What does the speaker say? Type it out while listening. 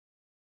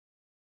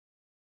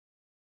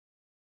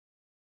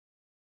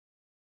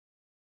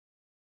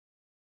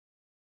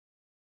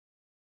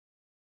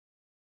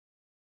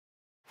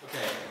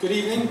Good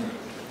evening.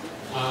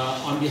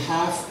 On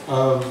behalf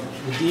of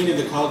the Dean of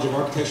the College of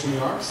Architecture and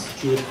the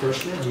Arts, Judith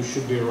Kirshner, who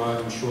should be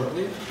arriving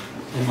shortly,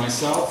 and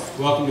myself,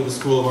 welcome to the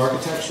School of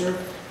Architecture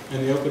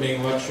and the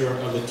opening lecture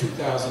of the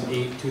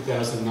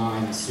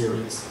 2008-2009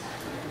 series.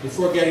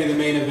 Before getting to the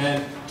main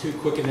event, two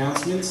quick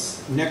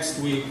announcements. Next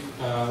week,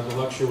 the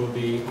lecture will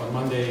be on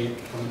Monday,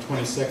 on the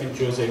 22nd,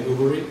 Jose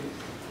Uberi,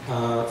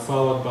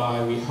 followed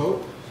by, we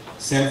hope,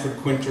 Sanford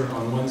Quinter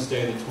on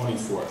Wednesday, the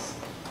 24th.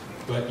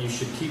 But you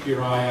should keep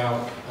your eye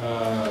out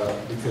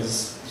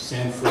because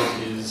Sanford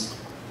is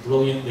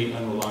brilliantly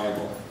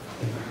unreliable,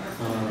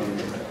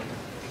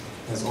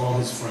 as all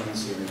his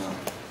friends here know.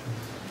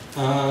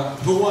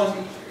 Who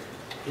won?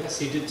 Yes,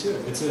 he did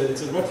too. It's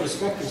a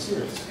retrospective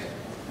series.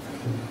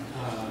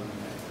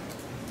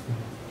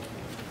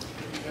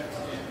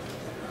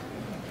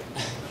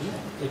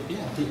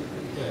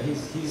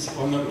 He's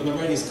on the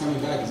right. He's coming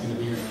back. He's going to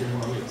be here in 3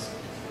 more weeks.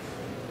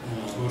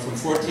 Went from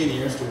 14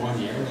 years to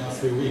 1 year. Now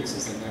 3 weeks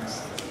is the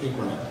next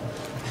increment.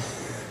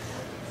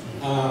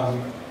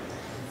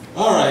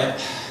 All right.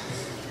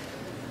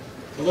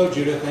 Hello,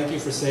 Judah. Thank you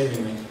for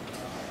saving me.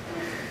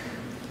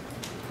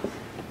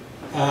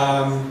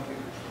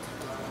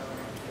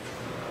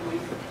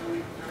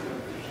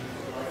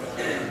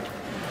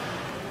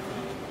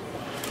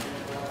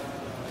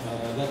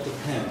 That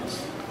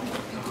depends.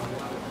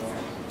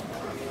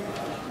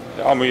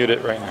 I'll mute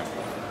it right now.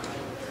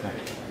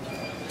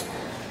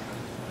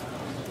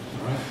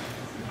 All right.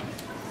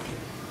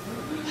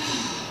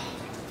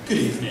 Good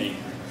evening.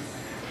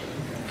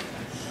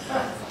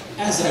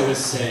 As I was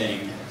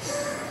saying,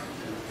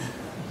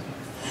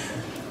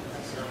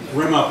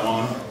 rim up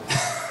one.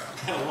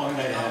 Got a long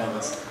night ahead of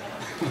us.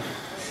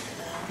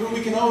 Who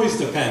we can always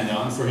depend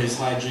on for his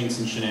hijinks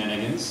and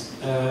shenanigans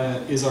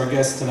is our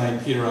guest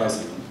tonight, Peter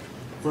Eisenman.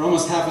 For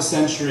almost half a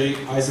century,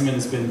 Eisenman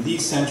has been the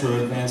center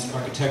of advanced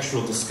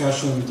architectural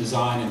discussion,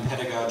 design, and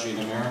pedagogy in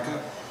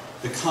America.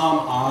 The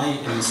calm eye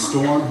in the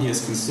storm he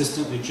has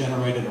consistently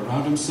generated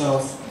around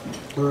himself,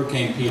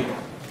 Hurricane Peter.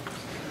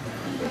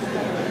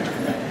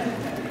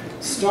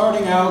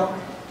 Starting out,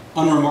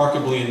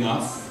 unremarkably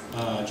enough,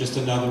 just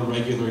another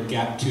regular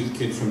gap-toothed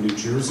kid from New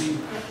Jersey,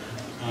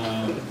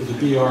 with a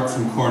B arc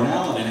from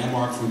Cornell and an M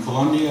arc from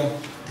Columbia,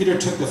 Peter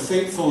took the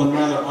fateful and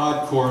rather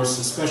odd course,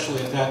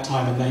 especially at that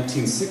time in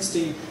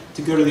 1960,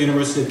 to go to the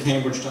University of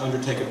Cambridge to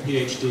undertake a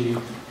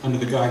PhD under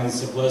the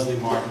guidance of Leslie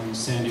Martin,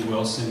 Sandy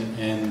Wilson,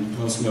 and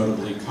most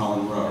notably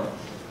Colin Rowe,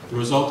 the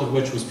result of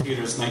which was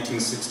Peter's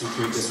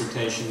 1963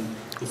 dissertation,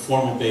 The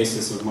Formal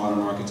Basis of Modern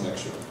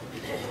Architecture.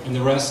 And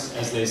the rest,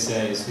 as they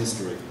say, is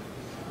history.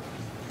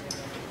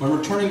 When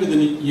returning to the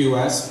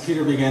U.S.,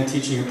 Peter began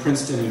teaching at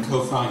Princeton and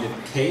co-founded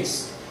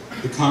CASE,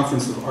 the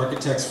Conference of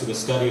Architects for the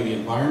Study of the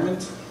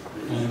Environment.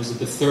 And it was at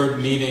the third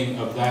meeting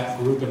of that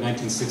group in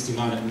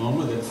 1969 at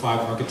MoMA that 5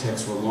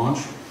 architects were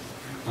launched.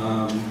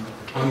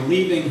 On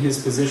leaving his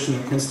position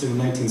at Princeton in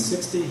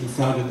 1960, he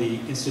founded the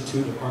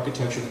Institute of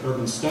Architecture and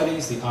Urban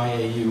Studies, the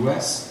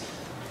IAUS,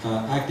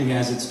 acting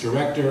as its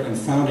director and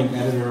founding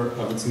editor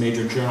of its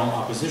major journal,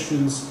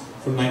 Oppositions,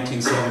 from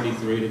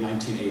 1973 to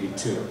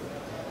 1982.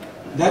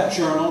 That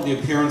journal, the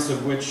appearance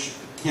of which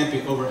can't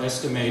be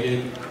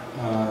overestimated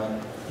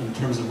in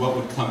terms of what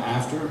would come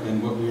after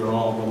and what we are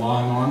all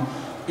relying on,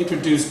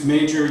 introduced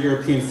major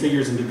European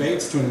figures and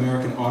debates to an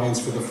American audience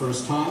for the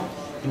first time,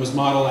 and was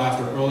modeled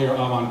after earlier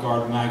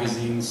avant-garde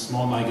magazines,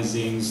 small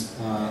magazines,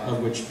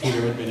 of which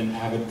Peter had been an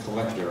avid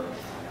collector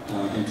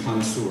and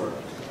connoisseur.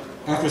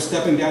 After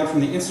stepping down from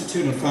the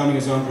Institute and founding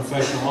his own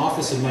professional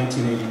office in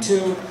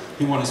 1982,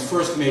 he won his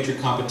first major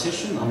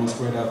competition, almost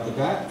right off the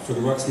bat, for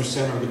the Wexner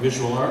Center of the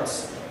Visual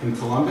Arts in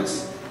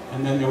Columbus,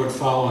 and then there would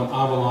follow an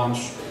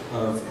avalanche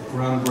of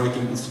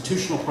groundbreaking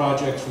institutional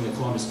projects from the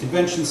Columbus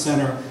Convention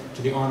Center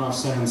to the Arnoff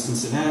Center in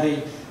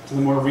Cincinnati, to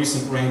the more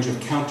recent range of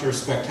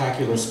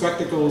counter-spectacular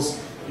spectacles,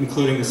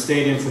 including the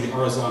Stadium for the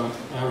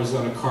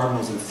Arizona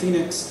Cardinals in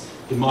Phoenix,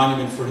 the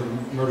Monument for the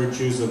Murdered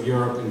Jews of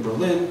Europe in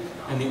Berlin,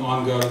 and the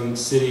ongoing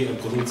City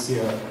of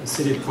Galicia, the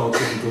City of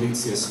Culture in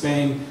Galicia,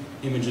 Spain,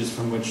 images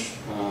from which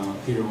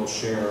Peter will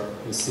share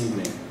this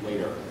evening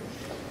later.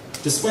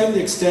 Despite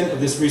the extent of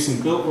this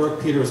recent built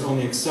work, Peter has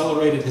only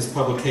accelerated his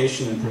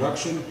publication and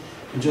production,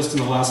 and just in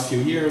the last few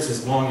years,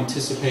 his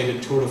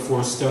long-anticipated tour de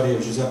force study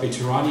of Giuseppe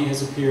Tirani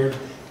has appeared,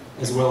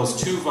 as well as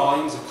 2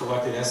 volumes of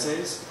collected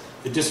essays,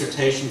 the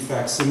dissertation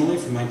facsimile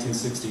from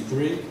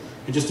 1963,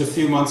 and just a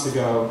few months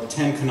ago,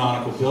 10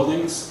 canonical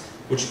buildings,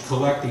 which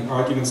collect the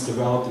arguments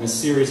developed in a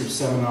series of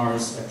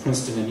seminars at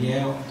Princeton and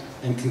Yale,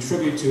 and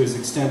contribute to his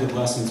extended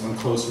lessons on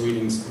close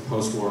readings of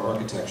post-war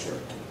architecture.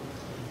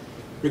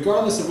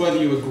 Regardless of whether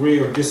you agree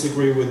or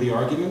disagree with the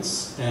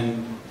arguments,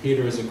 and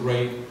Peter is a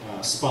great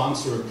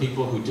sponsor of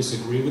people who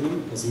disagree with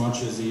him as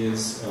much as he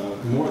is,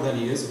 more than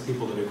he is of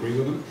people that agree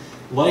with him,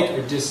 like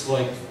or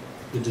dislike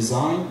the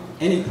design,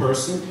 any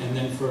person, and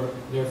then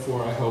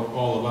therefore I hope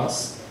all of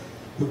us,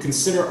 who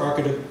consider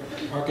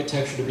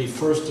architecture to be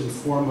first and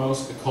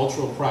foremost a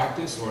cultural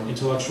practice or an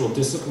intellectual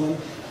discipline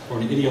or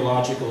an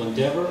ideological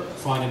endeavor,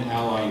 find an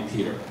ally in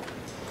Peter.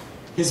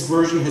 His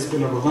version has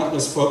been a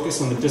relentless focus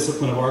on the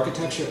discipline of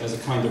architecture as a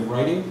kind of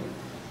writing,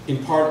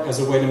 in part as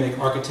a way to make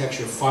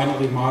architecture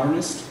finally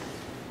modernist,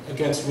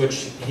 against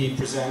which he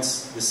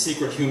presents the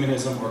secret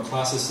humanism or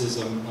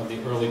classicism of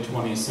the early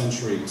 20th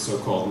century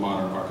so-called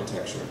modern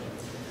architecture.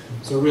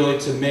 So really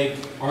to make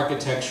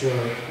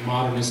architecture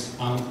modernist,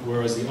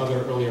 whereas the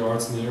other earlier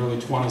arts in the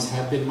early 20s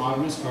had been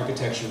modernist,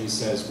 architecture, he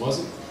says,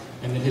 wasn't.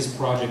 And that his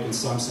project in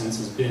some sense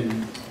has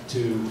been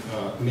to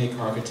make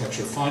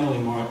architecture finally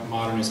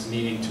modernist,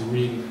 meaning to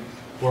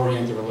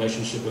reorient the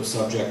relationship of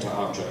subject to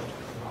object.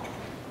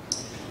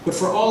 But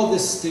for all of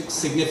this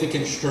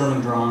significant Sturm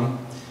und Drang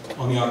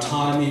on the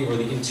autonomy or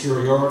the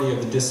interiority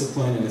of the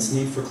discipline and its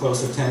need for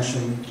close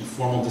attention and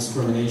formal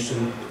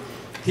discrimination,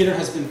 Peter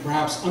has been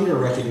perhaps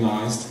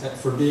under-recognized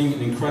for being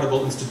an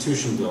incredible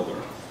institution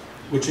builder,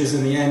 which is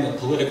in the end a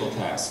political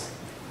task.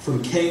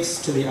 From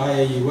CASE to the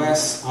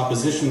IAUS,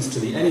 oppositions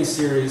to the Any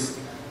series,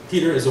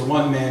 Peter is a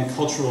one-man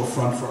cultural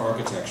front for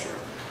architecture,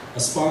 a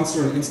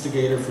sponsor and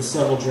instigator for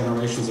several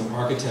generations of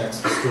architects,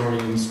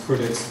 historians,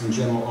 critics, and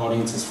general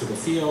audiences for the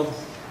field,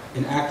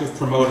 an active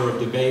promoter of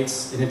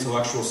debates and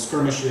intellectual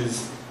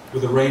skirmishes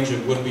with a range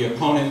of would-be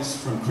opponents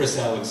from Chris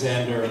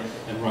Alexander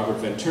and Robert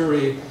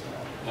Venturi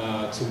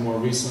to more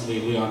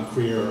recently Leon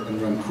Krier and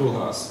Rem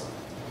Koolhaas.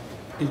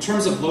 In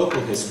terms of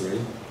local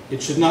history,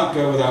 it should not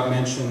go without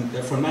mention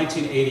that from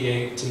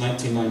 1988 to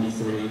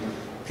 1993,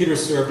 Peter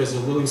served as a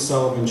Lily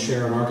Sullivan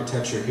Chair in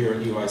Architecture here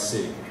at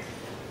UIC,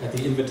 at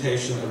the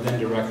invitation of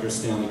then-director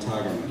Stanley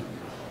Tigerman.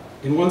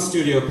 In one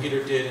studio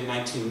Peter did in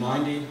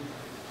 1990,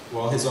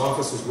 while his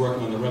office was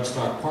working on the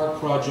Rebstock Park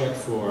project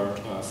for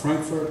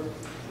Frankfurt,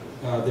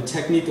 the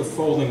technique of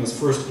folding was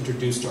first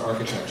introduced to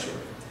architecture,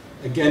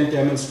 again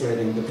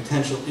demonstrating the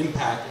potential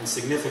impact and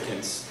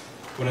significance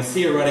when a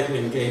theoretically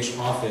engaged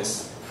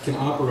office can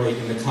operate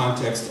in the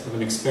context of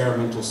an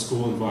experimental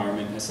school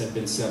environment as had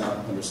been set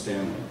up under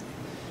Stanley.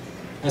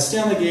 As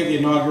Stanley gave the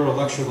inaugural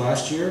lecture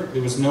last year,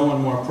 there was no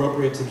one more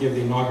appropriate to give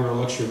the inaugural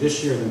lecture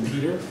this year than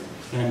Peter,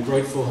 and I'm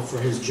grateful for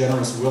his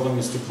generous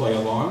willingness to play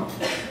along,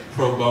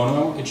 pro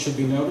bono, it should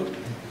be noted,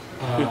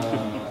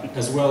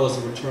 as well as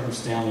the return of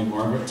Stanley and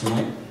Margaret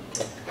tonight.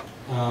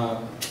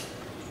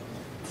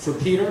 For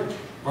Peter,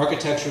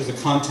 architecture is a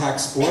contact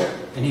sport,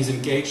 and he's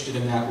engaged it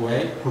in that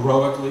way,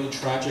 heroically,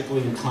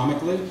 tragically, and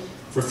comically,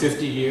 for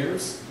 50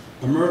 years,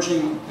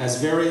 emerging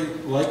as very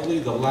likely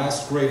the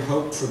last great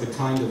hope for the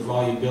kind of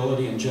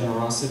volubility and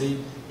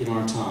generosity in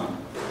our time.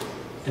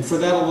 And for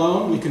that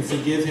alone, we can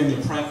forgive him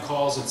the prank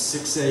calls at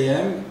 6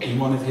 a.m. in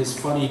one of his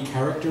funny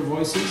character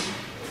voices.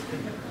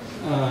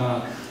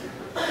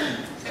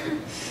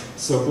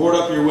 So board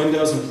up your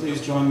windows and please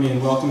join me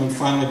in welcoming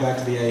finally back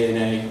to the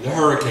ANA, the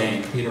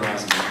Hurricane, Peter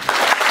Eisenman.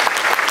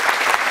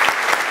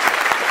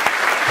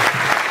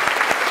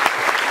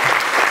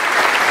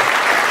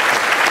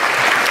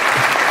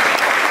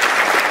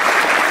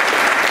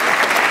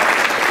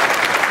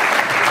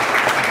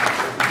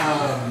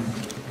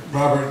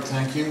 Robert,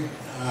 thank you.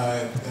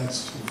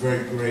 That's a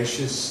very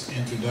gracious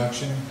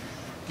introduction,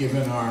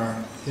 given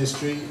our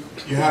history.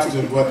 You have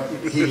to, what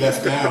he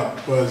left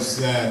out was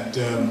that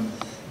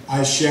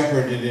I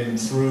shepherded him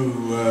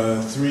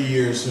through 3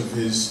 years of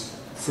his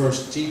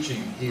first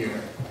teaching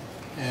here.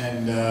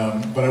 And,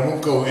 but I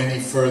won't go any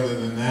further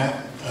than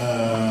that.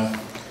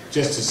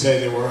 Just to say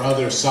there were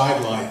other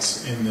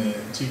sidelights in the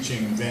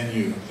teaching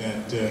venue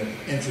that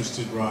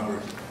interested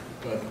Robert.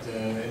 But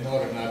in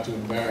order not to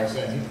embarrass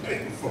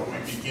anybody before we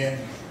begin,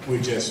 we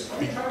just...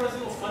 Try those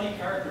little funny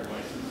character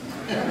voices.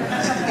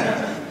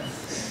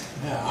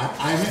 Yeah,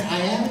 I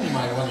am in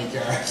my funny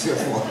character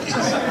voice.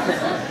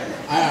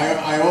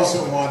 I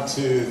also want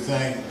to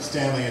thank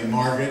Stanley and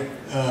Margaret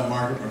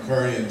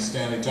McCurry and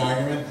Stanley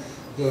Tigerman,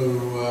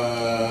 who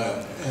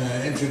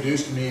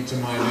introduced me to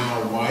my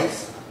now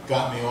wife,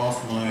 got me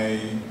off my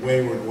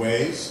wayward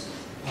ways,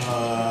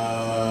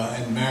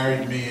 and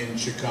married me in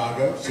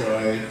Chicago. So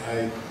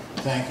I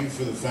thank you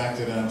for the fact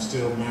that I'm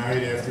still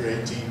married after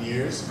 18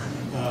 years.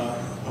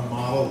 A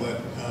model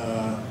that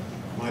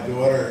my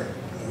daughter,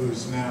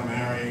 who's now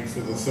marrying for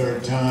the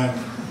third time,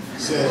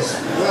 says,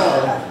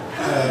 well,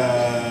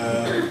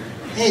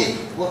 hey,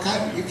 what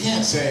kind, you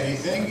can't say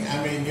anything.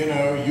 I mean, you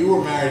know, you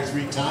were married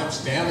 3 times,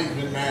 Stanley's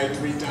been married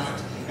 3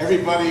 times,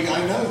 everybody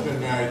I know has been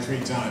married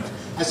 3 times.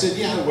 I said,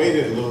 yeah, I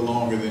waited a little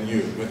longer than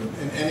you, but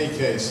in any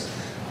case,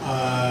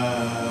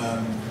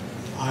 I'm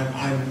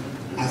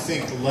I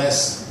think,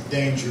 less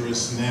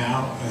dangerous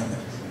now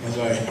as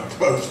I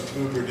approach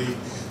puberty,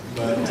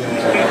 but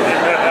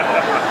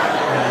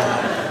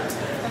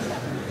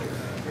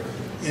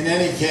in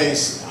any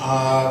case,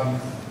 I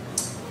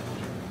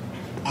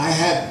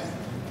had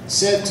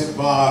said to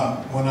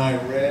Bob when I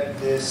read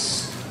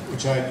this,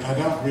 which I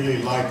don't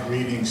really like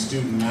reading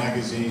student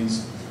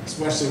magazines,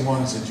 especially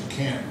ones that you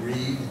can't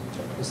read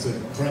because the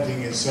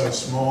printing is so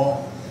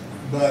small,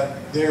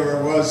 but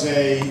there was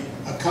a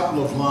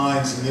couple of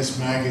lines in this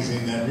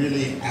magazine that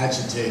really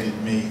agitated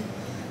me.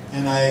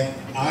 And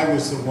I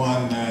was the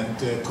one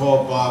that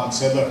called Bob and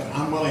said, look,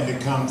 I'm willing to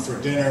come for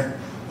dinner.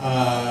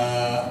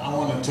 I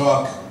want to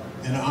talk,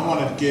 and I want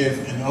to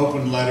give an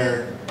open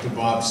letter to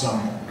Bob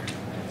Summerall.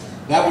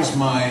 That was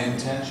my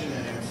intention,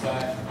 and in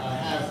fact, I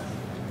have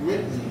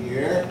written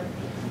here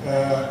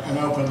an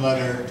open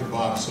letter to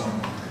Bob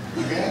Summerall.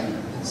 Okay?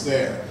 It's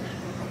there.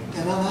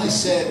 And then I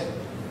said,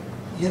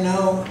 you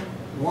know,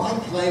 why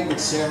play with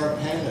Sarah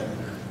Palin?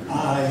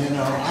 You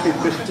know, I don't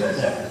want to do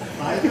that,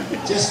 right?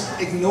 Just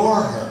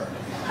ignore her,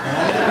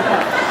 right?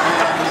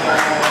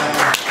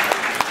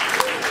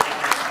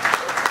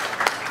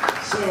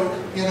 And so,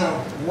 you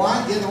know,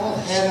 why get all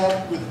head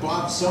up with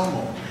Bob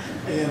Summerall?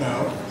 You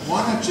know,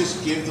 why not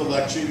just give the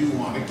lecture you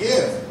want to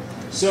give?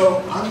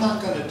 So I'm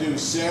not going to do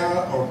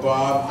Sarah or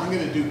Bob. I'm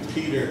going to do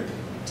Peter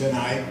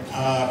tonight.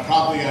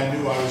 Probably I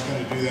knew I was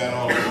going to do that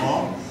all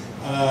along.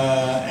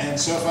 And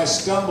so if I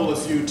stumble a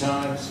few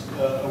times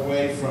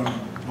away from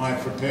my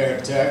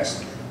prepared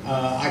text,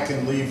 I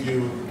can leave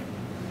you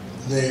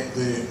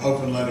the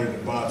open letter to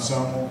Bob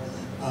Summerall,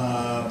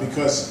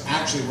 because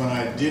actually when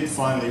I did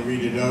finally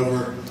read it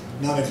over,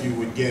 none of you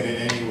would get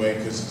it anyway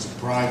because it's a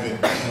private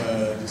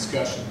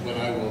discussion, but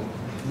I will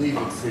leave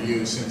it for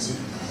you since it,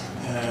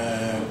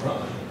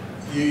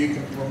 you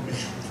can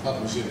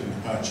publish it in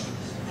Hutch.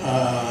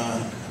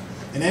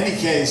 In any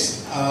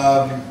case,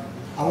 I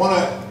want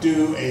to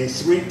do a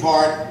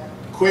three-part,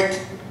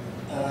 quick,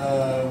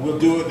 we'll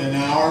do it in an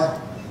hour.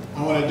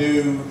 I want to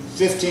do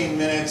 15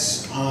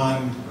 minutes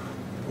on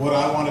what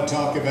I want to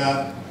talk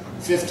about,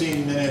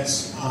 15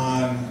 minutes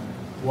on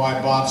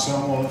why Bob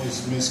Summerall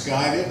is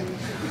misguided,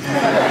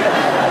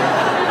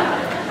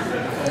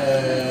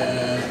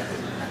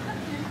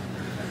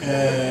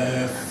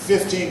 and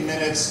 15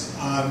 minutes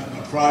on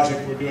a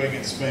project we're doing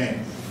in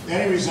Spain. The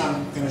only reason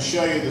I'm going to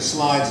show you the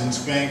slides in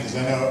Spain, because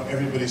I know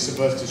everybody's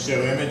supposed to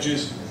show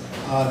images.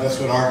 That's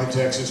what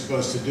architects are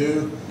supposed to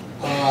do.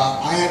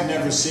 I have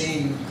never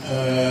seen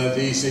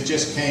these. They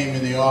just came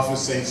in the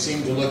office. They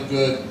seem to look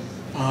good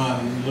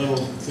on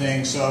little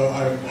things, so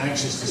I'm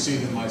anxious to see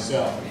them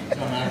myself.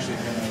 So I'm actually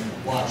going to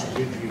watch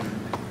with you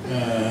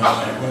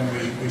when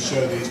we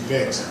show these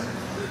pics.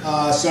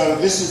 So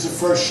this is the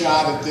first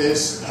shot at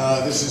this.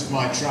 This is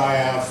my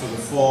tryout for the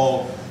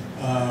fall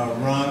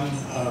run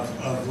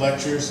of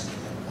lectures.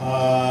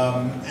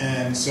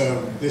 And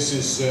so this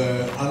is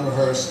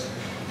unrehearsed,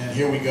 and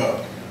here we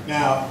go.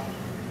 Now,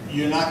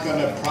 you're not going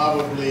to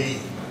probably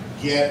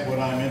get what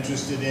I'm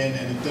interested in,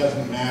 and it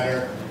doesn't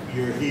matter.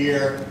 You're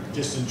here.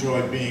 Just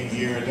enjoy being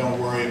here. Don't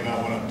worry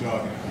about what I'm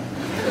talking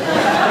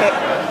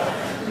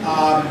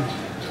about.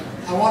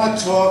 I want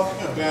to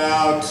talk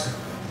about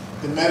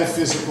the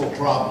metaphysical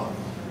problem.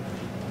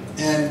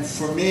 And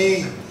for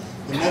me,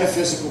 the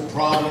metaphysical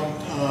problem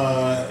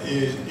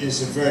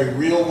is a very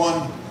real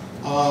one.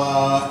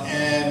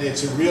 And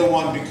it's a real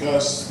one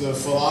because the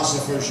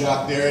philosopher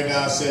Jacques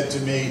Derrida said to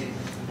me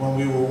when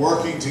we were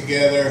working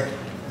together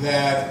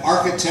that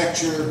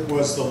architecture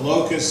was the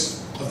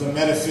locus of the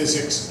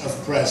metaphysics of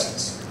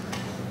presence.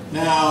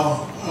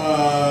 Now,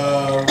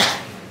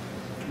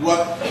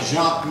 what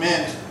Jacques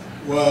meant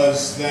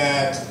was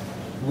that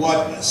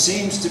what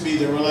seems to be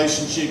the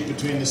relationship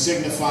between the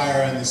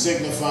signifier and the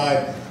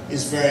signified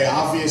is very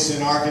obvious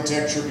in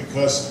architecture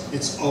because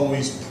it's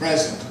always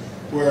present,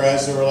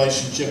 whereas the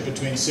relationship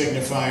between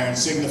signifier and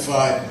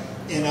signified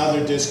in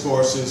other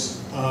discourses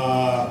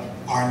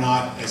are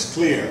not as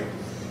clear.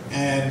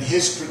 And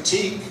his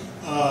critique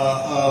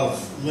of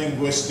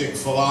linguistic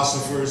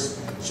philosophers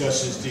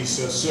such as de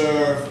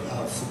Saussure,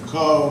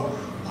 Foucault,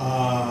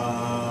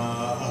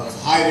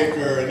 of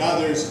Heidegger and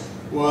others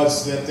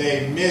was that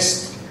they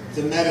missed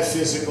the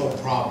metaphysical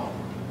problem.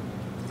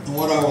 And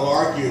what I will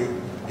argue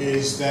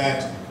is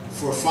that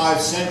for 5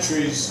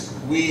 centuries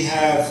we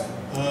have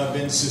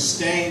been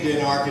sustained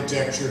in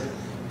architecture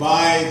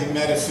by the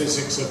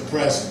metaphysics of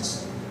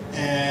presence.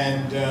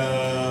 And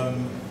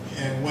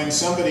when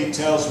somebody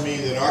tells me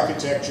that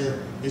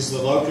architecture is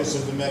the locus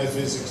of the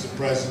metaphysics of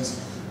presence,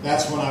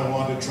 that's when I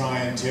want to try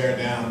and tear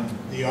down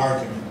the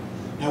argument.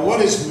 Now,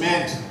 what is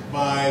meant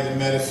by the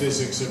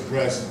metaphysics of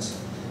presence?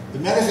 The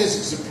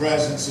metaphysics of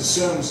presence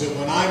assumes that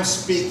when I'm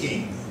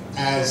speaking,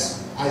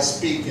 as I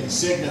speak in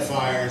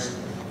signifiers,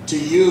 to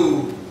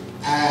you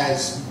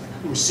as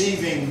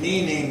receiving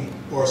meaning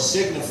or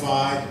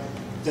signified,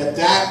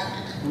 that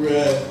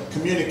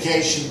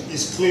communication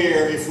is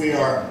clear if we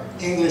are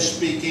English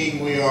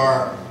speaking, we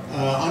are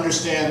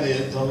understand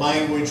the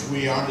language,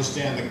 we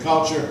understand the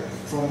culture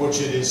from which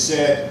it is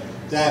said,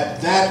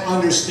 that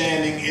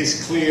understanding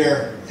is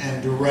clear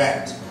and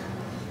direct.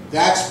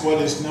 That's what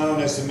is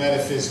known as the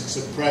metaphysics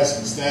of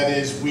presence. That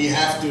is, we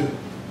have to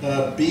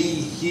be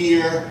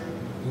here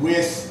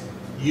with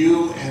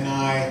you and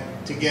I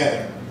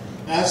together.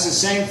 Now, it's the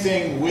same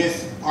thing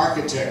with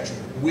architecture.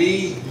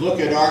 We look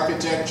at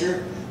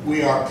architecture,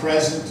 we are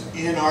present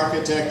in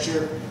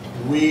architecture,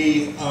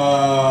 we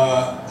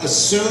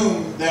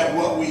assume that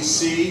what we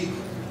see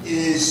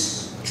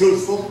is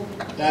truthful.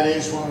 That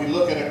is, when we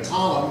look at a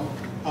column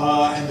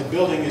and the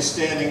building is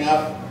standing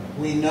up,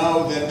 we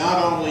know that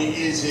not only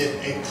is it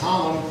a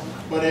column,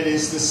 but it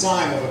is the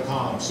sign of a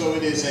column. So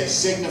it is a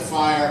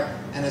signifier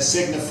and a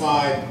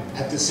signified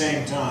at the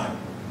same time.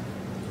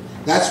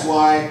 That's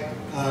why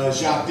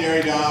Jacques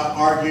Derrida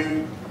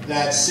argued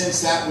that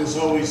since that was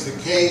always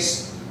the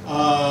case,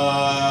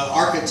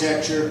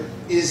 architecture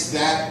is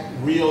that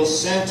real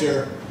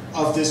center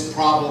of this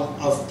problem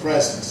of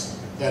presence.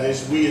 That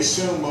is, we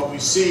assume what we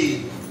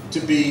see to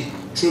be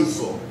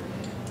truthful.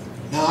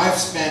 Now, I've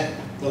spent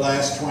the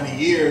last 20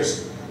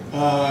 years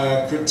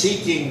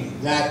critiquing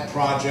that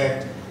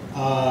project,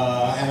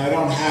 and I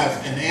don't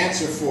have an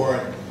answer for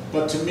it,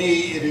 but to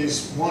me it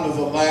is one of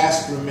the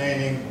last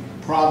remaining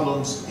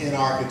problems in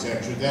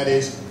architecture. That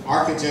is,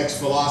 architects,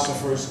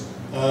 philosophers,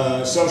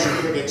 social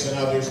critics, and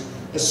others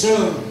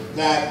assume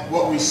that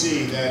what we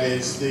see, that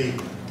is, the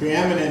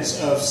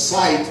preeminence of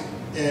sight,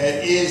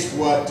 is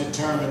what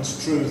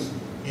determines truth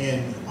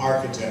in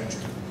architecture.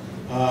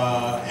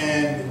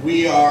 And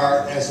we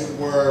are, as it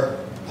were,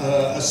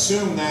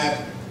 assume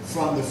that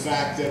from the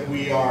fact that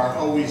we are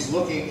always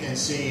looking and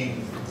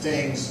seeing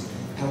things,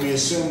 and we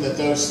assume that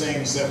those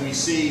things that we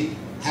see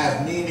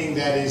have meaning,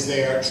 that is,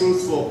 they are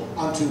truthful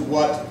unto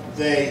what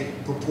they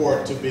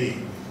purport to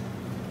be.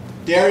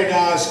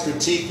 Derrida's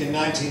critique in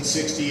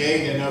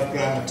 1968 and of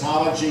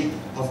grammatology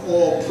of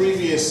all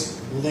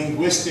previous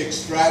linguistic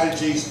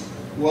strategies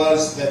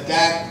was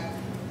that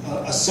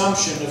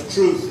assumption of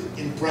truth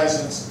in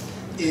presence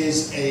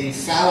is a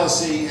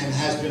fallacy and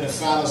has been a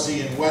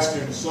fallacy in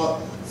Western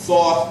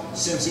thought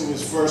since it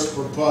was first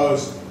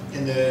proposed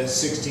in the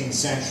 16th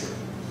century.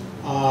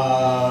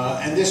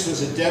 And this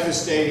was a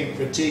devastating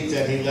critique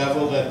that he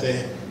leveled at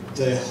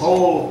the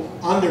whole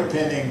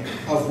underpinning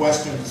of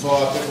Western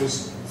thought that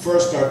was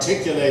first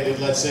articulated,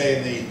 let's say,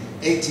 in the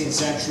 18th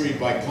century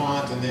by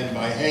Kant, and then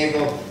by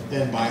Hegel,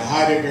 then by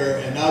Heidegger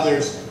and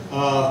others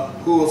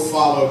who have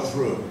followed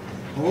through.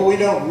 And what we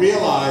don't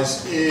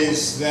realize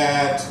is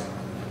that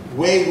the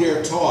way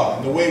we're taught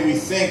and the way we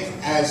think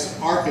as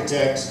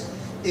architects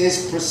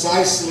is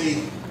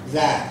precisely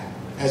that.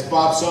 As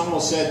Bob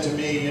Sumwell said to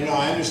me, you know,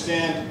 I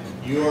understand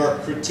your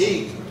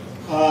critique,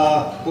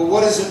 but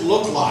what does it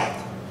look like?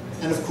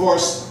 And of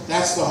course,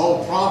 that's the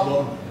whole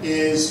problem,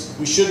 is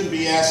we shouldn't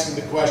be asking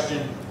the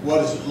question, what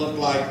does it look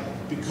like?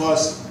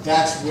 Because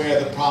that's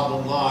where the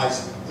problem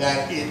lies,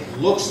 that it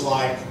looks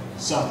like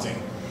something.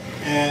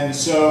 And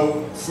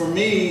so, for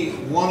me,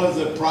 one of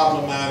the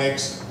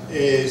problematics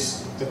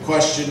is the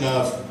question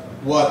of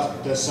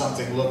what does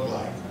something look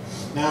like.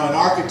 Now, in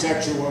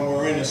architecture, when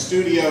we're in a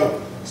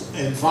studio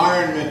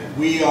environment,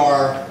 we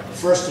are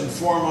first and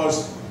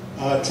foremost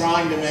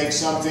trying to make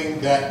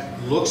something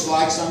that looks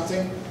like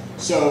something.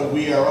 So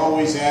we are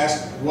always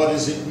asked, what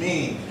does it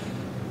mean?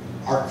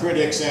 Our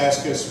critics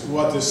ask us,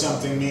 what does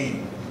something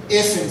mean?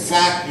 If, in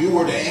fact, you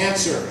were to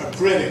answer a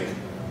critic,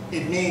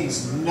 it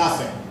means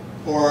nothing,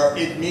 or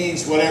it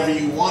means whatever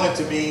you want it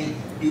to mean,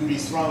 you'd be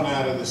thrown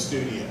out of the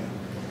studio.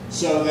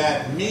 So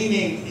that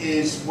meaning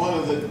is one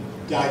of the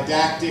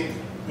didactic,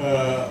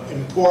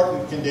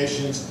 important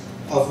conditions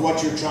of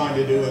what you're trying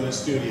to do in a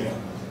studio.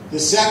 The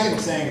second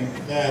thing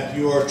that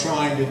you're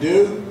trying to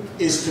do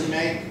is to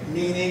make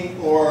meaning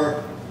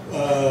or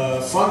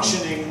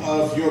functioning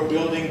of your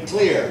building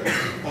clear,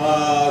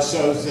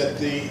 so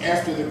that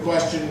after the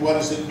question, what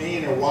does it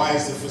mean, or why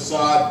does the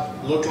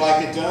facade look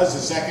like it does, the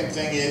second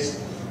thing is,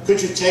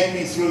 could you take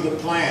me through the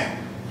plan?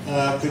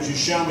 Could you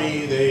show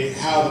me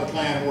how the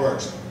plan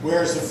works?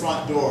 Where's the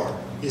front door?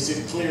 Is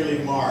it clearly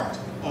marked?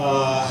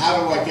 How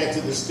do I get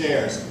to the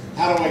stairs?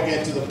 How do I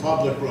get to the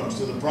public rooms,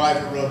 to the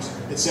private rooms,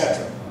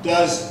 etc.?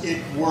 Does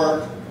it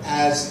work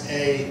as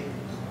a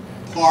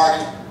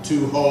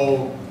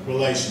part-to-whole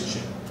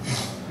relationship?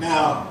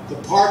 Now, the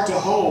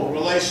part-to-whole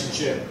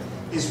relationship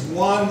is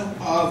one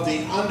of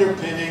the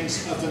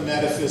underpinnings of the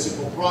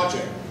metaphysical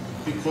project,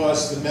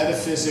 because the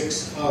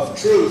metaphysics of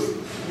truth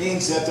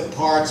means that the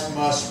parts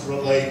must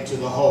relate to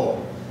the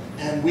whole.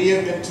 And we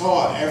have been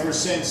taught ever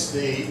since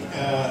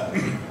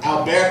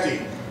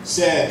Alberti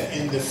said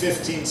in the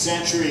 15th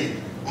century,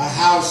 a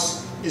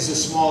house is a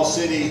small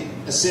city,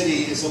 a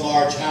city is a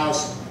large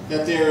house,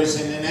 that there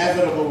is an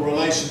inevitable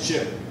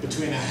relationship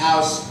between a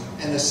house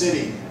and a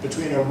city,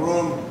 between a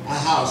room, a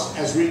house.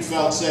 As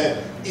Rietveld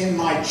said, in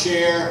my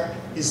chair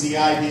is the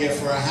idea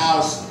for a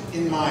house,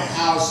 in my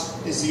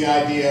house is the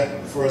idea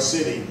for a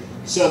city.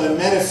 So the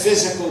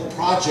metaphysical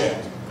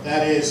project,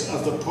 that is,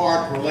 of the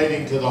part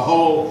relating to the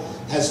whole,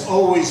 has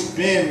always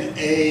been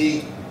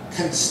a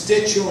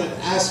constituent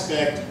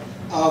aspect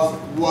of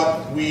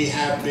what we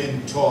have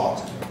been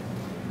taught.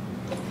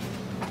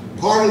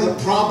 Part of the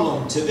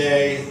problem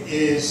today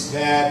is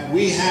that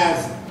we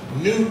have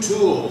new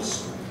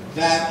tools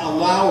that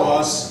allow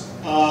us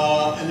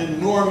an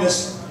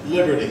enormous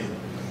liberty.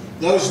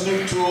 Those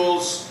new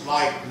tools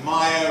like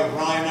Maya,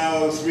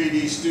 Rhino,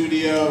 3D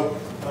Studio,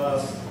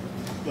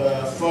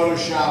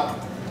 Photoshop,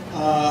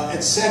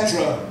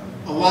 etc.,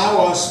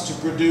 allow us to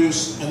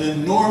produce an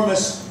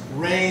enormous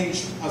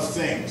range of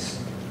things.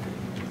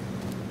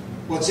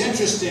 What's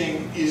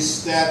interesting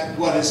is that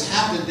what has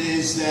happened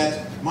is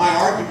that my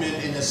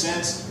argument, in a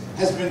sense,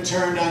 has been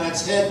turned on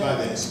its head by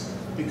this.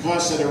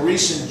 Because at a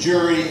recent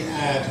jury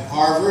at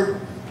Harvard,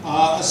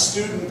 a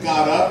student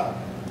got up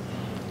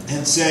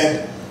and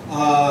said,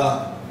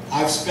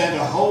 I've spent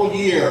a whole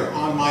year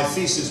on my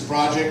thesis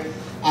project,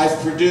 I've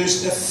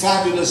produced a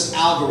fabulous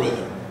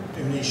algorithm.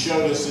 And he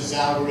showed us his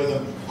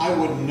algorithm. I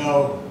wouldn't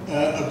know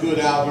a good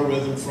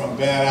algorithm from a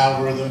bad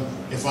algorithm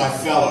if I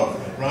fell over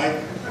it, right?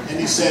 And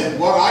he said,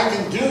 what I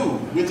can do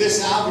with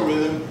this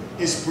algorithm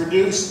is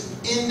produce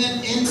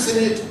an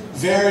infinite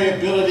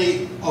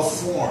variability of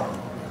form,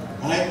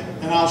 right?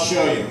 And I'll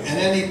show you. And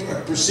then he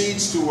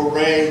proceeds to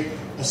array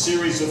a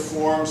series of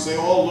forms. They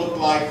all look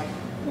like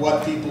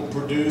what people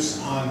produce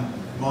on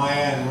Maya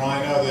and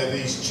Rhino. They're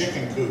these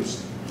chicken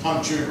coops,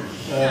 punctured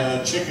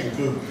chicken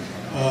coop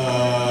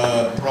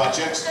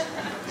projects.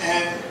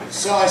 And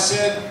so I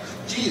said,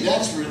 gee,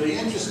 that's really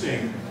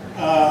interesting.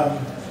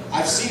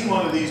 I've seen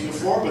one of these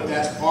before, but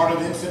that's part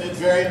of infinite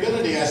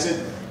variability. I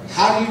said,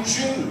 how do you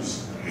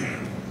choose?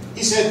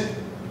 He said,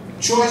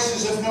 choice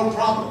is of no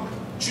problem.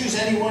 Choose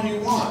anyone you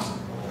want.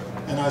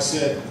 And I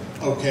said,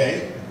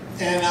 okay.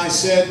 And I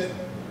said,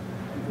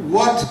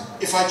 what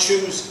if I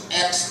choose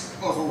X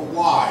over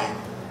Y?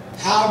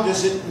 How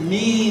does it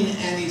mean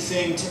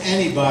anything to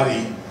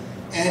anybody?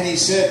 And he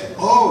said,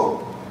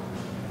 oh,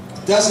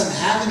 it doesn't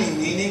have any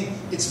meaning.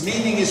 Its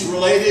meaning is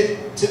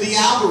related to the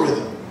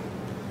algorithm.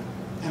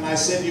 And I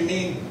said, you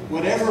mean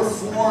whatever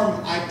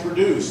form I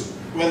produce,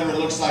 whether it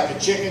looks like a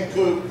chicken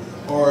coop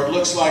or it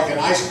looks like an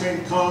ice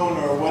cream cone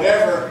or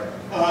whatever,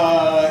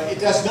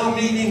 it has no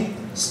meaning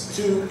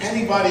to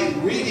anybody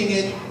reading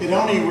it. It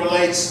only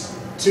relates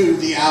to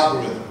the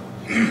algorithm.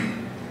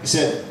 He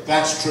said,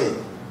 that's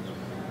true.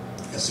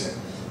 I said,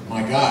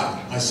 my God.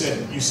 I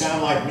said, you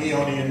sound like me,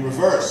 only in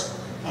reverse,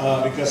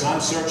 because I'm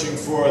searching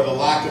for the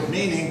lack of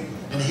meaning,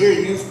 and here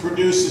you've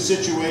produced a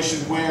situation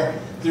where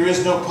there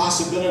is no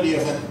possibility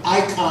of an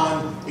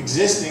icon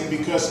existing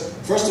because,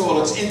 first of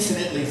all, it's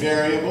infinitely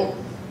variable.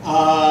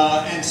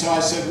 And so I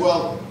said,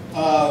 well,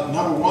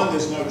 number one,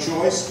 there's no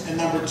choice, and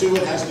number two,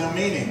 it has no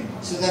meaning.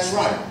 So that's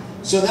right.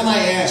 So then I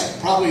asked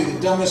probably the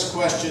dumbest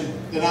question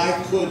that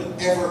I could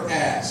ever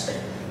ask,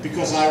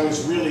 because I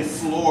was really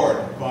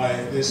floored by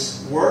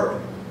this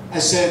work. I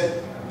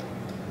said,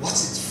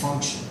 what's its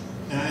function?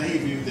 Now, any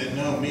of you that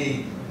know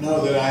me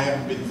know that I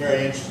haven't been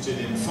very interested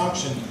in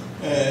function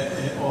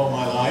all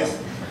my life.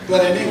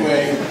 But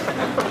anyway,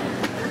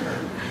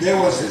 there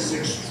was this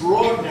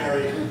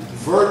extraordinary,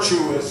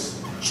 virtuous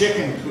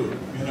chicken coop,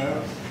 you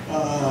know.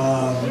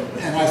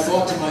 And I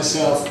thought to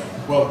myself,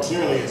 well,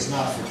 clearly it's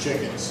not for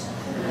chickens.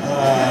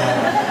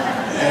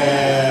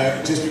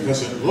 Just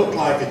because it looked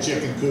like a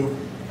chicken coop,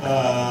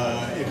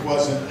 it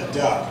wasn't a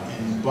duck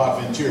in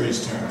Bob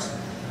Venturi's terms.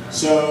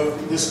 So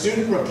the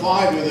student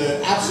replied with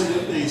an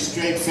absolutely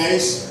straight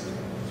face,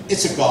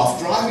 it's a golf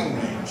driving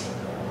range.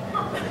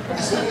 I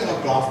said,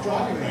 a golf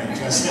driving range.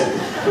 I said,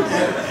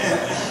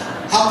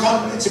 and how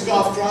come it's a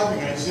golf driving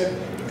range? He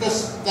said,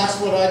 because that's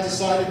what I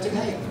decided to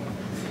make.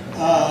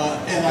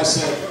 And I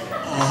said,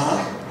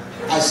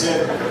 I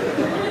said,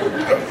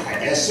 I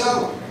guess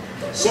so.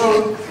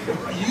 So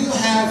you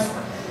have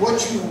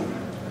what you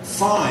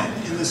find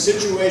in the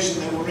situation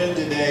that we're in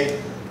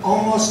today,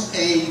 almost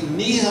a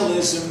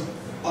nihilism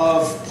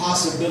of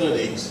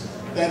possibilities.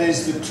 That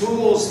is, the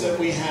tools that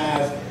we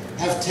have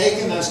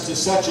taken us to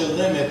such a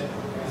limit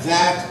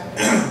that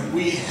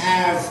we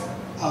have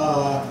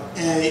a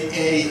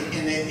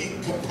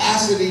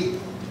capacity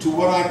to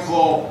what I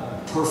call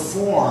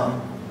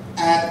perform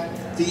at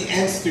the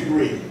nth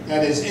degree.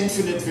 That is,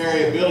 infinite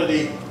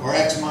variability, or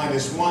x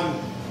minus 1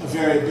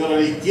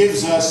 variability,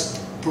 gives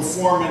us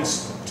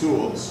performance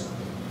tools.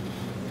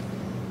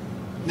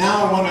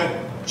 Now I want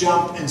to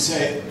jump and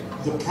say,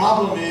 the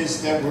problem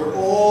is that we're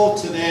all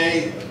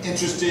today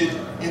interested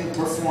in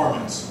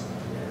performance.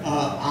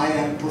 I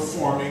am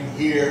performing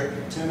here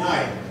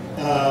tonight.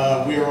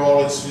 We are all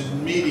interested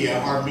in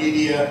media. Our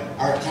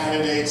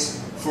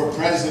candidates for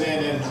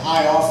president and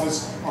high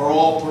office are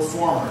all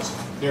performers.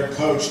 They're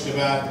coached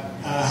about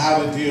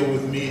how to deal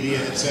with media,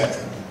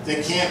 etc.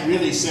 They can't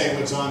really say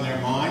what's on their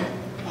mind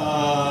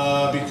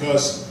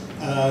because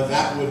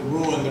that would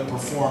ruin the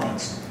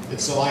performance.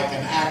 It's like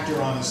an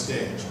actor on a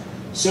stage.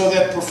 So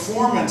that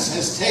performance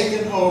has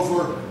taken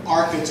over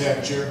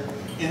architecture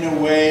in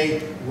a way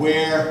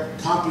where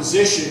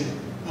composition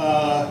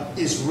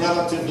is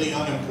relatively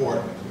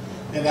unimportant.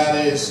 And that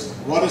is,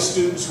 what do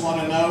students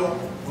want to know?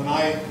 When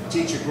I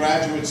teach a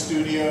graduate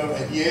studio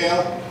at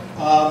Yale,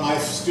 my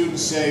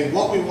students say,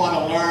 what we want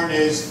to learn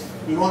is,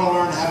 we want to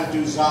learn how to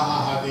do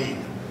Zaha Hadid.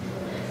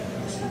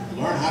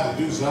 Learn how to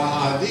do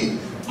Zaha Hadid.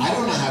 I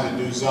don't know how to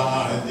do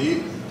Zaha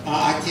Hadid.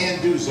 I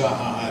can't do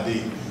Zaha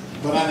Hadid.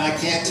 But I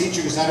can't teach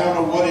you because I don't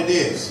know what it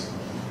is.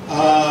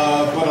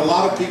 But a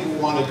lot of people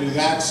want to do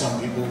that.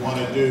 Some people want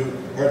to do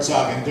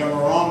Herzog and de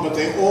Meuron, but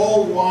they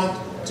all want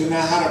to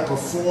know how to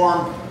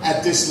perform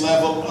at this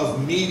level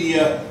of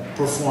media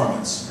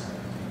performance.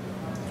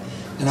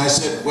 And I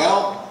said,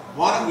 well,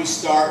 why don't we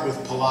start with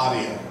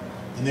Palladio?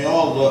 And they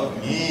all look,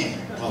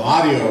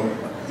 Palladio,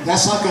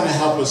 that's not going to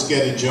help us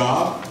get a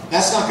job.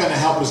 That's not going to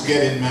help us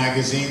get in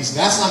magazines.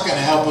 That's not going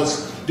to help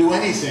us do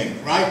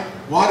anything, right?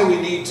 Why do we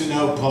need to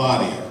know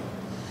Palladio?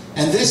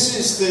 And this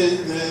is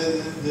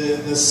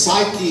the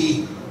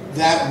psyche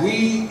that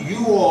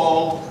you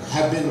all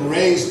have been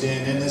raised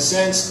in the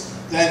sense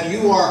that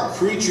you are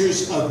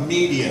creatures of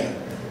media.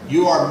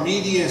 You are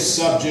media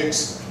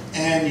subjects,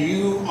 and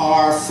you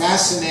are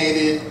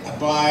fascinated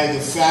by the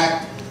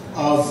fact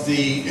of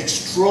the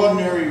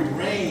extraordinary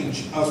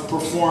range of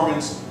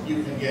performance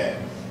you can get.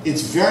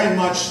 It's very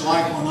much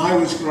like when I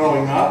was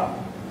growing up.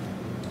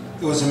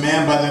 There was a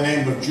man by the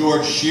name of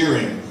George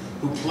Shearing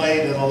who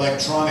played an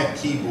electronic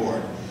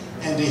keyboard.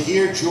 And to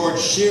hear George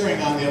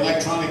Shearing on the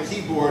electronic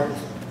keyboard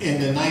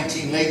in the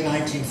late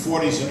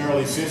 1940s and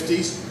early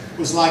 50s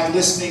was like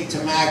listening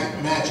to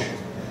magic.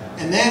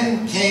 And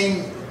then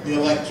came the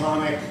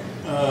electronic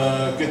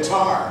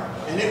guitar,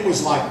 and it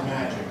was like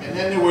magic. And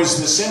then there was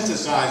the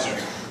synthesizer,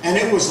 and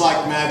it was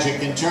like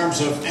magic in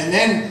terms of, and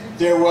then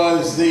there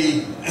was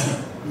the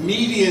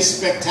media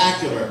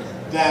spectacular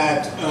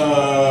that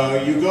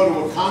you go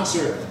to a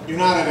concert, you're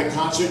not at a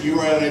concert,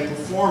 you're at a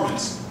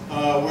performance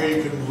where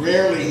you can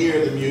rarely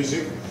hear the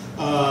music.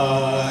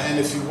 And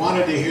if you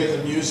wanted to hear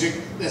the music,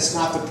 that's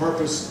not the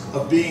purpose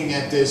of being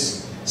at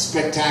this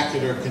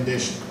spectacular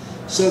condition.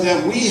 So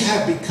that we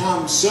have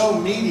become so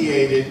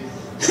mediated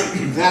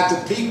that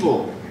the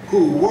people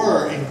who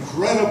were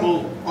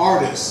incredible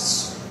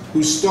artists,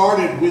 who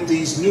started with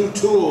these new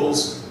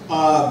tools,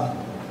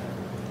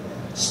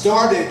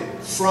 started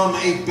from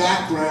a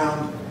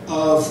background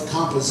of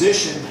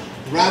composition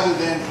rather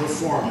than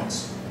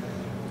performance.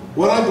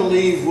 What I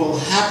believe will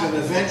happen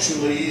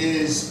eventually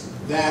is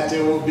that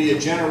there will be a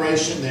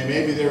generation,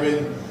 maybe they're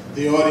in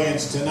the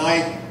audience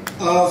tonight,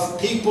 of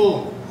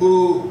people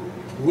who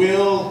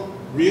will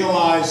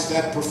realize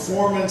that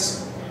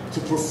to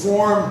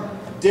perform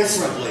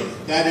differently,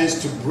 that is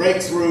to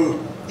break through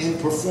in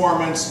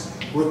performance,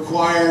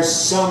 requires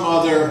some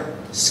other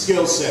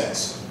skill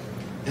sets.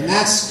 And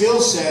that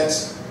skill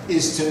sets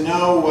is to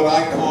know what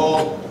I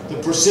call the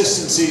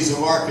persistencies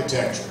of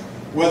architecture,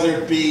 whether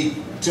it be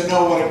to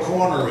know what a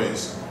corner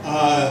is,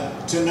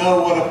 to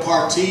know what a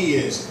partie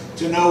is,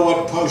 to know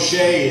what poche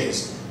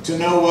is, to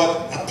know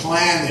what a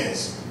plan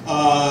is,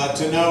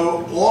 to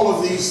know all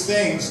of these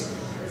things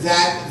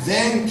that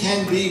then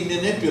can be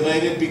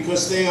manipulated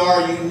because they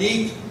are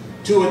unique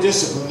to a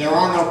discipline. There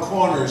are no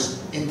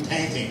corners in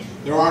painting.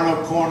 There are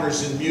no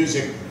corners in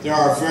music. There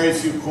are very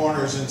few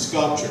corners in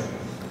sculpture.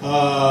 There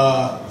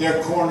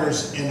are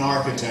corners in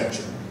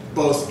architecture,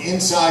 both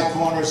inside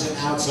corners and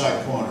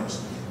outside corners.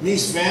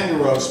 Mies van der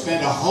Rohe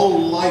spent a whole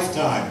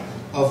lifetime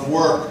of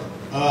work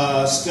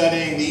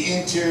studying the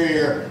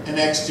interior and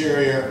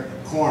exterior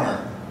corner.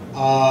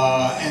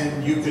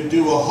 And you could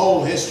do a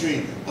whole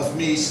history of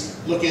Mies,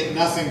 look at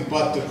nothing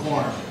but the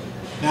corner.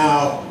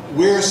 Now,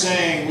 we're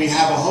saying we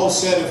have a whole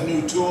set of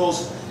new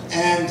tools,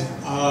 and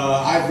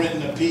I've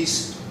written a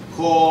piece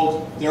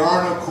called There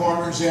Are No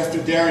Corners After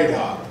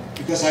Derrida,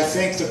 because I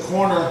think the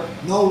corner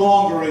no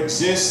longer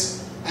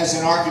exists as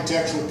an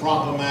architectural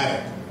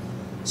problematic.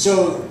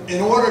 So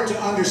in order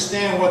to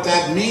understand what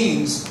that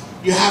means,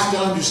 you have to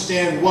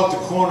understand what the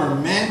corner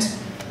meant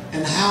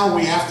and how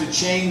we have to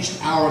change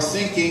our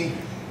thinking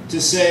to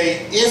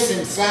say, if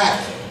in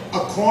fact a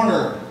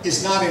corner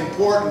is not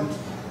important,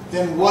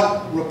 then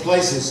what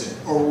replaces it,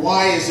 or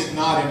why is it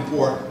not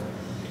important?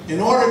 In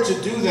order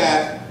to do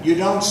that, you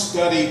don't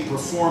study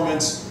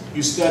performance,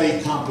 you study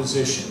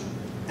composition.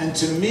 And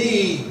to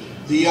me,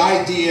 the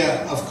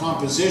idea of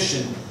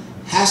composition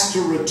has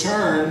to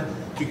return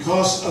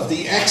because of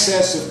the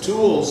excess of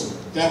tools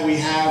that we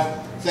have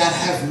that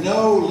have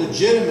no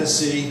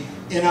legitimacy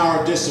in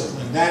our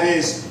discipline. That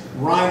is,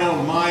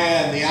 Rhino, Maya,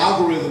 and the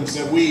algorithms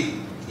that we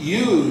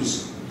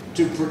use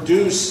to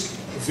produce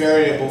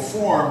variable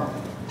form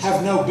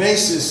have no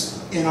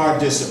basis in our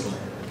discipline.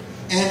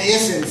 And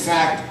if in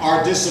fact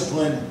our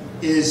discipline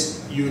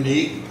is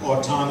unique,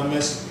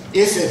 autonomous,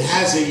 if it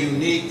has a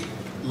unique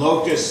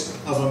locus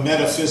of a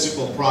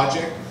metaphysical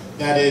project,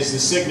 that is the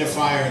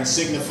signifier and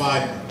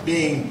signified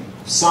being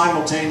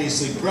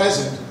simultaneously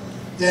present,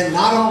 then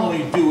not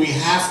only do we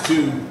have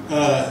to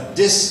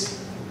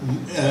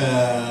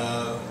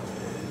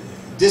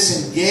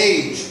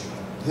disengage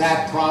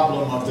that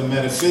problem of the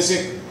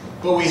metaphysic,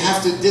 but we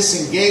have to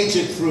disengage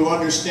it through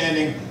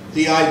understanding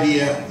the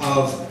idea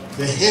of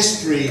the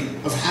history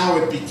of how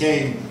it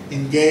became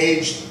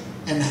engaged,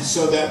 and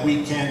so that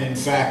we can in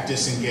fact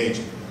disengage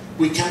it.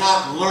 We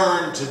cannot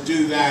learn to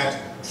do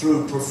that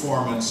through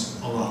performance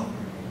alone.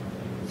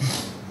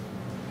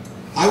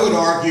 I would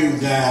argue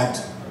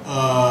that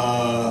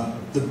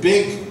the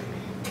big,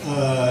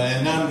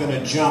 and now I'm going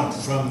to jump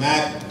from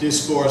that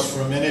discourse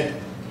for a minute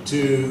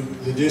to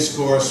the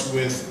discourse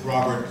with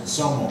Robert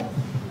Sommel.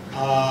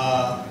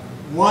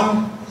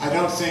 One, I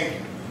don't think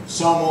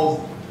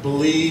Sommel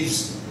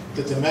believes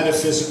that the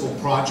metaphysical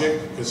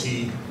project, because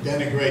he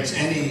denigrates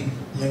any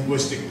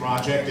linguistic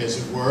project, as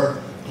it were,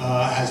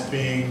 as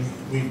being,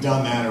 we've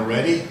done that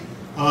already,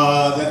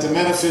 that the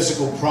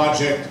metaphysical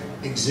project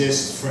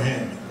exists for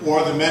him,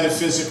 or the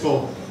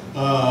metaphysical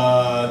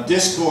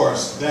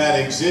discourse that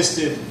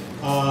existed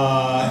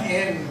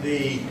in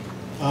the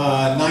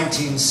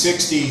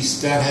 1960s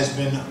that has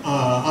been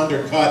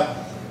undercut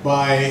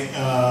by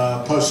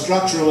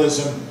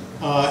post-structuralism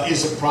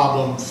is a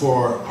problem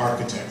for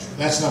architecture.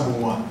 That's number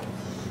one.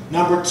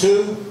 Number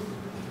two,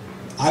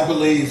 I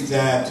believe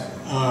that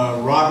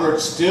Robert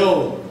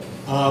still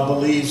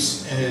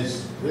believes, and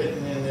is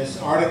written in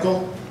this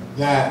article,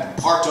 that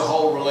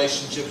part-to-whole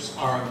relationships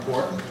are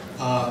important.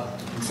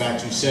 In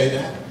fact, you say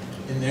that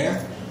in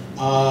there.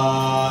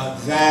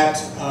 That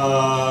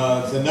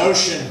the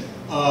notion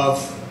of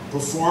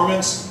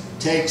performance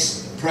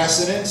takes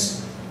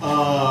precedence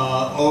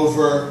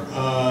over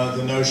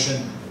the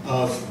notion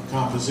of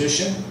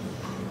composition.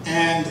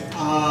 And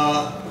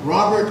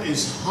Robert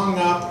is hung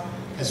up,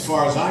 as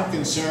far as I'm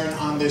concerned,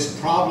 on this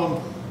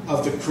problem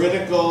of the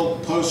critical,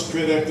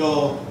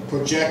 post-critical,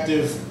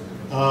 projective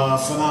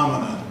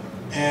phenomena,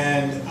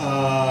 and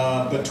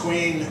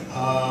between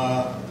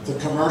the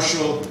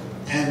commercial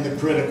and the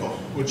critical,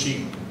 which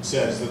he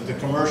says that the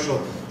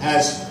commercial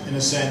has, in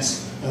a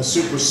sense,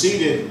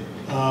 superseded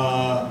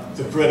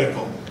the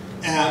critical.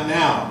 And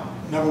now,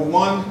 number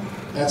one,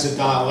 that's a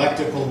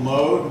dialectical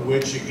mode,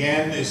 which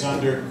again is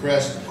under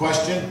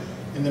question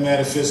in the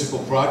metaphysical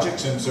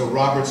projects, and so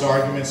Robert's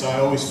arguments I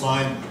always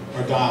find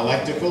are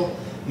dialectical.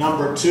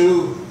 Number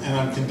two, and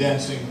I'm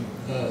condensing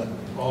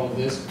all of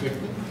this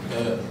quickly.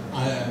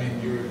 I mean,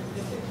 you're.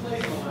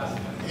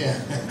 Yeah,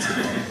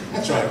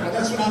 that's right. Well,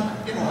 that's what I'm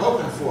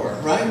hoping for,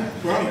 right?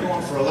 We're only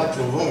going for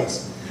electoral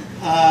votes.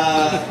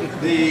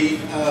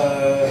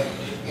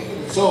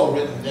 It's all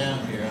written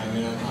down here. I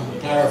mean, I'm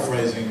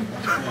paraphrasing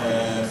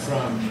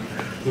from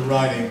the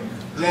writing,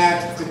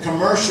 that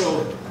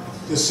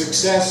the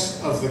success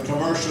of the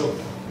commercial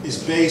is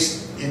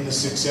based in the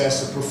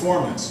success of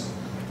performance.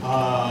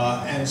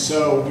 And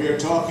so we are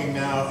talking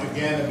now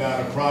again about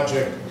a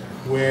project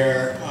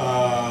where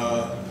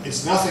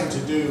it's nothing to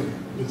do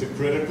with the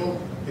critical,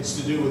 it's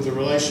to do with the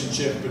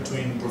relationship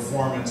between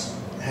performance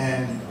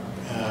and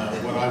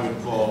what I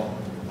would call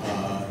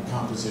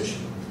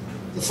composition.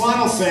 The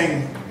final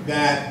thing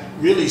that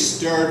really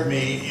stirred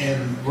me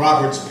in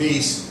Robert's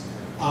piece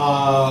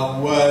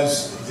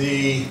was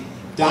the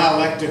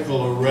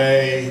dialectical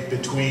array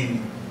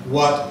between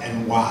what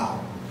and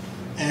wow.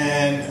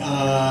 And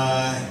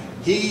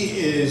he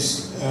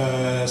is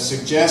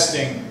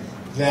suggesting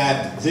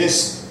that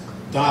this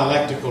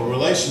dialectical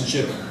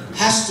relationship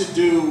has to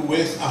do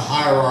with a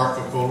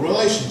hierarchical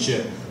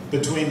relationship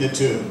between the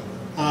two.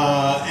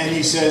 And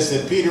he says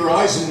that Peter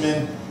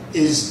Eisenman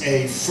is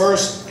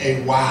first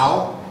a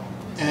wow,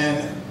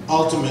 and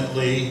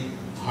ultimately,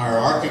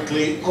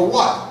 hierarchically, a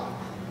what.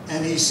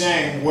 And he's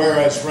saying,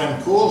 whereas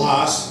Rem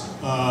Koolhaas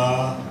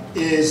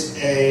is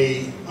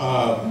a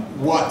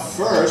what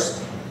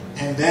first,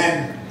 and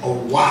then a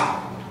wow.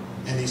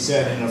 And he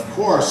said, and of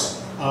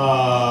course,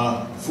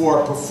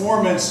 for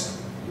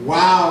performance,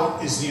 wow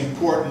is the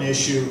important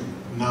issue,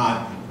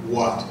 not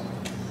what.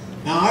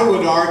 Now, I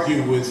would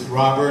argue with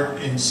Robert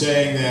in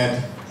saying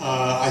that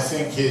I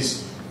think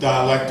his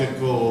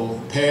dialectical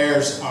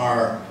pairs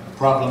are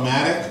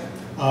problematic.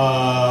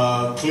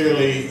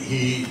 Clearly,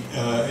 he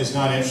is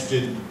not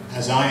interested,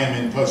 as I am,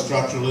 in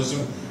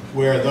post-structuralism,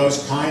 where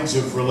those kinds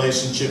of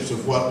relationships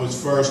of what was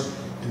first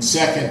and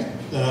second,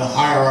 the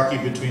hierarchy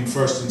between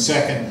first and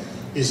second,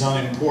 is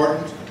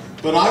unimportant.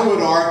 But I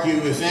would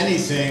argue, if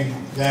anything,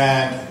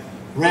 that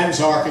Rem's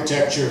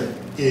architecture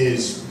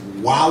is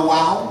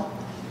wow-wow,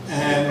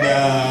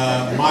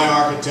 and my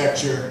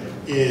architecture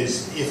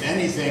is, if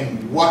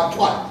anything,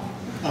 what-what.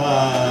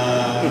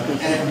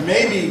 And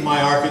maybe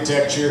my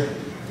architecture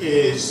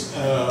is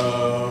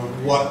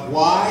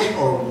what-why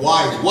or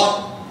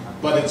why-what,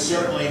 but it's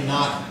certainly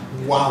not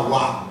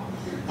wow-wow.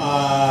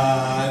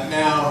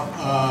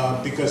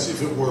 Because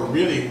if it were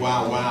really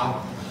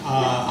wow-wow,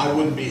 I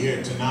wouldn't be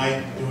here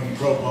tonight doing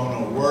pro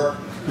bono work.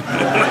 We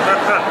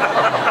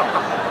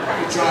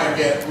try and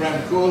get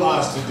Rem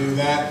Koolhaas to do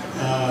that,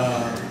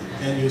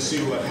 and you'll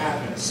see what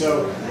happens.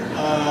 So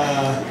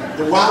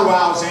the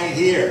wow-wows ain't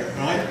here,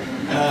 right?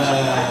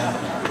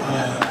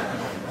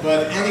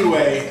 But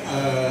anyway,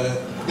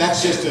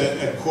 that's just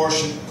a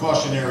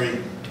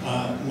cautionary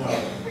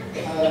note.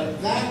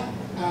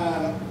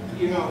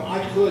 I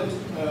could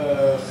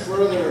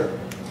further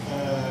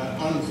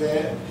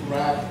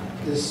unwrap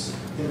this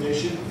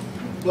condition,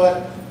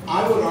 but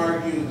I would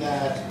argue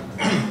that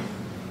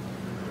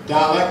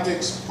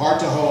dialectics,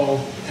 part-to-whole,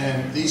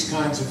 and these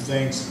kinds of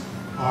things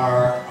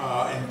are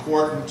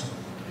important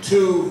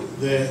to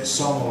the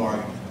Sommel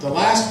argument. The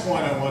last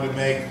point I want to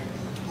make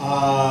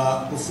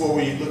before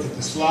we look at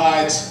the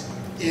slides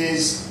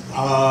is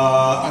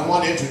I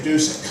want to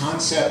introduce a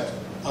concept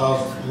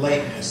of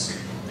lateness,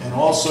 and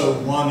also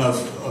one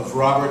of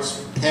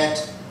Robert's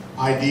pet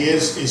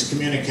ideas is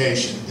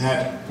communication,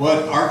 that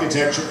what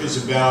architecture is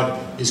about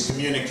is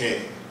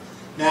communicating.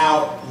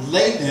 Now,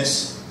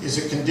 lateness is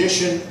a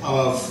condition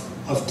of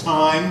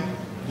time,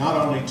 not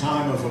only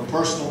time of a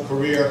personal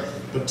career,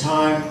 but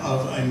time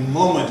of a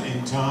moment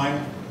in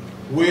time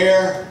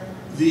where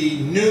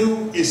the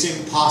new is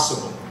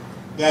impossible.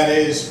 That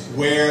is,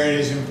 where it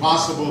is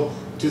impossible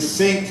to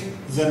think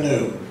the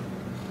new.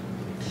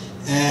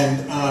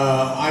 And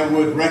I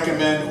would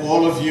recommend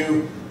all of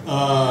you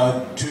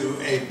to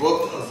a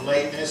book of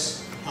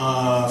lateness.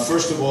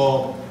 First of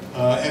all,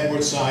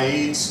 Edward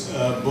Said's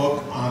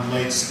book on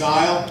late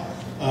style.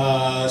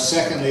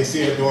 Secondly,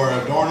 Theodore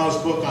Adorno's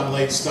book on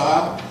late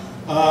style,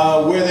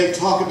 where they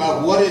talk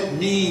about what it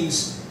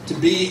means to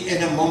be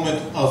in a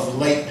moment of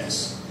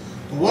lateness.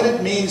 And what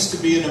it means to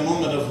be in a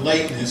moment of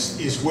lateness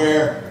is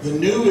where the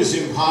new is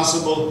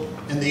impossible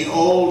and the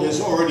old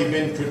has already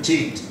been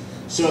critiqued,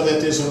 so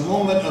that there's a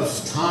moment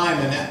of time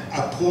and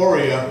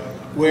aporia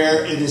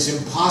where it is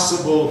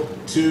impossible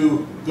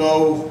to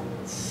go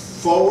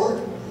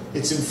forward.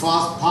 It's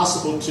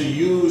impossible to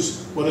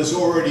use what has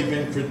already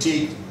been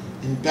critiqued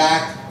and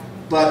back.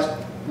 But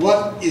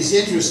what is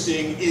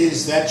interesting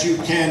is that you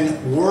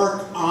can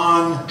work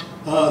on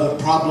the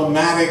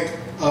problematic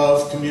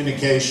of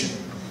communication.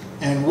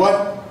 And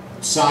what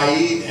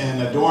Said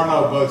and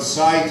Adorno both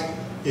cite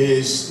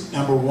is,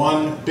 number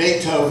one,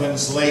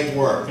 Beethoven's late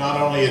work. Not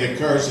only it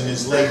occurs in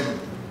his late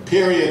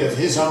period of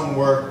his own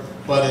work,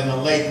 but in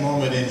a late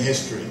moment in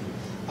history.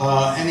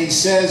 And he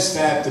says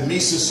that the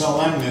Missa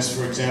Solemnis,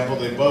 for example,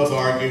 they both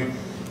argue,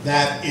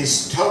 that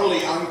is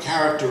totally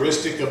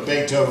uncharacteristic of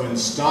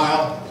Beethoven's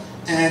style,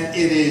 and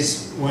it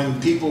is, when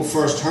people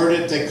first heard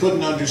it, they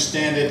couldn't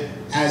understand it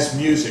as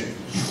music.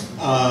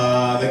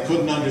 They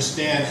couldn't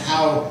understand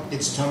how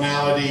its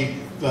tonality,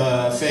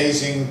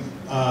 phasing,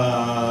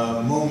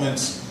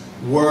 movements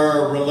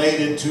were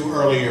related to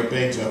earlier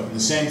Beethoven. The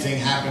same thing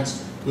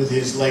happens with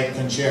his late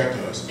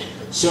concertos.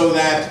 So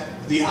that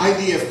the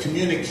idea of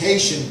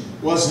communication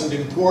wasn't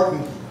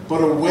important,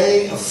 but a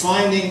way of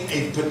finding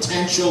a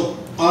potential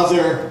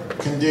other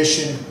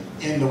condition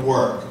in the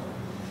work.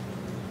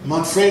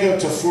 Manfredo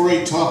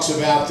Tafuri talks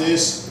about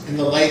this in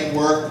the late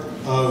work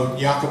of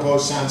Jacopo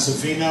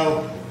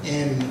Sansovino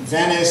in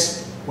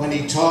Venice, when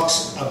he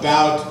talks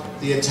about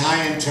the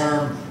Italian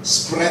term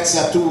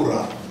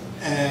sprezzatura.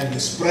 And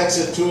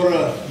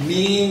sprezzatura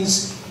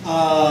means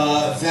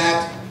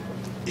that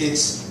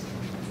it's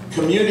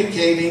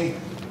communicating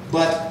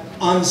but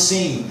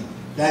unseen.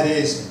 That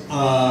is,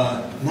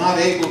 not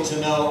able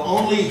to know.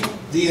 Only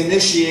the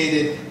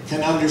initiated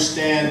can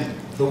understand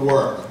the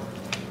work.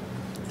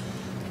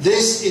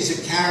 This is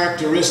a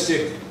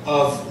characteristic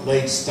of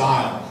late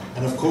style.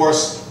 And of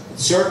course,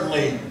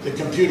 certainly the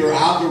computer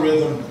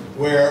algorithm,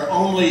 where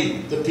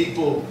only the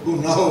people who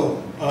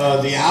know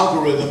the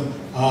algorithm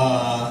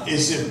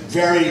is a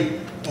very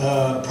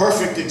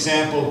perfect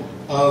example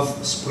of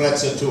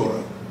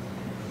sprezzatura.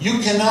 You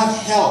cannot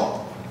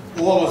help,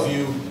 all of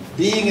you,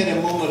 being in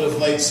a moment of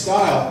late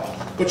style,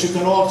 but you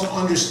can also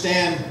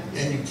understand,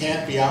 and you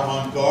can't be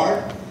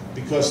avant-garde,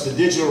 because the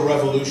digital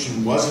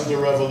revolution wasn't a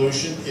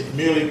revolution. It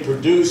merely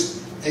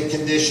produced a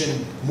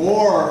condition,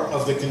 more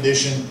of the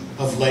condition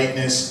of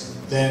lateness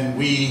than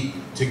we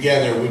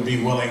together would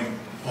be willing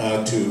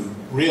to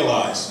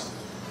realize.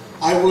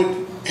 I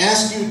would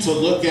ask you to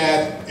look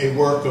at a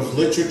work of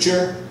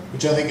literature,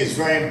 which I think is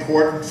very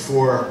important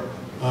for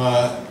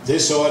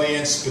this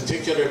audience,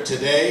 particular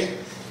today,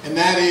 and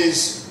that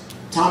is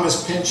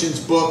Thomas Pynchon's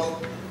book,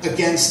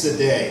 Against the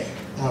Day.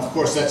 Now, of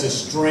course, that's a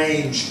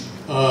strange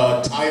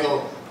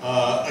title,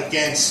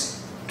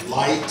 against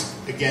light,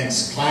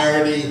 against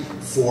clarity,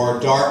 for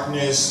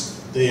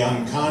darkness, the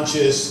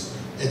unconscious,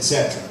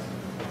 etc.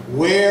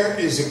 Where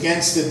is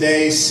Against the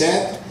Day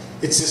set?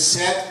 It's a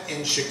set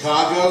in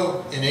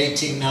Chicago in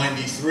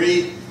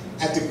 1893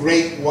 at the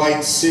Great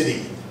White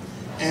City,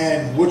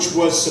 and which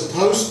was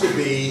supposed to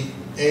be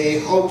a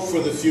hope for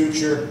the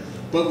future,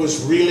 but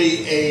was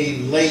really a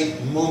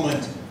late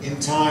moment in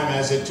time,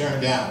 as it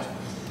turned out.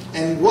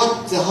 And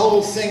what the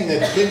whole thing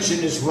that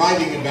Pynchon is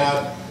writing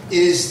about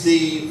is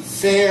the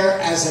fair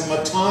as a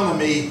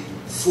metonymy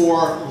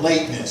for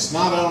lateness.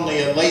 Not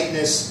only a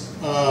lateness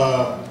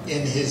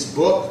in his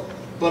book,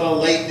 but a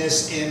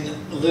lateness in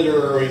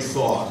literary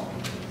thought.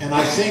 And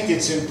I think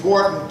it's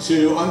important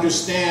to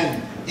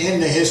understand in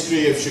the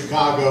history of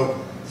Chicago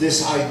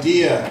this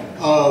idea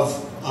of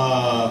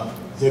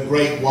the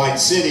Great White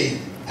City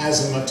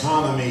as a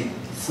metonymy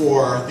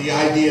for the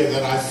idea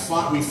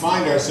that we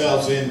find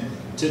ourselves in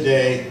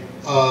today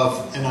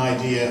of an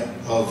idea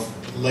of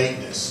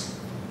lateness.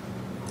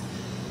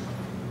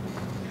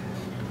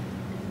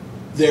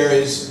 There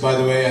is, by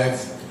the way,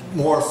 I've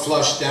more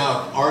flushed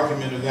out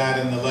argument of that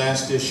in the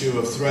last issue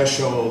of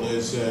Threshold,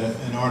 is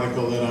an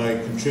article that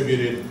I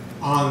contributed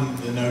on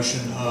the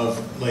notion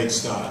of late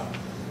style.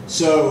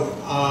 So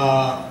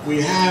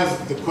we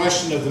have the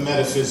question of the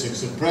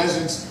metaphysics of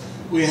presence,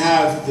 we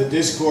have the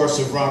discourse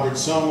of Robert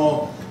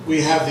Somel, we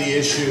have the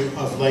issue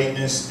of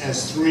lateness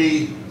as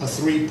a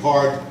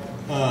three-part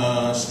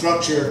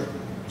structure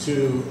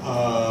to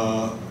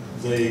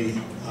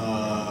the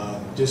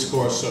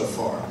discourse so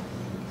far.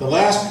 The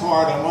last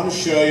part, I want to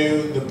show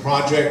you the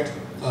project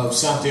of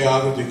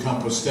Santiago de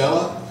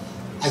Compostela.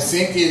 I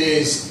think it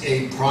is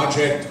a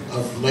project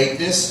of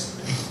lateness,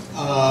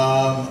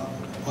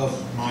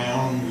 of my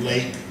own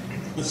late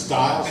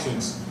style,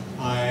 since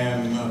I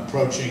am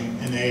approaching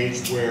an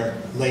age where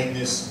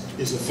lateness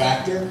is a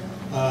factor.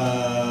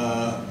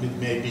 It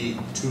may be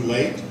too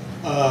late.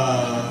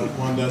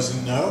 One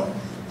doesn't know,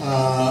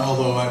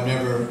 although I'm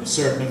never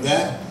certain of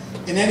that.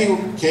 in any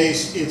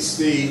case, it's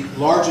the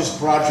largest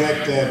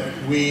project that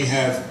we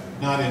have,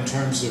 not in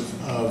terms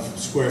of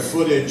square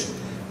footage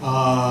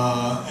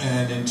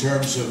and in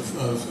terms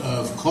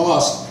of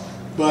cost,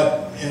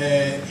 but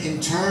in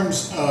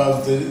terms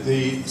of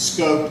the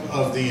scope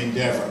of the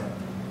endeavor.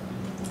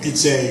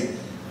 It's a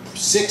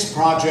 6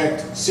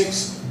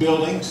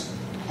 buildings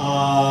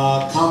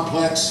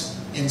complex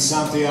in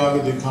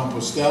Santiago de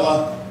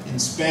Compostela in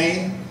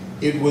Spain.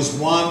 It was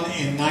won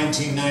in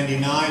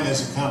 1999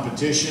 as a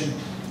competition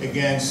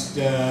against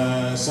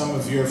some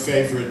of your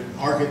favorite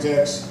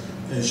architects,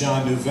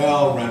 Jean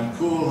Nouvel, Rem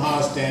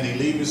Koolhaas, Danny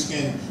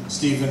Libeskind,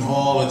 Stephen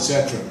Hall,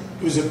 etc.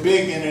 It was a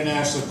big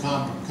international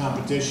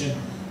competition,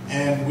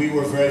 and we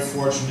were very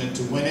fortunate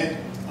to win it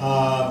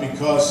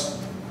because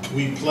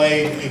we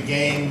played a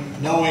game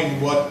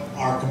knowing what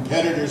our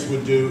competitors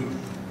would do.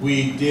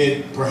 We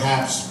did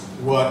perhaps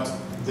what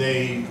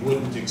they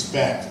wouldn't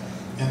expect.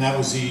 And that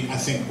was, I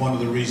think, one of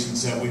the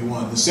reasons that we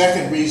won. The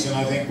second reason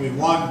I think we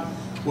won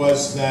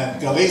was that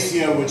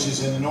Galicia, which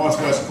is in the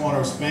northwest corner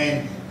of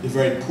Spain, a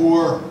very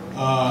poor,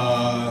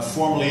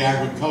 formerly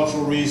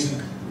agricultural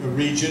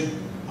region,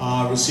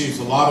 receives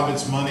a lot of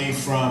its money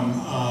from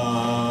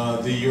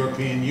the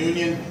European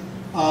Union,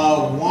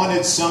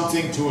 wanted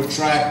something to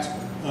attract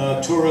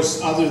tourists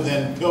other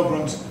than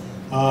pilgrims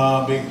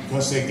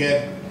because they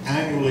get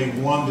annually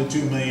 1 to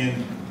 2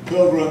 million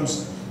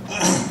pilgrims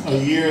a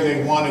year.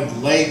 They wanted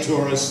lay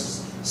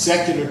tourists,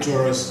 secular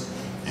tourists,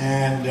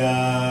 and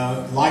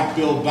like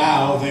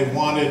Bilbao, they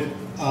wanted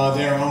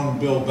their own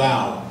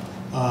Bilbao,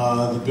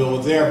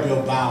 their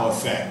Bilbao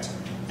effect.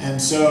 And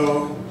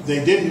so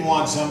they didn't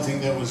want something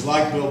that was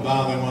like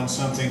Bilbao, they wanted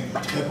something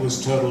that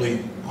was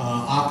totally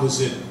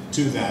opposite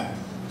to that.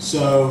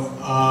 So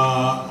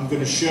I'm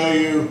going to show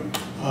you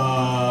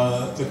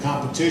the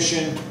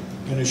competition.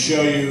 I'm going to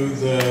show you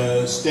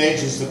the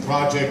stages the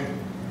project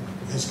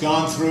has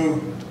gone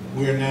through.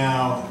 We're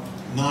now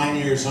 9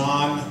 years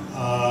on.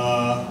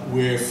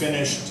 We're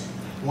finished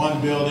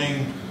 1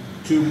 building,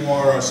 2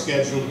 more are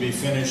scheduled to be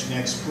finished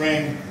next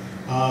spring.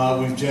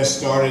 We've just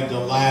started the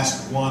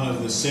last one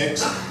of the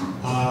 6.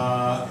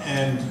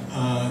 And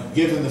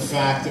given the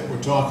fact that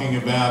we're talking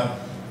about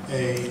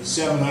a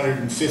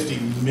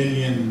 $750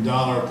 million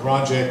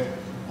project,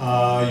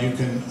 you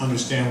can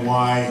understand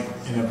why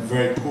in a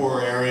very poor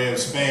area of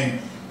Spain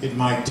it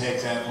might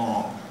take that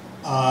long.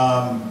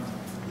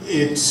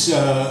 It's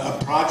a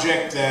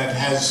project that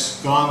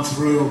has gone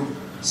through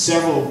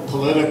several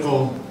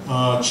political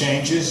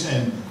changes,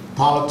 and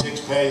politics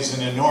plays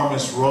an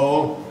enormous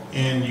role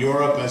in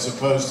Europe as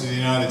opposed to the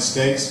United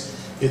States.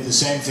 The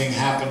same thing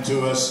happened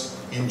to us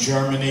in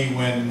Germany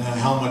when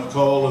Helmut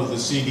Kohl of the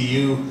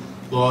CDU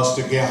lost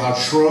to Gerhard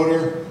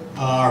Schroeder.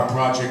 Our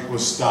project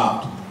was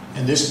stopped.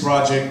 And this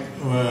project,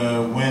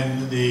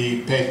 when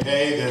the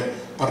PP, the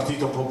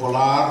Partido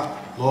Popular,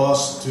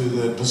 lost to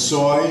the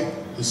PSOE,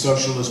 the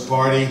Socialist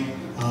Party,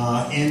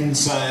 in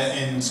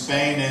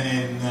Spain and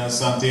in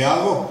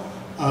Santiago,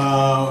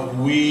 our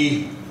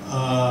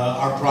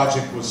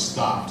project was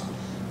stopped.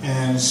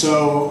 And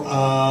so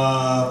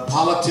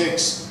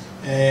politics,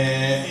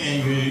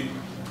 and you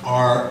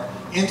are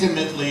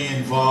intimately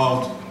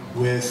involved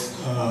with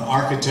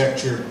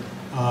architecture,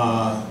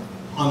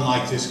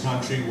 unlike this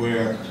country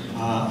where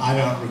I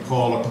don't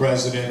recall a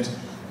president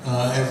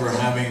ever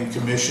having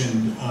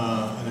commissioned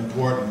an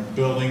important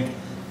building,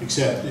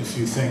 except if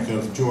you think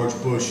of George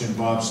Bush and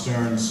Bob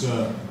Stern's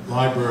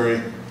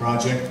library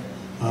project,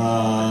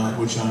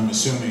 which I'm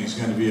assuming is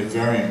going to be a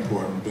very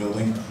important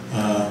building.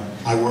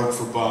 I work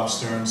for Bob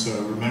Stern,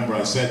 so remember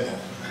I said that.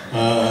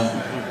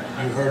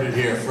 You heard it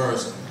here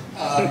first.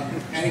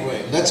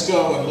 Anyway, let's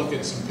go and look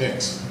at some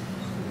pics.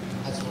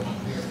 That's what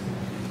I'm here.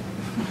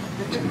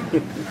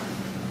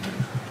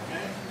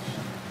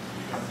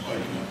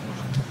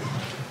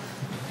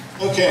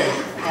 Okay.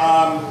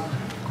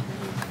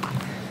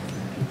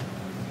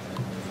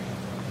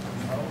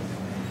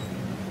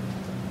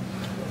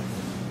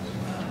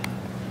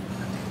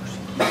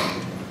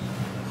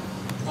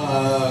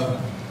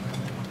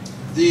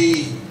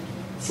 The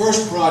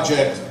first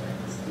project,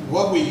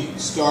 what we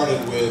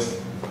started with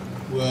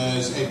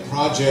was a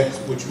project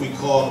which we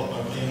call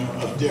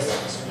of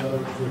difference. In other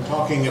words, we're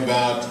talking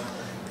about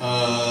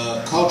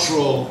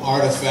cultural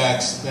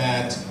artifacts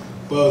that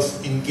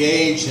both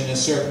engage in a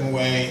certain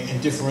way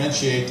and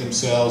differentiate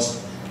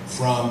themselves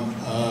from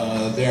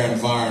their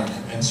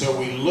environment. And so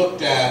we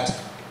looked at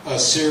a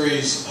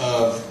series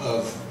of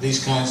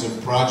these kinds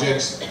of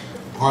projects.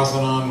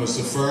 Parthenon was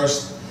the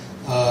first.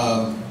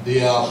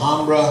 The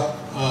Alhambra,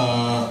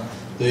 well,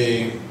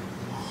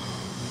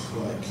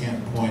 I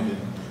can't point it,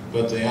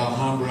 but the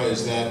Alhambra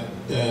is that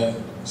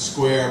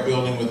square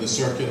building with the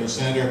circular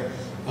center.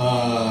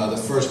 The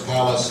first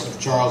palace of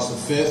Charles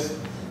V,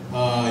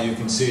 you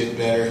can see it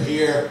better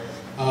here,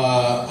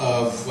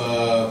 of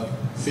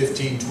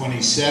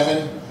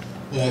 1527.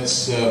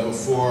 That's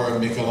before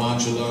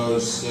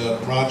Michelangelo's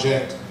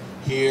project.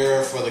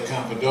 Here for the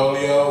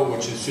Campidoglio,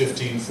 which is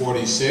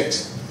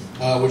 1546,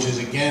 which is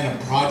again a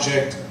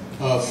project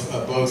of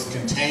both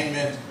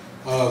containment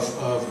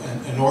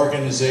of an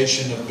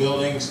organization of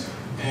buildings,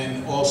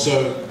 and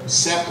also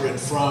separate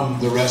from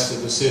the rest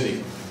of the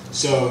city.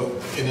 So,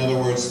 in other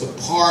words, the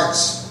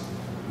parts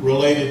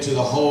related to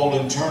the whole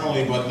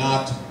internally, but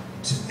not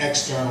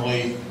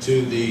externally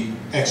to the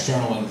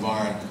external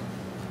environment.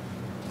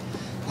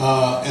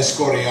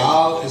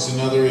 Escorial is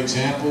another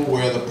example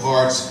where the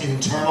parts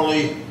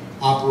internally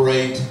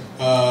operate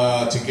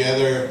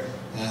together,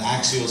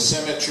 axial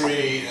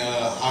symmetry,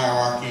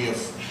 hierarchy of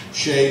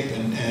shape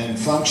and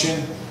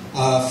function.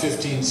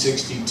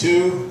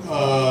 1562,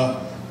 a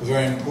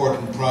very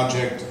important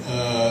project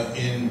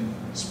in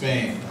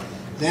Spain.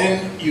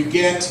 Then you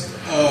get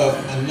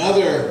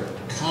another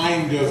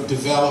kind of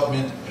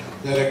development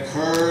that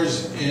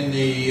occurs in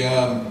the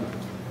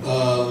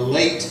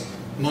late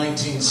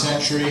 19th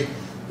century,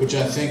 which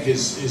I think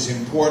is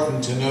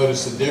important to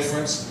notice the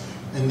difference,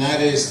 and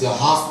that is the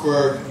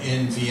Hofburg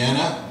in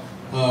Vienna,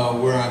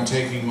 where I'm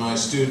taking my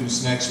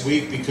students next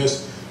week,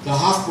 because the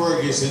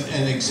Hofburg is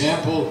an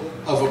example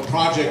of a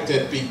project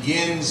that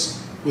begins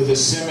with a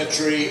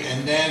symmetry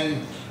and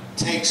then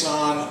takes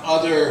on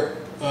other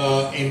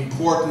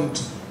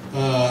important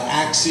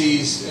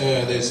axes.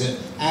 There's an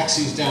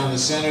axis down the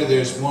center.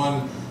 There's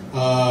one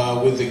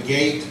with the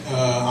gate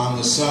on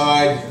the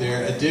side.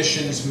 There are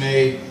additions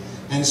made.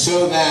 And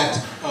so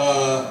that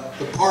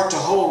the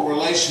part-to-whole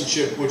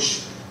relationship,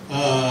 which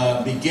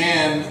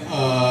began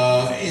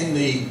in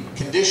the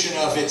condition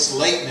of its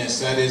lateness,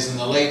 that is, in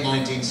the late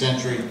 19th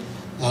century,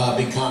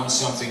 becomes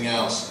something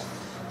else.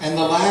 And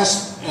the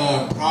last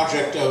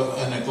project of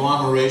an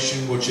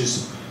agglomeration, which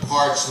is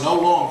parts no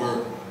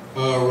longer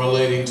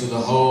relating to the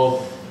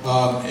whole,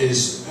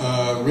 is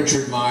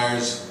Richard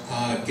Meyer's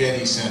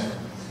Getty Center.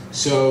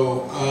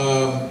 So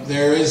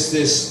there is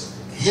this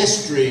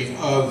history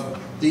of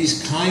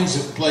these kinds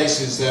of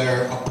places that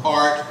are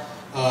apart,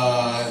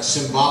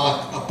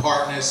 symbolic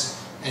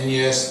apartness, and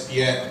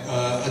yet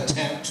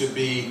attempt to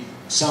be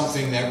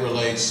something that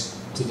relates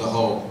to the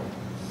whole.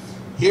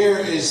 Here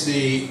is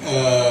the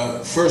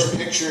first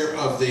picture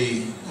of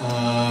the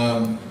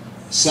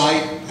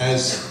site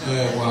as,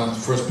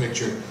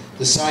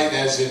 the site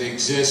as it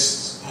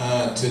exists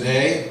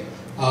today.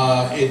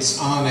 It's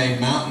on a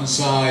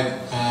mountainside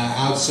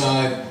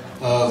outside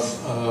of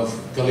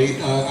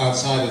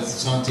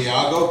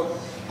Santiago.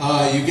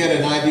 You get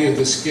an idea of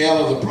the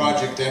scale of the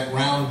project. That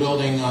round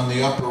building on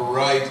the upper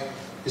right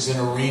is an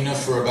arena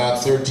for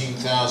about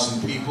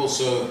 13,000 people.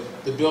 So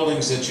the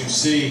buildings that you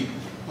see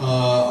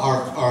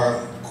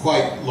are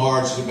quite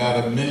large,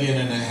 about 1.5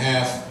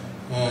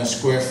 million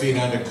square feet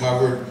under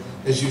cover.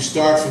 As you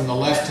start from the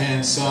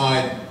left-hand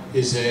side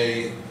is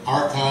a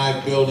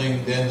archive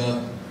building, then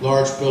the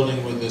large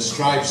building with the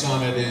stripes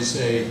on it is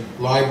a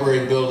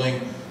library building.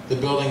 The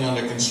building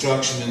under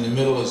construction in the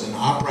middle is an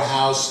opera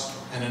house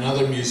and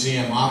another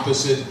museum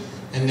opposite,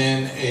 and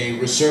then a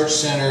research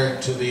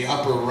center to the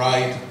upper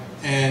right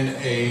and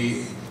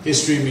a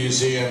history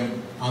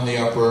museum on the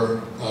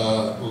upper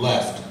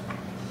left.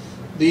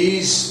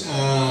 These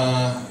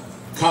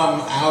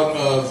come out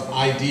of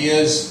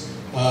ideas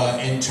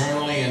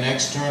internally and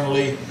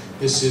externally.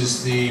 This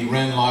is the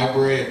Wren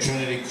Library at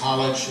Trinity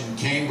College in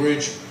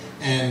Cambridge,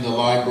 and the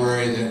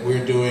library that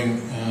we're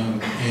doing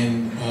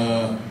in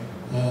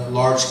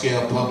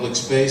large-scale public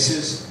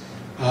spaces.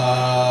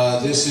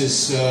 This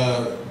is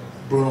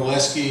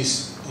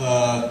Brunelleschi's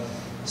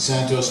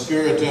Santo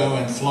Spirito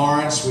in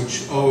Florence,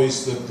 which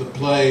always the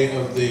play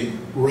of the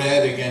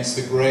red against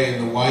the gray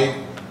and the white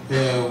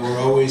were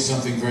always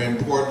something very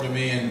important to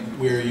me, and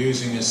we're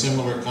using a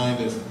similar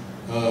kind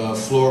of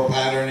floor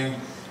patterning.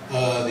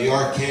 The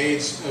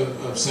arcades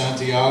of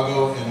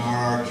Santiago and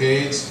our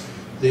arcades,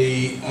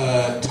 the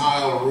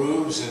tile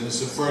roofs, and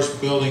it's the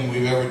first building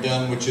we've ever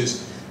done which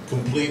is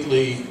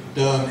completely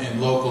done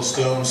in local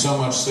stone, so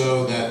much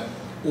so that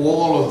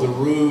all of the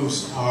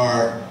roofs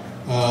are,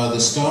 the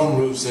stone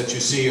roofs that you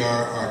see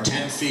are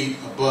 10 feet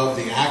above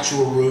the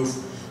actual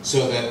roof,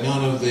 so that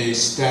none of the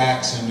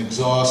stacks and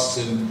exhausts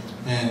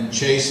and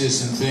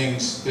chases and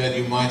things that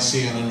you might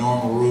see on a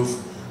normal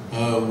roof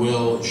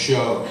will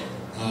show,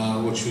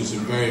 which was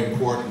very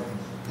important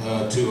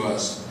to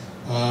us.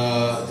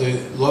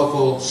 The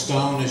local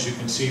stone, as you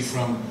can see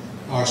from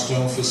our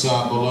stone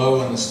facade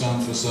below and the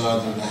stone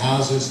facade of the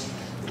houses,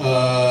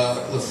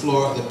 the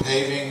floor, the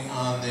paving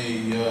on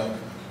the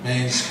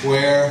main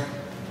square.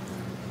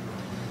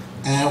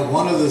 And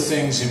one of the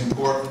things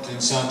important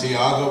in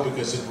Santiago,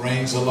 because it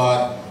rains a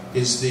lot,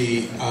 is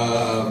the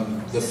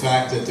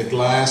fact that the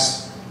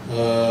glass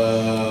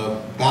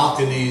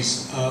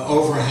balconies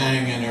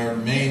overhang and are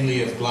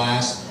mainly of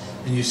glass,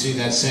 and you see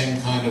that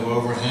same kind of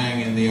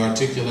overhang in the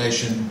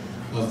articulation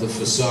of the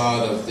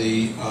facade of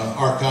the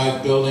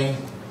archive building.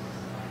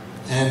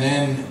 And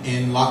then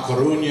in La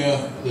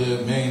Coruña,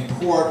 the main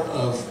port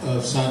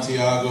of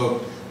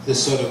Santiago,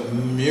 this sort of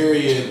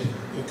myriad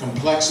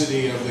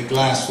complexity of the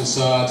glass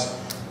facades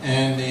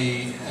and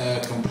the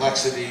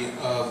complexity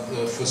of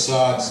the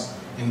facades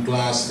in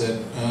glass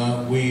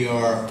that we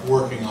are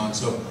working on.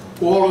 So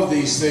all of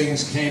these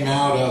things came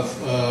out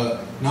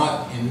of,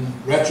 not in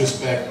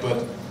retrospect,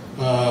 but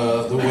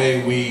the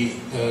way we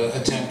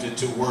attempted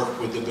to work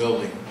with the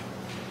building.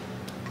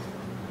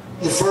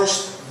 The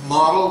first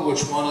model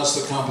which won us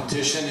the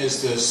competition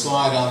is the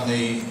slide on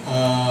the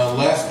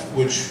left,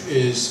 which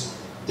is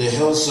the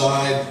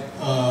hillside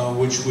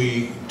which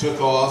we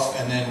took off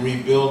and then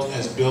rebuilt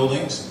as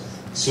buildings,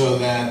 so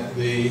that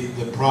the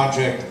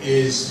project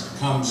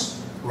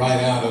comes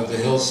right out of the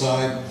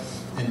hillside.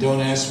 And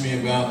don't ask me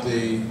about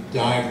the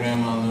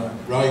diagram on the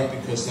right,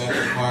 because that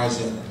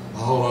requires a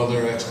whole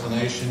other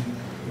explanation,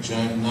 which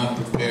I'm not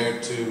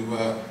prepared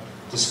to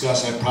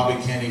discuss. I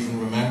probably can't even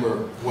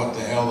remember what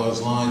the hell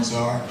those lines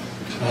are,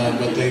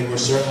 but they were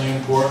certainly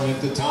important at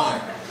the time.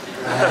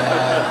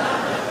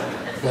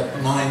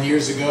 But 9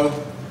 years ago,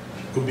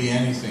 could be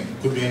anything.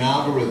 Could be an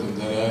algorithm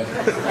that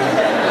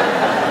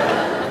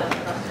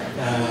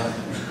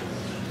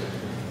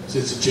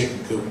it's a chicken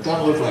coop.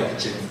 Don't look like a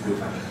chicken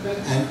coop.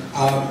 And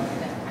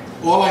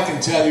all I can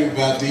tell you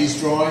about these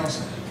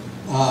drawings,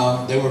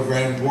 they were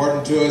very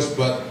important to us,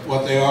 but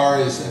what they are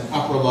is, in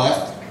upper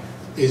left,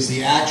 is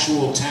the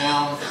actual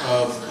town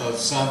of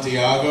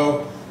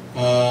Santiago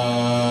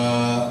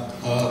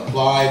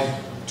applied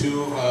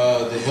to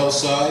the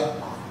hillside,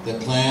 the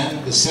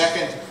plan. The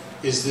second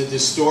is the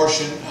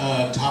distortion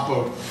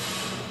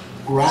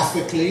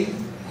topographically,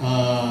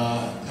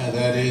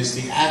 that is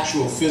the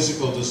actual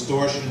physical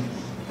distortion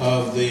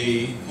of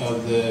the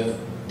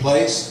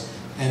place.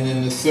 And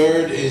then the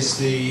third is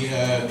the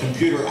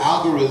computer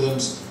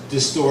algorithms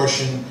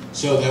distortion,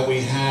 so that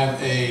we have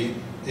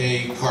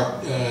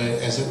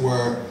as it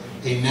were,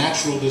 a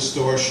natural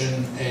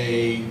distortion,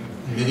 a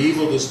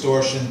medieval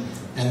distortion,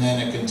 and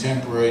then a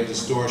contemporary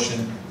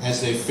distortion as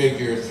they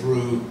figure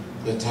through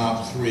the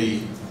top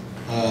three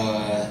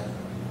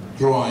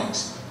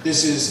drawings.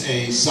 This is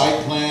a site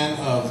plan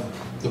of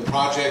the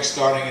project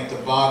starting at the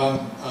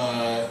bottom.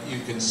 You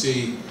can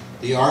see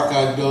the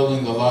archive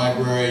building, the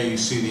library. You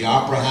see the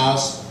opera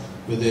house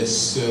with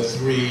its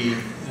three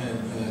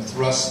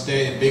thrust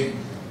stage, big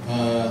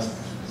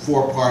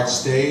four-part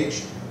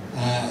stage.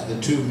 The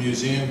two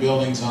museum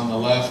buildings on the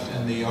left,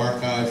 and the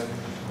archive,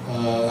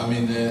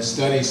 the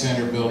study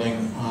center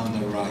building on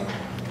the right.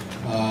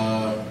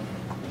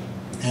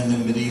 And the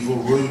medieval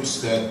roots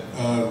that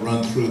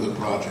run through the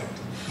project.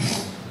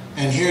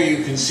 And here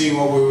you can see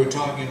what we were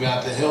talking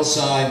about, the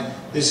hillside.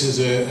 This is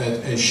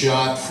a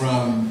shot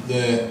from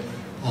the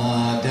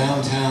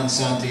downtown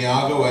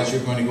Santiago as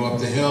you're going to go up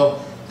the hill,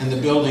 and the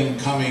building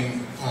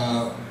coming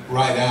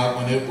right out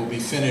when it will be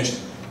finished,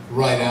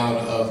 right out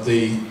of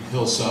the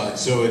hillside.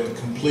 So it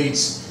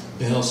completes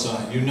the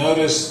hillside. You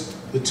notice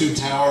the two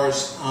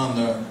towers on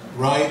the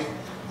right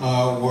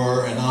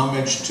were an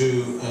homage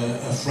to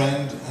a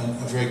friend,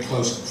 a very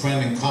close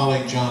friend and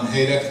colleague, John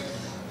Haydock,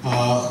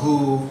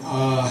 who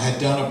had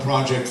done a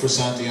project for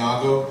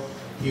Santiago.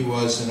 He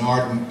was an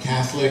ardent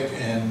Catholic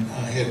and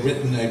had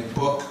written a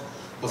book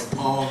of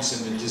poems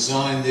and had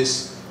designed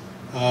this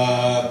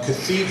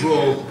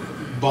cathedral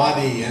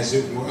body, as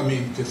it were,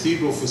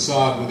 cathedral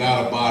facade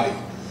without a body.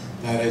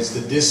 That is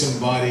the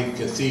disembodied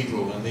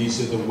cathedral, and these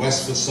are the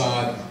west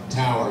facade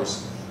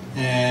towers.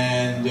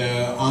 And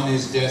on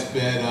his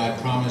deathbed, I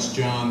promised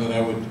John that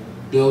I would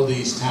build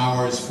these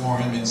towers for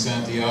him in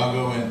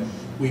Santiago, and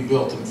we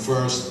built them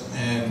first.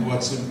 And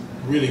what's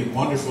really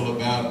wonderful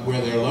about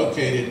where they're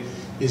located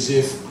is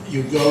if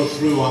you go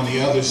through on the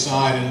other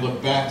side and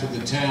look back to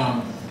the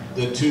town,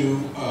 the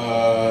two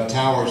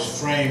towers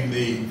frame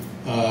the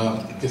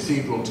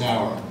cathedral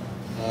tower.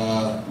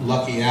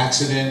 Lucky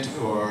accident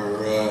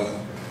or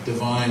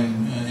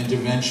divine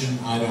intervention,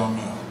 I don't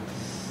know.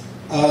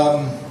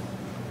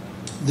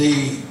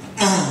 The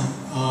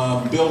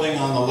building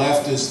on the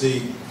left is the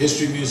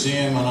History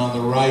Museum, and on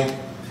the right,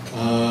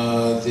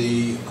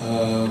 the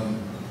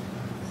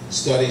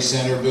Study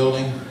Center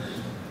building.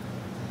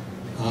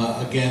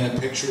 Again, a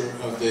picture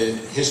of the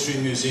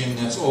History Museum.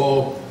 That's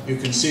all. You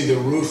can see the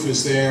roof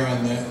is there,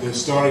 and they're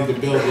starting to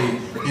build the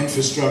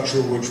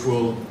infrastructure which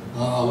will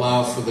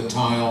allow for the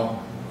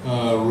tile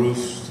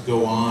roofs to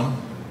go on.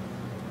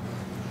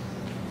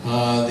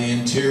 The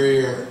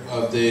interior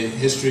of the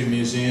History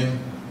Museum.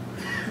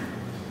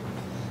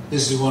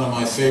 This is one of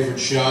my favorite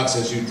shots.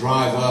 As you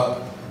drive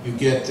up, you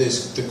get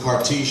the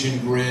Cartesian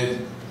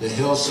grid, the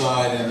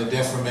hillside, and the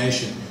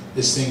deformation.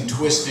 This thing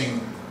twisting,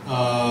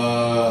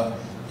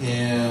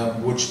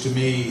 which to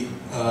me,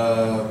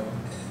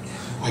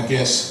 I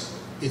guess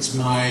it's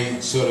my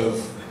sort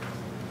of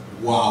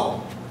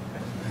wow.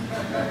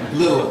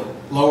 Little,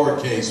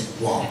 lowercase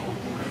wow.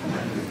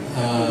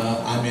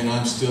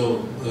 I'm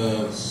still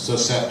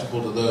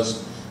susceptible to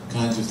those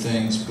kinds of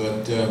things,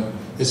 but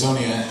it's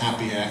only a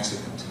happy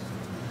accident.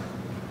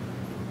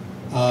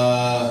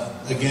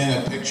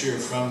 Again, a picture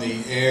from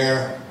the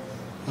air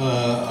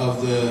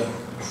of the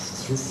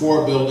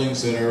four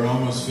buildings that are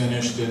almost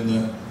finished, and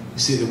you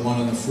see the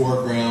one in the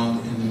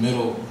foreground, in the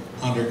middle,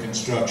 under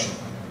construction.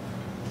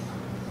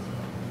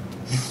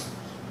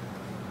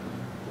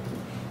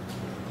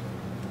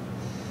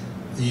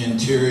 The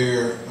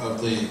interior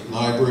of the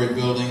library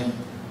building.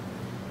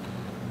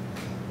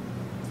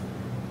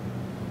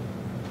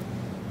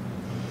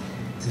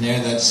 You can And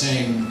there, that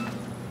same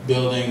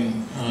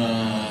building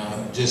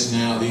just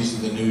now, these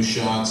are the new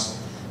shots,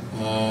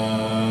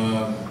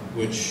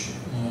 which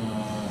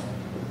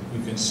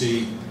you can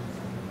see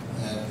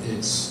that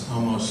it's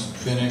almost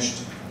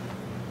finished.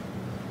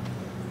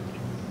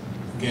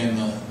 Again,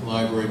 the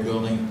library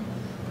building.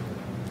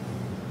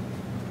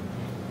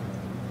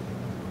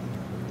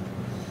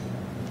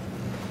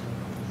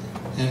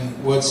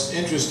 And what's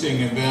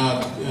interesting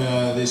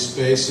about these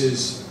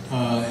spaces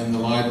in the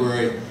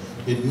library,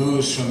 it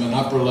moves from an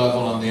upper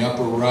level on the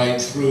upper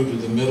right through to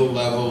the middle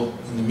level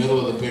in the middle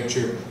of the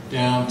picture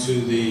down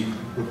to the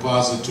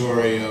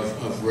repository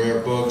of rare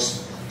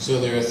books.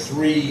 So there are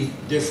 3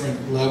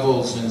 different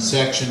levels and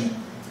sections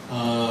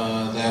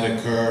that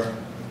occur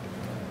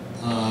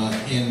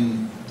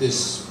in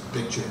this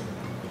picture.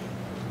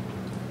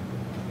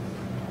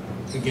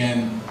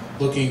 Again,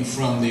 looking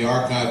from the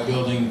archive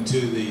building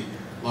to the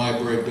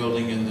library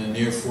building in the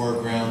near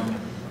foreground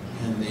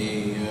and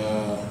the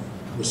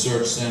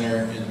research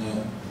center in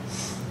the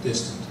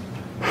distant.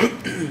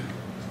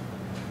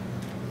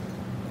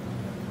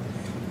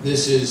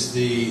 This is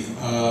the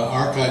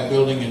archive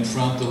building in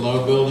front, the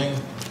low building,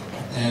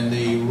 and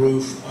the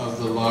roof of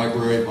the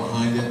library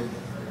behind it,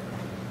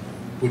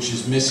 which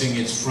is missing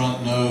its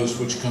front nose,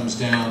 which comes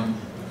down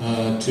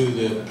to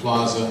the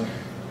plaza,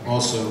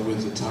 also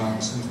with the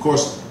tiles. And of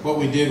course, what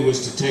we did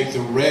was to take the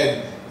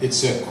red.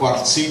 It's a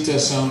quartzita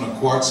stone, a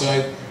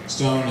quartzite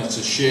stone. It's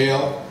a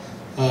shale,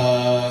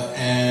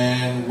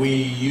 and we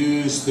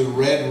use the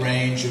red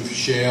range of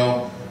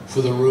shale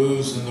for the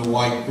roofs and the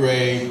white,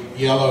 gray,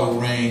 yellow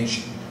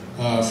range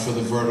for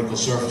the vertical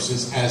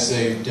surfaces, as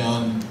they've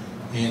done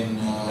in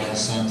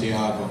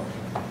Santiago.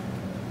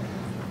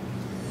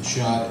 A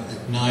shot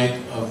at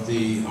night of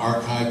the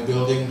archive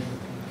building.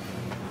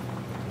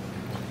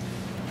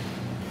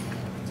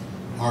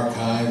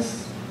 Archive.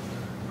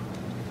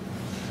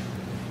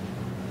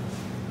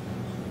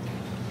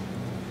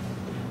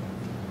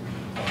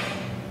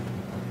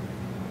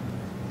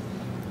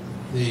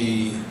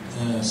 The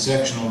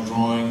sectional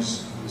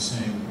drawings of the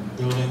same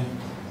building,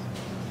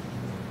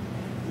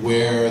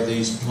 where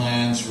these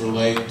plans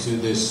relate to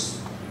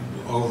this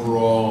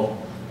overall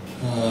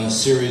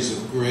series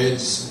of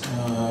grids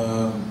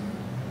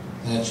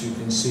that you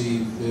can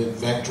see, the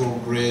vectoral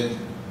grid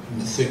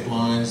and the thick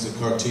lines, the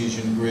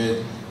Cartesian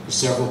grid,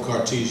 several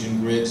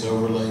Cartesian grids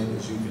overlaid,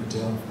 as you can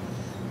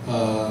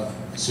tell.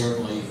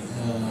 Certainly,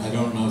 I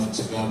don't know if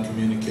it's about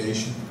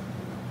communication.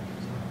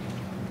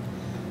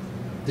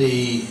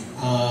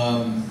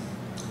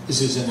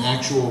 This is an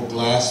actual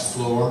glass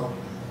floor.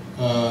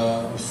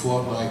 We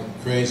fought like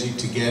crazy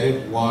to get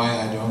it. Why,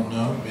 I don't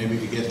know. Maybe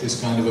to get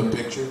this kind of a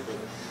picture.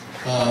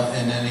 But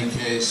in any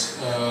case,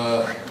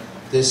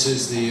 this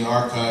is the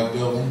archive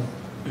building.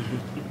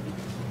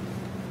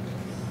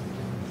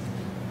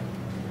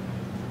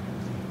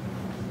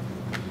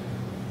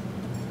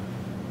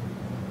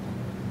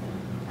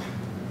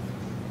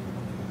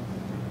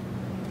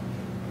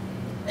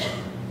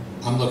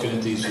 I'm looking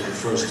at these for the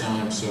first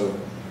time, so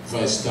if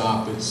I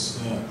stop, it's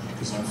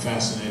because I'm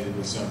fascinated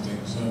with something,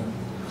 so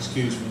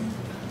excuse me.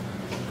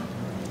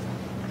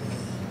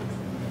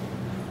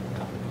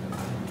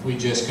 We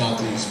just got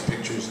these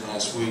pictures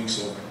last week,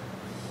 so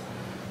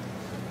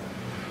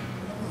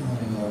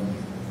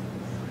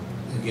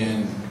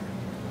again,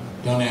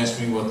 don't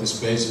ask me what the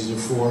spaces are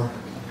for.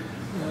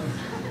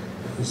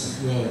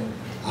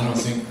 I don't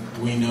think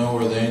we know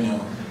or they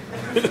know.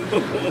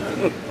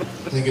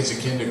 I think it's a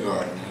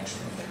kindergarten, actually.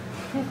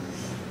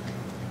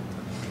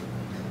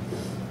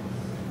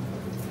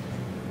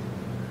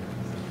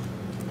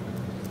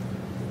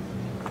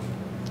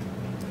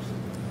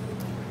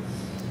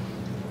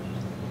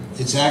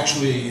 It's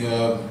actually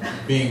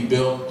being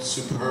built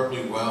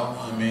superbly well.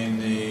 I mean,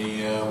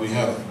 we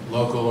have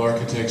local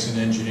architects and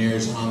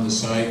engineers on the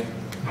site.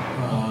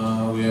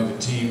 We have a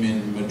team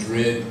in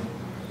Madrid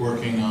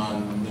working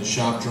on the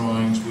shop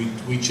drawings.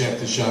 We check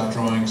the shop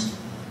drawings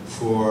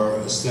for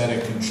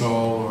aesthetic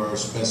control or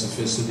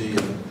specificity,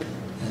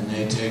 and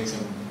they take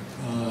them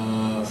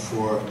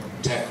for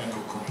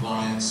technical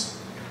compliance.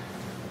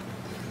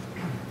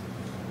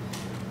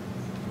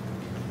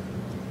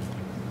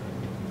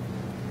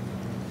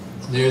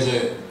 There's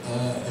a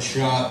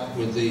shot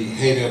with the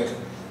Hayduk,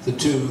 the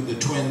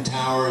twin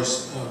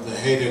towers of the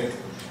Hayduk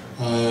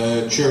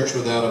church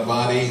without a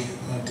body,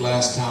 a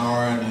glass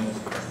tower and a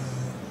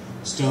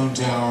stone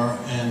tower,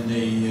 and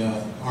the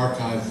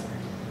archive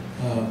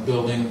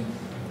building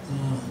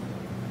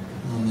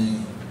on the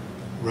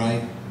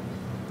right.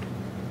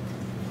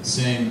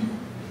 Same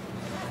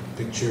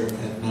picture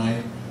at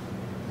night.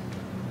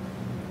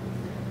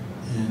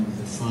 And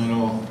the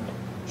final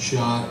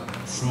shot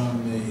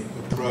from the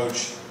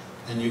approach.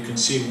 And you can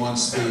see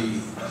once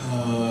the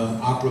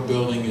opera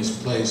building is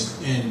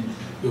placed in,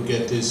 you'll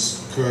get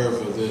this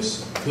curve of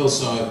this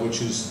hillside,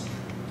 which is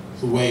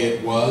the way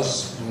it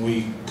was. And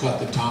we cut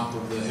the top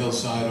of the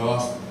hillside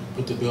off,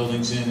 put the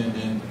buildings in, and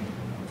then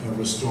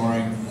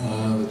restoring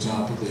the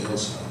top of the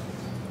hillside.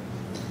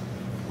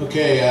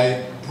 Okay,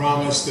 I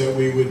promised that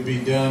we would be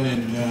done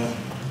in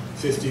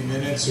 50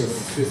 minutes or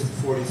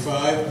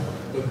 45,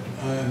 but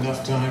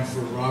enough time for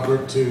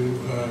Robert to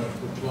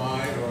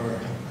reply, or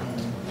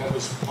that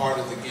was part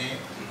of the game.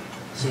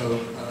 So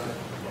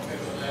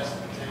maybe the last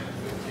 10 or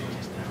 15.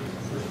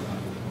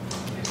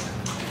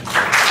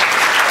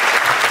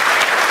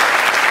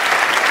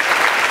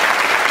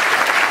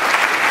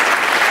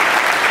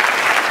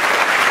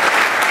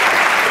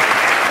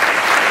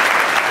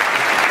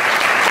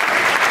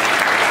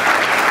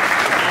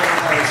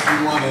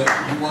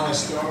 You want to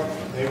start?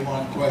 They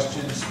want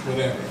questions,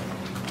 whatever.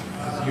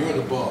 You're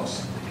the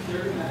boss.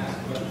 They're going to ask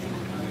questions.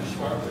 I'm going to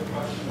start with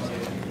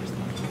questions.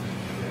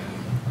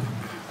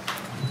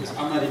 Because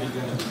I'm not even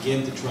going to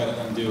begin to try to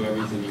undo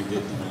everything you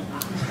did tonight.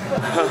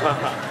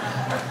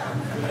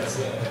 That's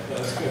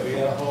good. We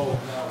got a whole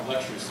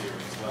lecture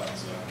series left,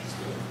 so it's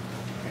good.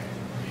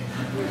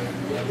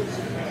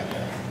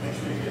 Make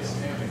sure you get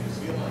standing, because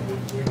you're not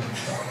good quick.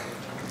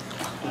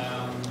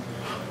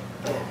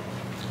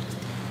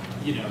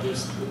 You know,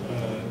 there's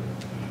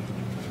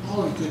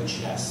all in good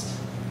jest.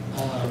 You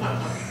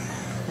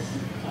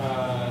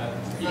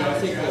know, I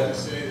think that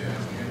say that, you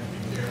have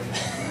to be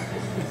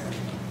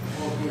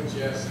careful. All good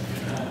jest.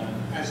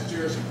 As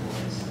Jersey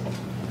boys.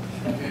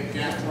 Okay,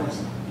 Gaffers.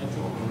 That's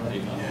what we're ready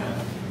about.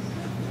 Yeah.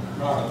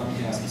 Robert, let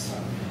me ask you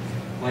something.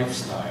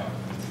 Lifestyle.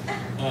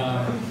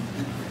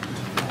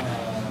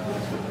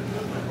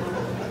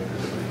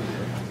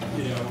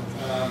 You know,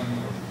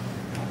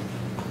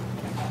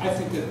 I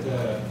think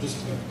that just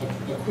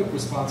a quick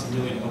response and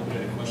really an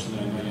open-ended question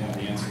that I know you have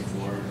the answer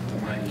for,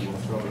 and then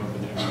we'll throw it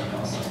open to everyone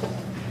else.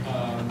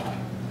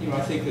 You know,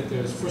 I think that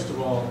there's, first of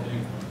all,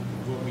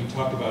 what we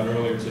talked about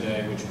earlier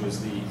today, which was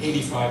the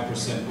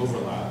 85%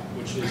 overlap,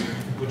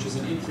 which is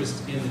an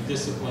interest in the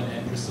discipline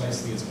and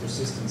precisely its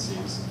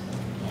persistencies,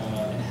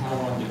 and how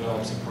one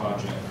develops a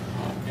project,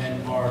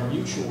 and our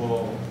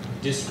mutual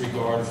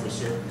disregard for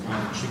certain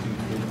kind of chicken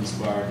coop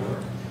inspired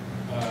work,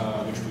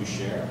 which we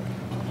share.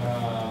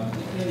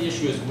 And the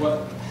issue is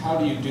how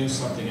do you do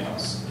something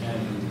else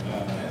and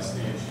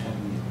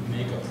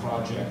make a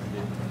project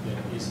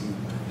that isn't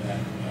that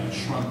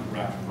shrunk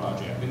wrapped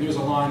project. And there's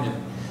a line that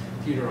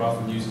Peter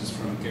often uses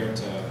from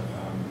Goethe.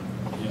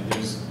 You know,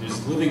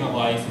 there's living a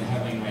life and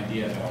having an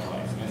idea about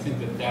life. And I think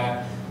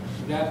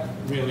that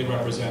really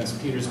represents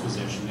Peter's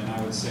position. And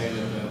I would say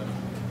that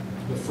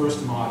the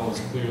first model is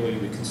clearly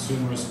the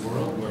consumerist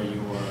world, where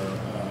your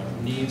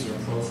needs are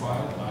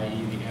profiled,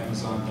 i.e. the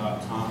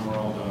Amazon.com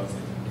world of,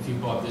 if you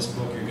bought this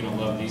book, you're going to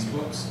love these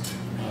books,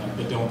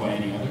 but don't buy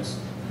any others.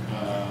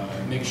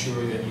 Make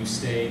sure that you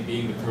stay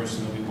being the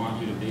person that we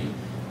want you to be.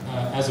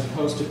 As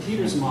opposed to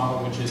Peter's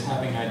model, which is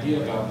having an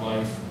idea about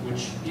life,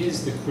 which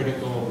is the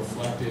critical,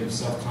 reflective,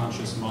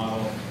 self-conscious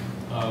model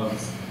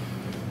of,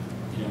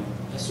 you know,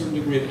 a certain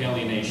degree of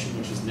alienation,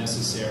 which is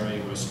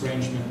necessary, or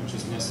estrangement, which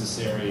is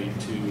necessary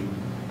to, you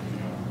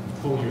know,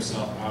 pull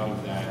yourself out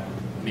of that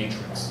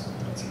matrix.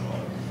 That's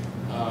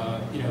all.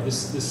 You know,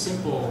 this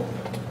simple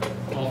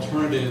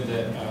alternative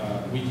that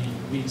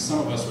some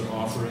of us would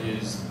offer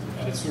is,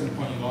 at a certain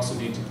point, you also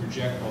need to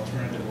project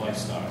alternative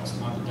lifestyles,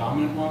 not the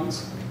dominant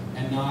ones,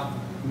 and not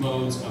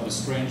modes of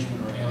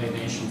estrangement or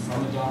alienation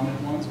from the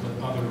dominant ones, but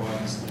other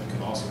ones that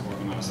could also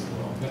organize the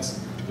world. That's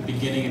the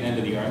beginning and end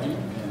of the argument,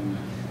 and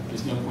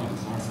there's no point in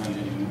clarifying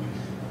it anymore.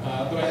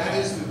 That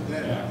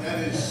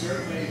is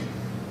certainly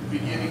the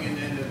beginning and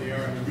end of the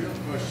argument. The real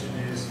question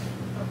is,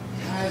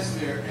 has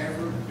there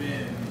ever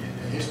been in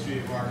the history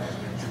of architecture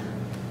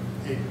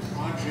a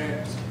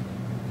project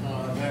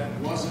that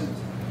wasn't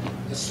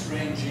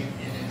estranging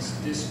in its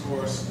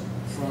discourse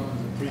from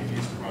the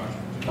previous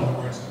project? In other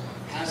words,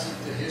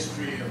 hasn't the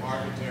history of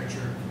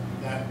architecture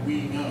that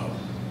we know,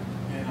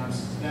 and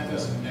that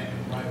doesn't make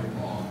it right or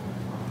wrong,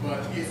 but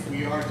if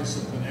we are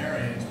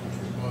disciplinarians, which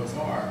we both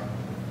are,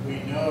 we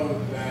know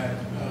that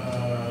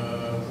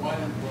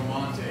when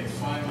Bramante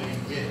finally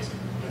hit,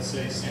 let's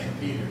say, St.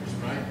 Peter's,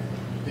 right,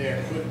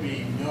 there could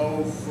be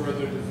no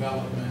further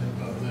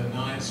development of the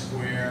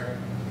 9-square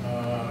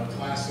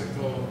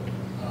classical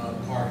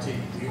party,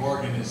 the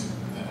organism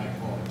that I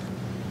call it.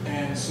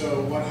 And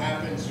so what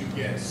happens, you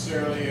get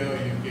Serlio,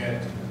 you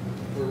get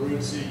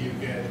Peruzzi, you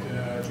get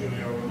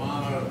Giulio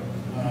Romano,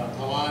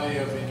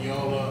 Palladio,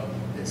 Vignola,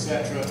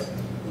 etc.,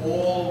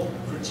 all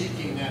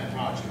critiquing that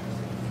project,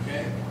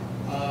 okay?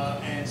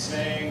 And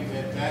saying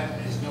that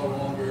that is no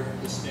longer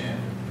the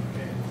standard,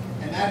 okay?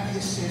 And that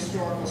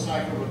historical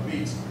cycle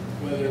repeats,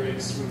 whether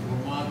it's through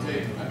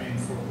Bramante,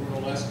 for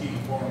Brunelleschi,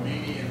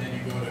 Borromini, and then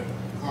you go to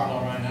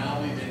Carlo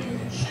Rinaldi, then you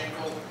hit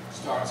Schinkel,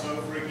 starts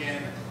over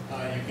again.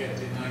 You get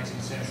the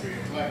 19th century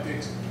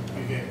eclectics,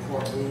 you get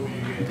Corbu,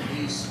 you get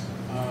Nice,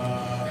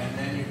 and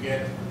then you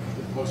get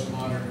the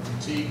postmodern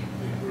critique,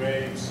 the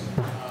Graves,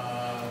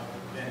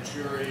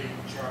 Venturi,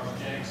 Charles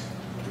Jenks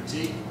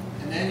critique,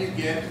 and then you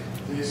get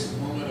this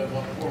moment of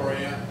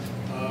aporia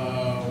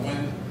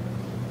when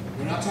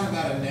we're not talking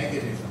about a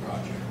negative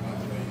project, by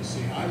the way. You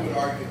see, I would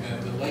argue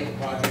that the late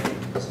project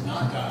is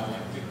not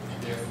dialectic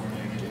and therefore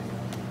negative.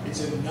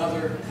 It's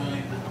another kind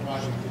of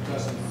project that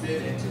doesn't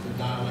fit into the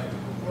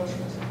dialectical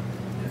process.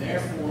 And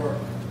therefore,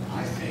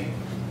 I think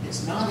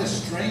it's not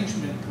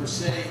estrangement per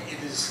se,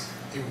 it is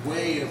a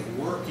way of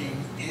working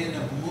in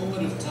a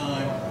moment of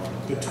time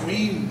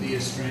between the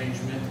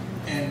estrangement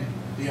and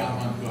the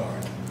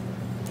avant-garde.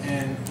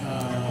 And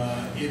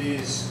it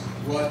is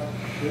what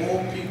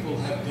all people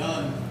have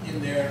done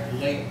in their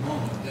late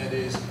moment. That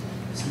is,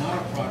 it's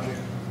not a project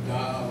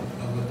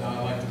of a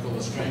dialectical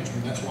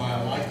estrangement. That's why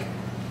I like it.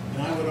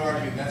 And I would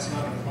argue that's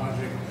not a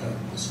project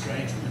of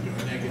estrangement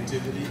or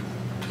negativity.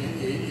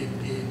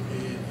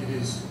 It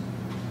is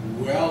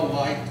well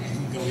liked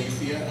in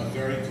Galicia, a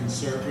very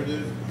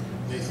conservative.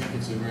 They think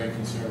it's a very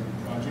conservative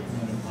project.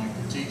 None of my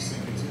critiques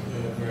think it's a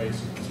very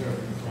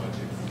conservative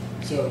project.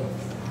 So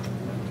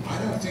I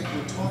don't think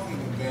we're talking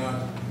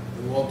about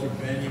the Walter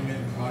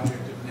Benjamin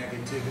project of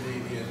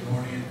negativity, the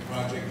Adornian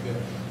project,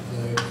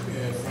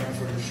 the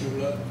Frankfurter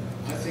Schule.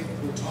 I think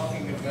we're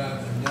talking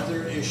about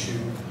another issue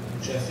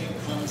which I think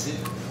comes in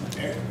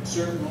at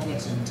certain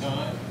moments in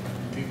time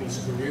in people's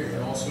career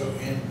and also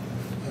in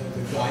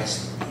the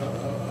Geist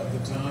of the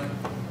time.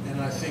 And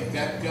I think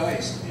that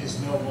Geist is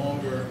no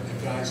longer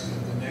a Geist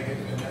of the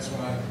negative, and that's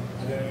why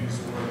I don't use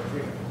the word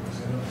critical,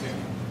 because I don't think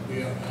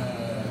we are,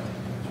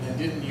 and I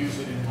didn't use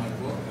it in my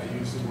book. I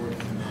used the word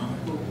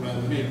canonical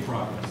rather than Made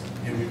progress.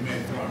 Yeah, we've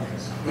made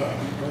progress. But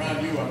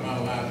around you, I'm not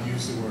allowed to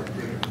use the word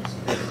critical. So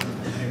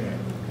anyway.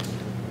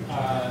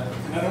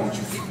 And I don't want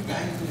you to keep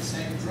banging the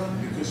same drum,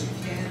 because you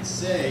can't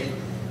say,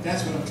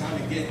 that's what I'm trying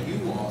to get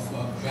you off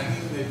of,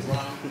 banging the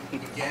drum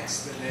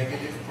against the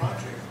negative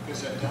project,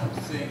 because I don't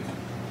think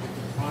that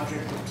the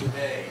project of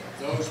today,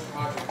 those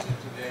projects of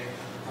today,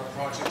 are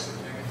projects of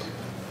negativity.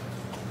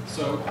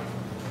 So,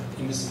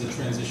 and this is a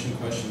transition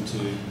question to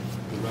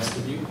the rest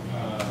of you.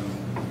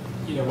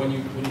 You know, when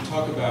you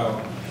talk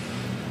about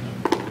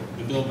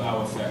the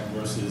Bilbao effect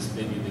versus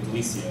maybe the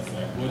Galicia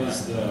effect, what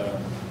is the,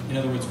 in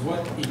other words,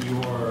 what in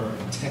your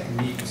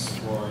techniques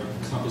or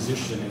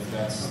composition, if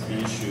that's the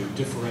issue,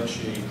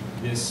 differentiate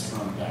this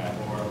from that?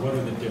 Or what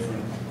are the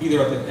different,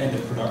 either at the end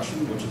of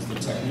production, which is the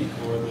technique,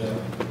 or the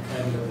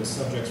end of the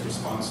subject's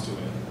response to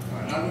it? All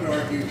right, I would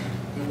argue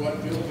that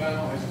what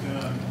Bilbao has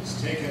done is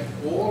taken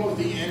all of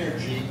the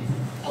energy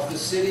of the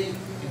city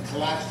and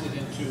collapsed it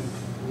into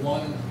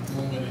one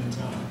moment in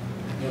time.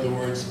 In other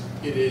words,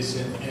 it is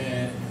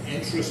an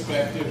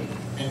introspective,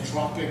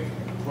 entropic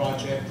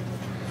project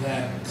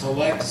that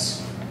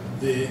collects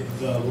the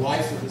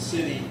life of the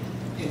city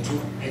into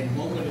a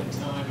moment in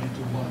time,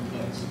 into one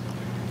place.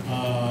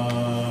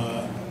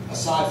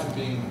 Aside from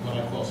being what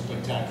I call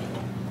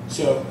spectacular.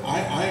 So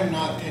I am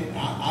not,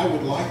 I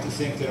would like to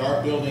think that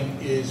our building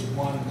is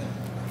one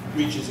that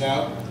reaches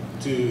out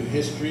to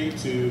history,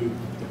 to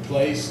the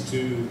place,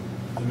 to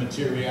the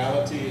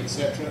materiality,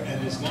 etc.,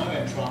 and is not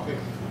entropic.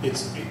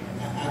 It's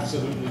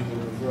absolutely the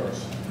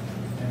reverse.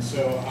 And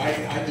so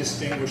I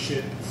distinguish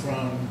it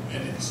from,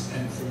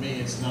 and for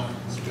me it's not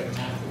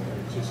spectacular,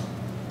 it's just,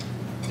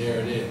 there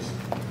it is.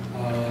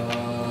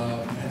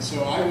 And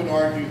so I would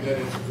argue that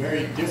it's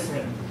very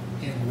different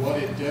in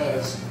what it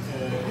does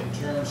in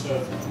terms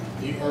of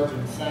the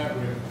urban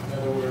fabric. In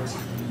other words,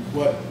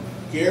 what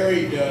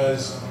Gary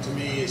does to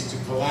me is to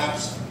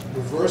collapse,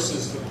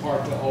 reverses the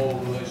part-to-whole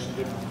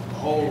relationship, the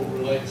whole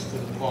relates to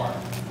the part.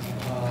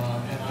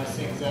 And I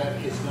think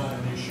that is not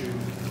an issue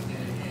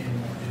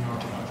in our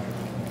project.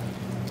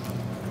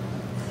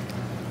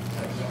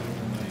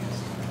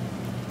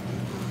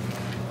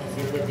 If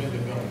you've ever been to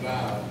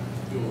Bilbao,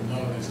 you'll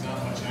know there's not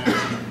much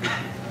action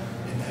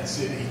in that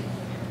city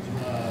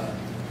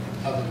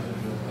other than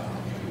Bilbao.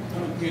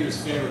 One of Peter's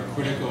favorite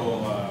critical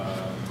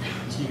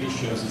TV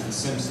shows is The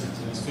Simpsons,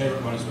 and his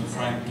favorite one is when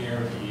Frank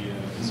Gehry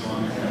is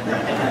on there.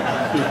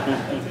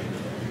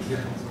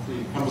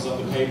 He crumbles up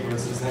the paper and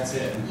says, "That's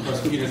it." And of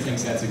course, Peter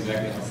thinks that's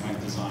exactly how Frank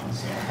designed.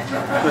 So,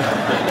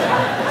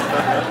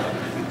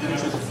 and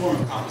it was a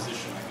form of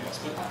composition, I guess.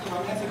 But you know,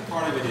 I think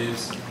part of it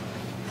is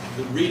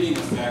the reading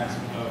effect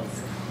of,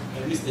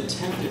 at least the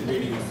attempted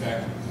reading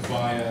effect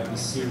via the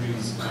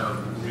series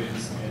of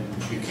grids and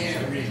You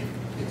can't read.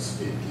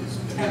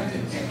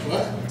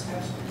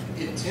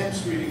 It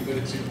tempts reading, but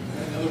it's, in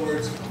other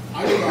words,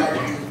 I would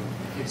argue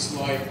it's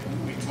like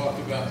we talked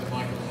about the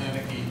Michael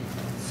Haneke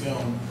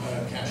film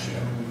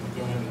Cachet. We would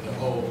go into the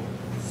whole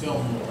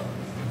film lore.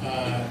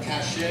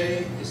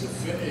 Cachet is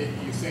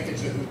you think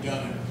it's a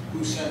whodunit.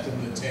 Who sent them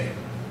the tape,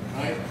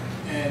 right?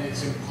 And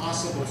it's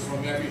impossible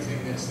from everything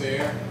that's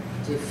there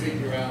to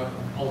figure out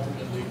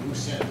ultimately who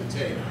sent the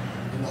tape.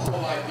 And the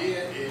whole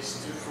idea is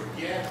to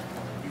forget.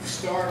 You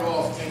start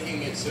off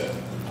thinking it's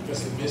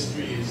because the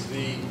mystery is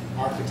the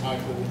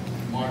archetypal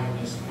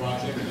modernist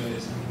project that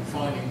is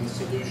finding the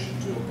solution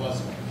to a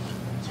puzzle.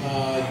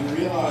 You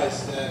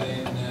realize that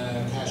in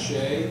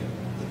Cachet,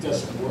 it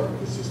doesn't work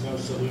because there's no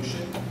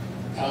solution.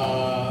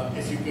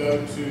 If you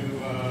go to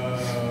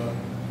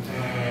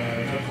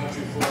No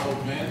Country for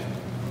Old Men,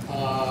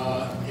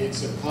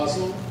 it's a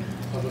puzzle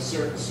of a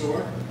certain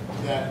sort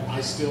that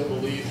I still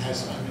believe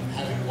has, I mean,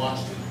 having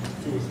watched it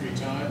 2 or 3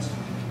 times,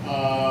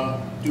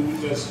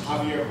 does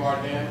Javier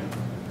Bardem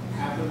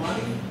have the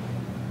money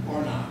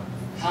or not?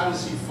 How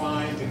does he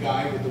find the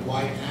guy with the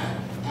white hat?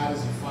 How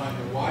does he find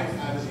a wife?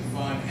 How does he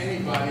find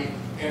anybody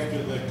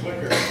after the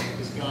clicker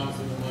is gone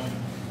for the money?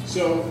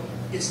 So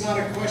it's not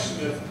a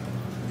question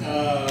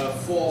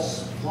of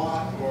false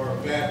plot or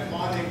bad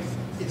plotting.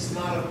 It's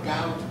not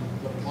about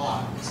the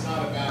plot.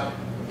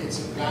 It's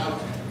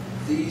about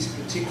these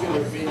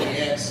particular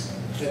vignettes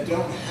that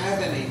don't have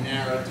any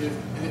narrative,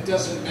 and it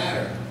doesn't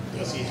matter.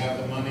 Does he have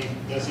the money?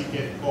 Does he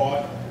get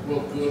caught?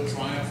 Will good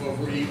triumph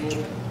over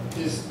evil?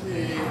 It's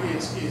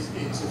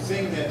a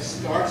thing that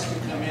starts to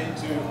come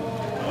into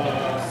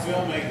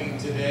filmmaking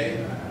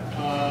today.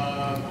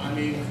 I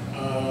mean,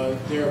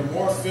 there are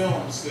more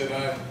films that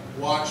I've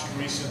watched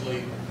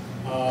recently,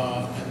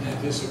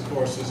 and this, of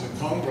course, is a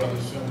Coen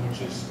Brothers film,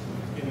 which is,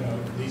 you know,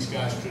 these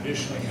guys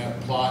traditionally have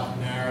plot,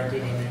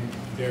 narrative. I mean,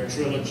 their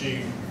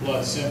trilogy,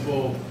 Blood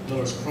Simple,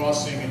 Miller's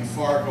Crossing, and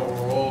Fargo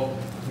are all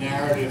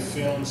narrative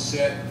films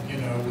set, you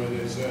know, where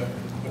there's a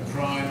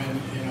crime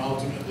and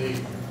ultimately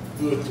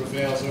good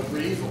prevails over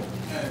evil.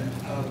 And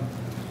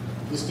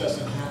this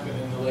doesn't happen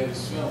in the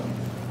latest film.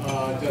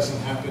 It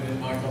doesn't happen in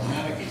Michael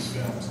Haneke's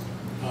films.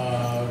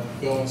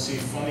 Go and see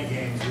Funny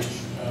Games,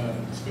 which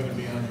is going to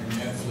be on your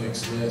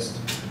Netflix list.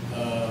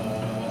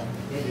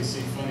 Go to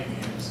see Funny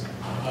Games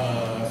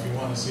if you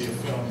want to see a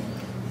film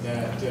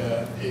that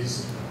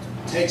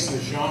takes the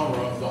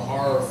genre of the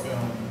horror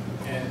film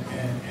and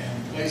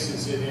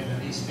places it in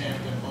an East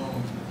Hampton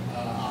home, a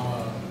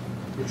la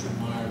Richard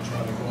Meyer,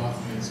 Charlie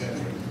Kaufman, etc.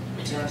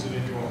 It turns it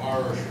into a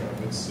horror show.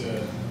 It's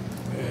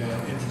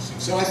interesting.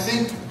 So I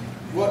think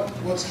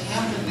what's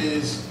happened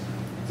is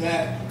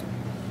that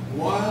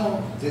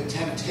while the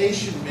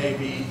temptation may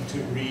be to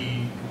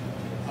read,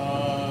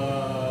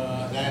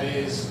 that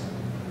is,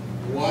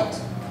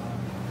 what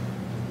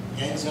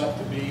ends up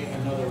to be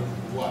another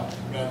what,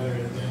 rather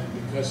than,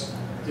 because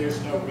there's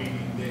no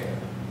reading there.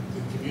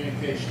 The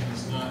communication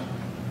is not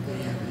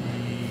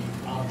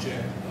the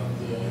object of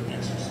the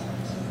exercise.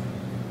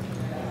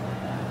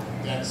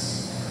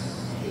 That's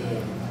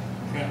the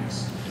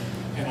premise.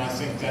 And I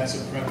think that's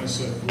a premise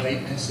of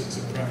lateness. It's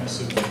a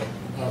premise of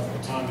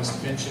Thomas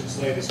Pynchon's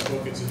latest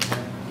book. It's a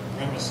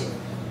premise of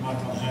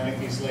Michael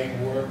Haneke's late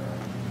work.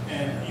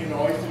 And, you know,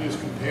 all you have to do is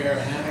compare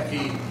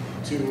Haneke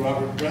to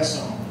Robert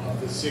Bresson of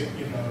the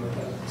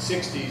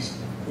 60s,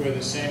 where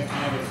the same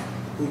kind of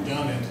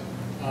whodunit,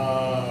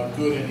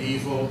 good and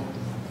evil,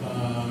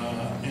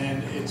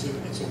 and it's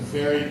a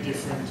very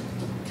different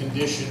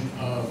condition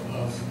of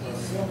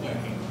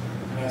filmmaking.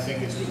 And I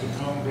think it's with the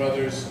Coen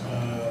Brothers.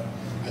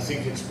 I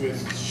think it's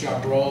with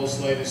Chabrol's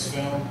latest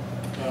film,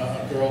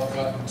 A Girl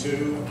Cut in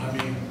Two. I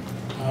mean,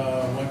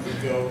 one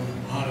could go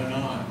on and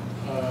on.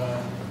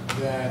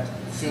 That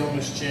film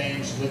has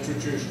changed,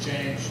 literature has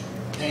changed,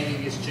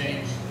 painting has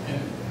changed, and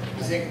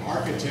I think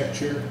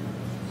architecture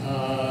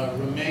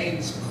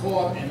remains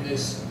caught in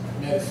this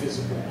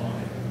metaphysical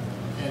line.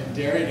 And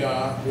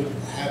Derrida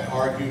had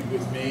argued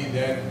with me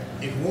that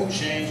it won't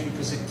change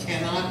because it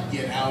cannot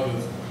get out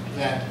of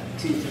that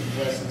truth and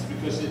presence,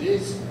 because it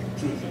is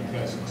truth and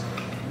presence.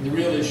 And the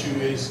real issue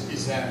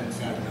is that in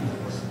fact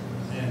it is?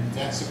 And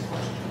that's a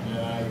question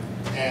that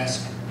I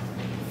ask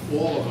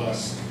all of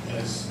us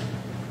as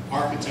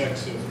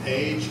architects of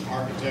age,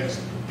 architects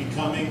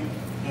becoming,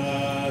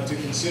 to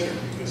consider,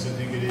 because I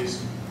think it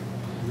is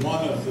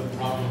one of the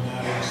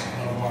problematics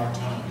of our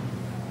time.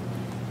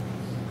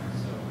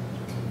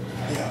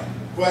 Yeah.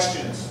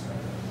 Questions?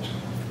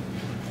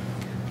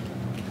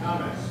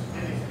 Comments?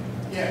 Anything?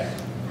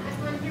 Yes? I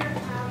wonder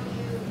how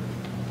you,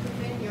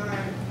 within your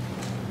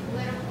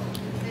political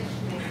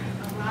positioning,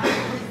 arrive in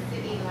a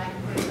city like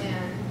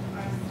Berlin or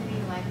a city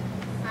like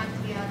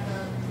Santiago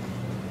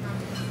de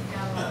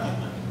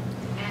Compostela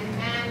and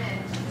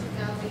manage to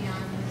go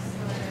beyond this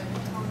sort of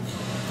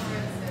cultural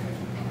tourism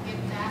and get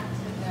back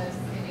to those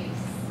cities,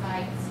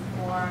 sites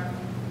for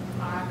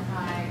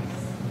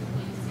archives,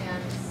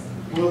 museums,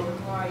 and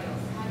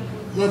memorials. How do you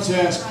approach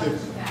that?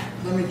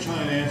 Let me try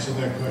and answer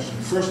that question.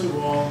 First of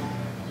all,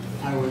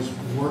 I was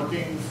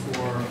working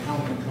for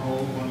Helmut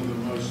Kohl, one of the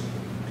most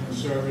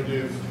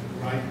conservative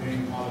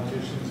right-wing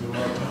politicians of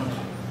our time.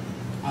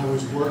 I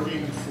was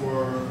working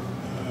for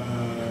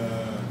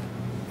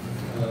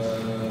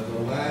the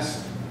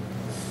last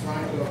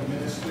Franco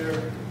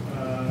minister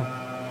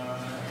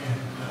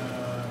in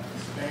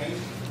Spain,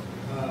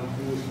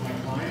 who was my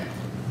client.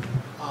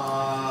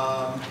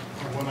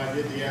 When I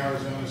did the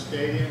Arizona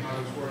Stadium, I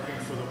was working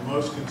for the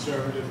most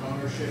conservative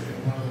ownership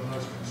in one of the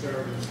most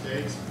conservative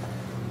states.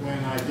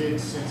 When I did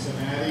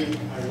Cincinnati,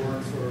 I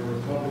worked for a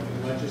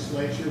Republican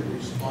legislature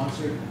which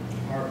sponsored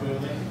our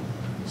building.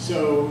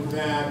 So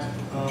that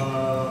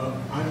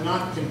I'm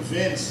not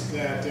convinced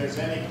that there's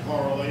any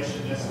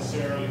correlation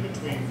necessarily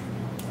between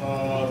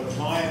the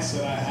clients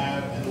that I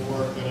have and the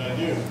work that I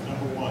do,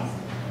 number one.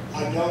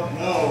 I don't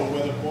know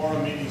whether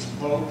Borromini's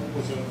Pope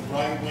was a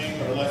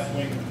right-wing or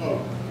left-wing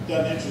Pope.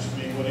 Doesn't interest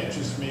me. What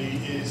interests me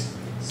is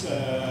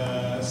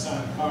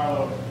San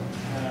Carlo,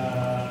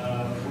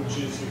 which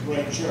is a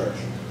great church.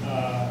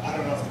 I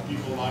don't know if the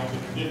people liked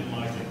it or didn't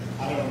like it.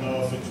 I don't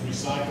know if it's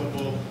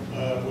recyclable,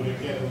 would it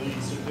get a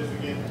LEED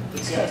certificate,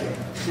 etc.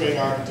 It's great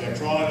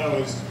architecture. All I know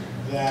is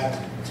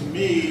that, to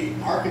me,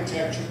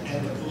 architecture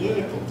and the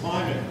political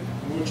climate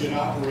in which it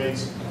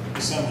operates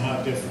is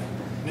somehow different.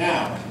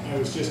 Now, I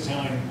was just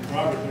telling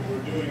Robert that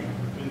we're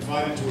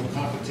invited to a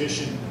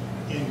competition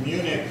in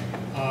Munich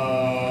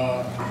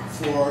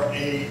for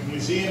a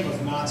museum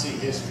of Nazi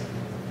history.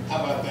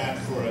 How about that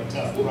for a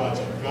tough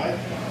project, right?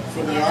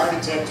 For the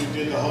architect who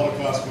did the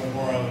Holocaust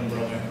Memorial in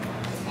Berlin.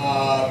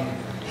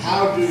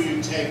 How do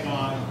you take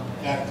on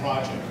that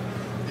project?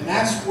 And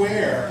that's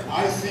where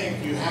I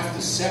think you have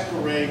to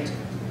separate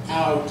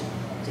out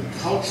the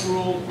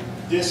cultural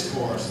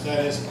discourse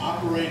that is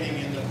operating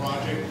in the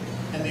project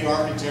and the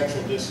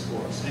architectural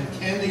discourse. And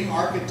can the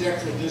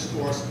architectural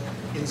discourse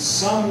in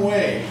some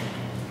way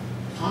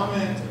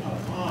comment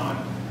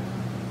upon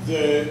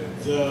the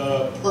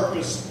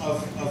purpose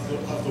of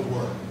the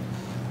work?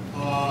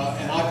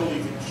 And I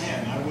believe it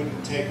can. I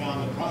wouldn't take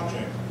on the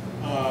project.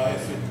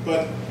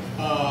 But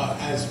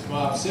as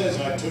Bob says,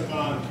 I took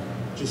on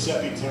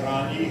Giuseppe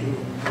Terragni, who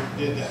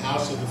did the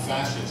House of the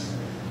Fascists.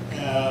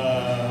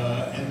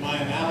 And my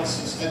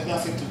analysis had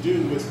nothing to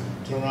do with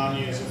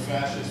Terragni as a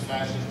fascist,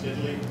 fascist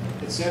Italy,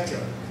 etc.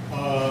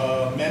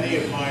 Many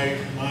of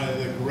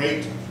the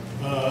great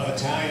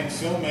Italian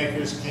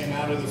filmmakers came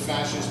out of the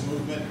fascist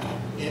movement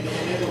in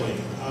Italy.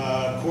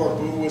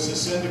 Corbu was a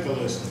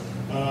syndicalist,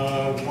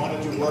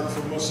 wanted to work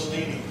for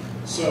Mussolini.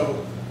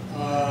 So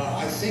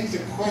I think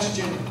the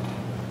question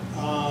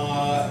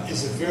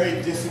is a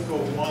very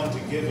difficult one to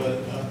give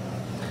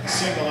a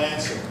single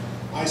answer.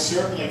 I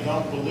certainly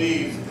don't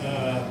believe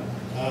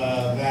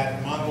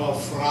that Manuel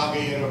Fraga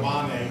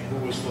Ierabane,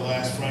 who was the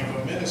last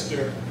Franco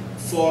minister,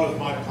 thought of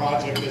my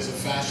project as a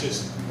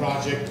fascist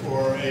project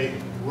or a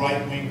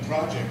right-wing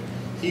project.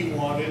 He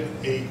wanted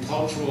a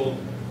cultural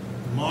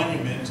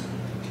monument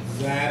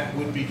that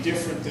would be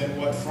different than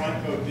what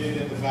Franco did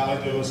in the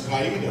Valle de los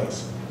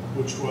Caídos,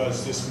 which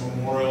was this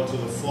memorial to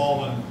the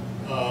fallen,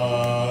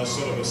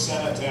 sort of a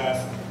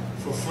cenotaph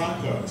for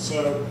Franco.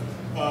 So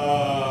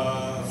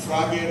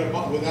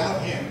Fraga,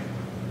 without him,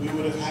 we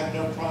would have had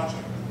no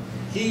project.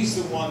 He's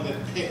the one that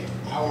picked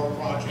our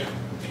project,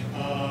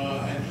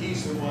 and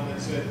he's the one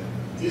that said,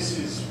 this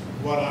is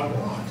what I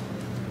want.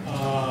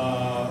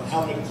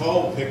 Helmut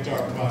Kohl picked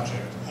our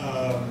project.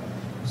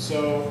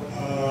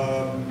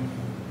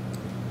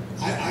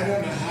 I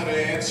don't know how to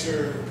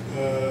answer.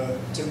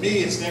 To me,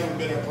 it's never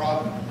been a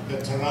problem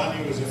that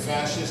Terragni was a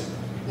fascist,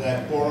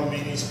 that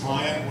Borromini's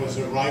client was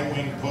a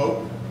right-wing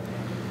pope,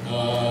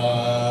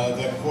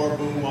 that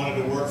Corbu wanted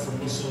to work for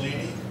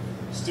Mussolini.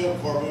 Still,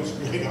 Corbu's a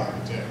great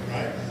architect,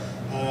 right?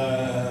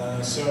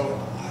 So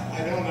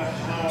I don't know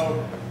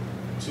how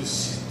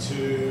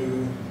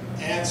to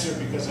answer,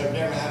 because I've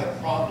never had a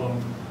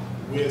problem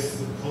with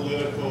the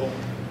political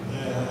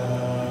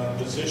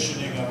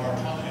positioning of our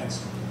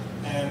clients.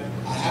 And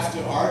I have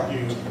to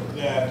argue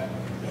that,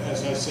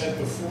 as I said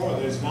before,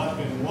 there's not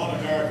been one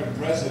American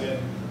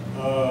president,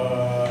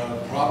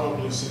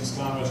 probably since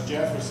Thomas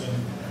Jefferson,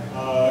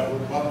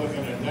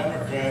 Republican or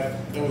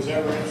Democrat, that was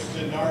ever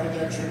interested in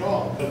architecture at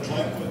all. Bill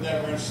Clinton was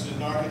never interested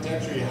in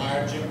architecture. He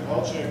hired Jim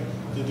Kolchak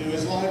to do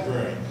his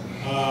library.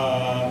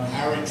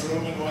 Harry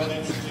Truman wasn't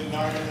interested in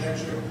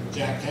architecture.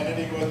 Jack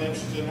Kennedy wasn't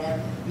interested in art.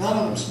 None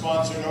of them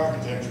sponsored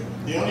architecture.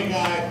 The only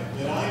guy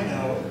that I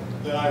know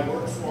that I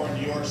worked for in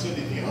New York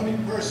City, the only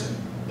person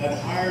that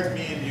hired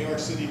me in New York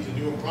City to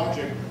do a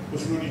project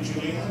was Rudy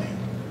Giuliani.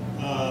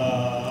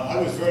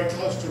 I was very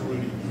close to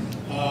Rudy.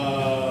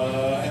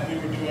 And we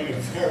were doing a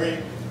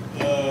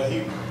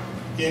he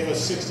gave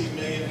us $60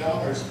 million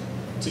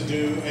to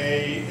do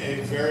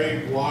a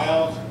very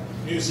wild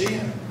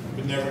museum.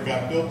 It never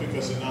got built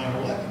because of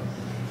 9/11.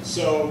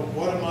 So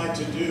what am I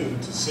to do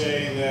to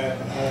say that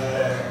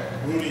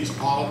Rudy's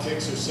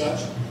politics are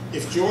such?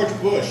 If George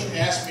Bush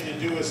asked me to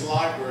do his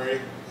library,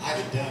 I'd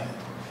have done it.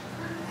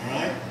 All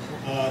right?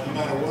 No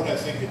matter what I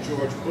think of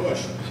George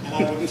Bush. And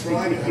I would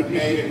try to have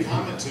made a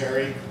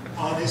commentary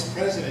on his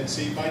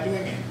presidency by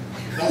doing it.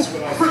 That's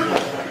what I feel.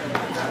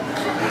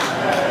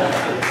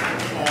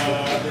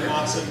 The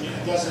Nazi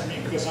doesn't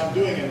mean, because I'm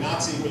doing a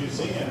Nazi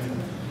museum,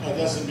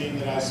 doesn't mean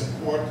that I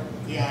support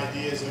the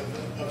ideas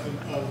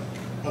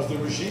of the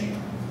regime.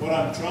 What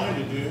I'm trying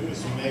to do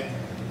is to make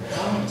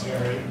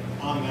commentary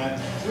on that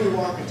through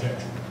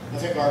architecture. I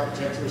think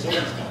architecture has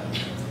always done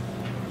it.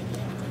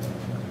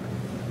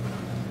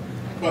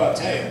 But I'll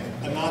tell you,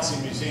 a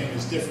Nazi museum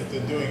is different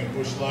than doing a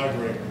Bush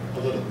library a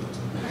little bit.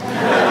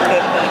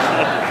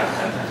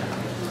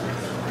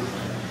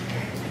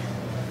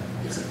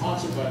 It's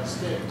sponsored by the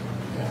state.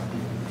 Yeah.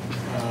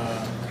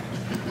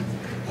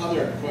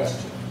 Other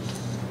questions?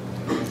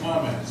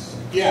 Comments?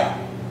 Yeah.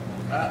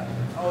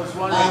 I was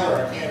wondering.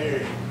 Louder, I can't hear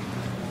you.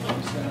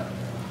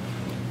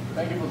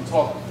 Thank you for the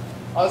talk.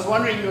 I was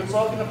wondering, you were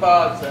talking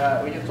about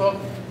when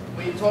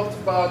you talked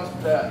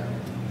about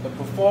the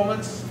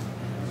performance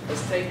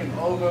has taken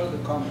over the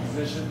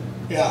composition.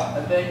 Yeah.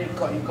 And then you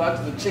got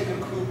to the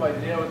chicken coop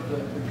idea with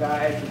the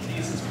guy, the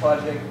thesis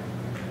project.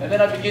 And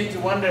then I begin to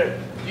wonder,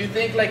 do you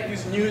think like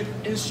these new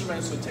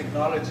instruments or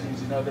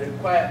technologies, they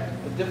require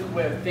a different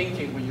way of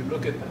thinking when you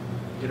look at them?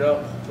 You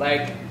know,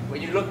 like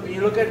when you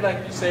look at,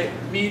 like you say,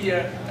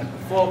 media and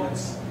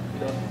performance.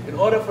 You know, in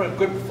order for a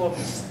good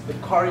performance, the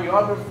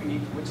choreography,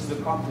 which is the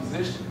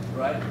composition,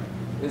 right,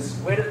 is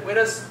where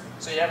does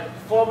so you have the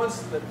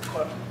performance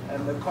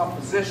and the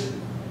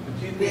composition.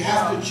 We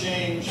have to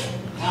change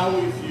how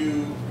we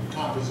view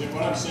composition.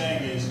 What I'm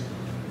saying is,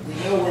 we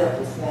know where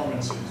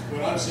performance is.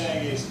 What I'm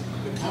saying is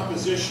the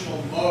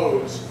compositional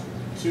modes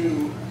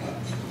to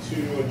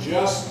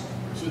adjust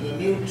to the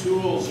new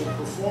tools of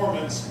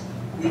performance,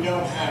 we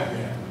don't have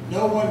yet.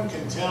 No one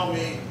can tell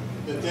me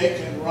that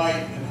they can write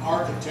an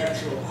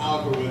architectural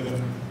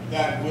algorithm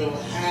that will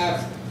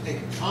have a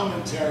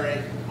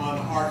commentary on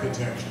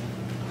architecture.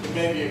 It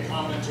may be a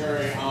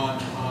commentary on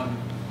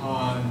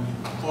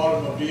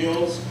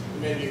automobiles,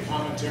 it may be a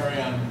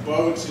commentary on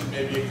boats, it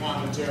may be a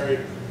commentary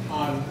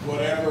on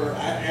whatever,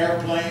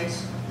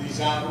 airplanes, these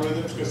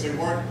algorithms, because they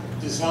weren't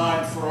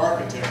designed for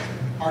architecture.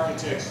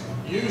 Architects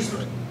use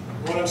them.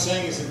 What I'm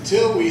saying is,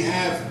 until we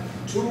have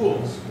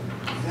tools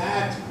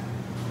that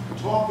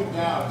talk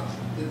about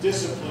the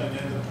discipline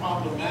and the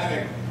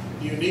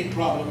unique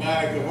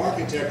problematic of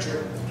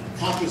architecture,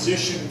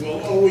 composition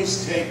will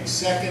always take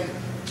second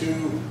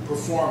to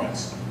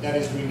performance. That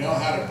is, we know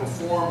how to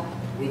perform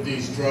with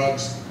these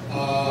drugs,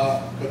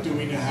 but do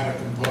we know how to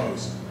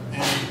compose?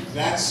 And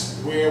that's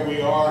where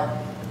we are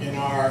in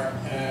our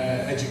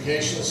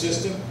educational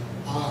system.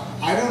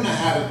 I don't know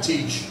how to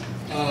teach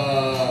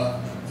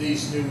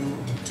these new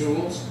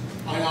tools.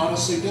 I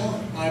honestly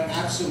don't. I'm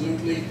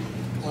absolutely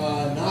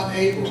not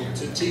able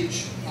to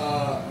teach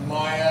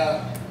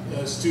Maya,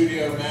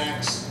 Studio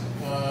Max,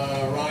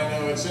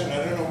 Rhino, etc.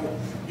 I don't know,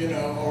 you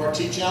know, or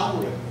teach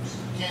algorithms.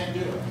 Can't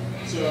do it.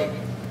 So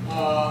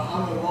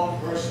I'm the wrong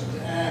person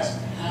to ask,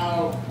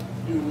 how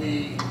do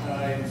we,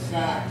 in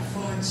fact,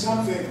 find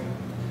something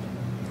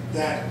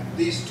that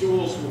these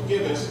tools will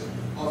give us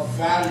of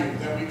value,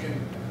 that we can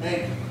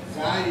make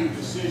value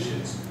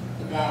decisions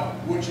about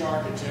which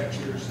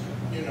architectures,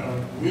 you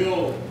know,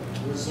 will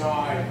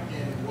reside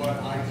in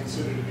what I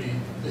consider to be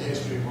the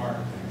history of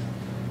architecture.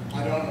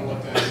 I don't know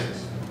what that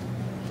is.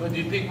 So do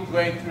you think we're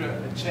going through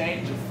a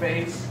change, a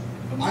phase?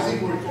 I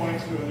think we're going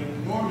through an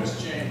enormous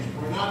change.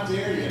 We're not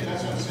there yet.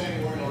 That's what I'm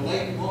saying. We're in a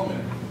late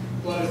moment.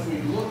 But if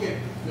we look at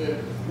the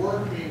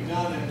work being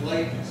done in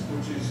lateness,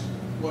 which is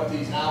what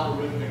these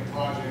algorithmic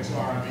projects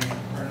are, I mean,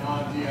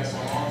 Hernan Diaz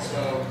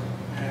Alonso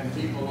and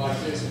people like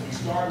this, if we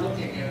start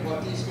looking at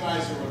what these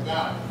guys are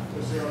about,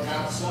 because they're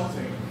about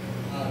something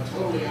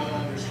totally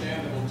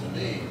ununderstandable to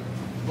me,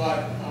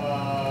 but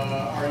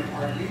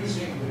are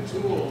using the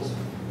tools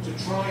to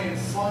try and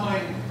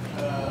find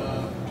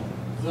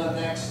the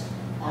next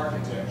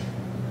architecture.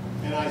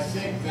 And I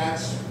think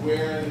that's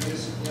where the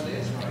discipline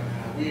is right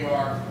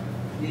now.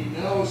 We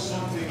know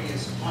something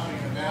is coming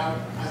about.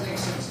 I think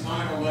since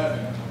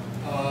 9/11,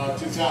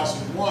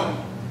 2001,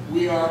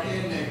 we are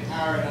in a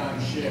paradigm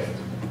shift.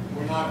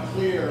 We're not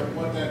clear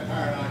what that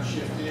paradigm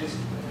shift is,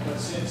 but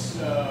since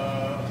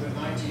the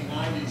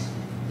 1990s,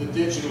 the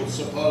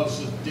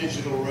supposed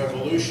digital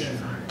revolution,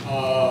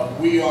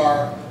 we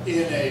are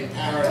in a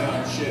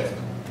paradigm shift.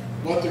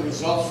 What the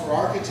results for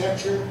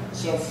architecture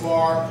so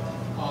far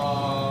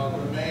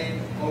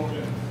remain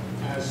open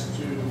as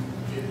to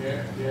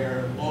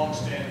their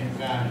long-standing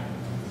value.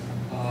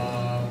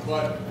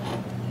 But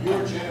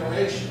your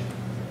generation,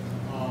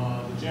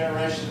 the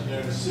generation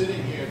that is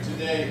sitting here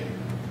today,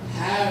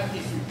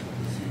 if you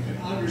can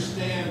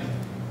understand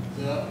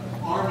the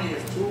army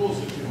of tools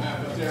that you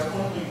have, but they're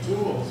only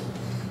tools.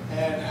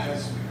 And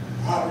as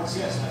Robert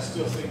says, I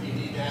still think you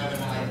need to have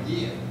an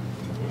idea.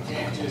 We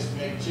can't just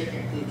make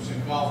chicken coops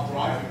and golf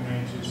driving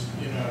ranges,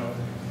 you know,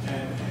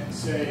 and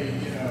say,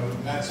 you know,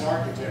 that's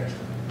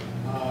architecture.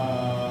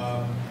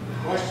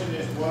 The question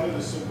is, what are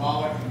the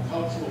symbolic and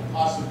cultural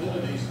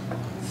possibilities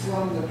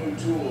from the new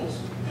tools,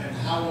 and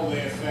how will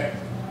they affect,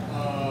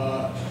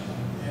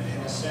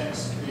 in a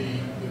sense, the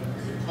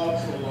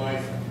cultural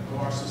life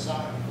of our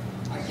society?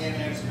 I can't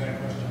answer that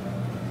question.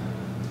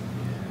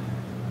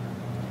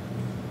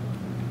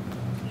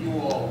 You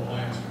all will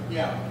answer.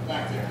 Yeah,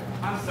 back there.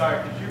 I'm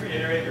sorry, could you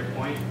reiterate your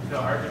point? The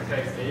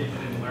architect's aged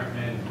and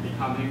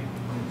becoming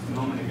from just a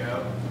moment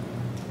ago.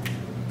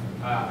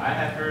 I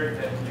had heard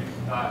that you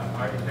thought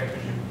architecture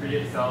should free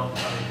itself of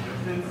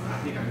existence. I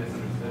think I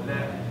misunderstood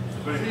that.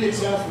 But Free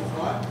itself of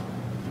what?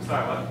 I'm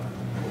sorry, what?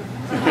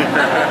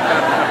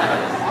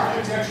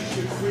 Architecture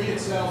should free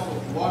itself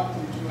of what?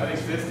 Of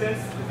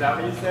existence? Is that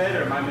what you said,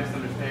 or am I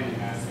misunderstanding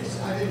that?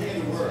 I didn't hear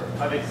the word.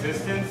 Of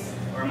existence,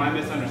 or am I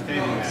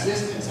misunderstanding No, that?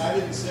 existence, I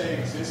didn't say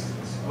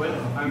existence. What,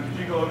 could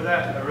you go over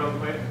that real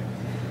quick?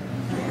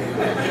 Did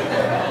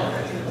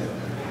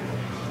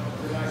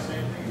I say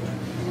anything?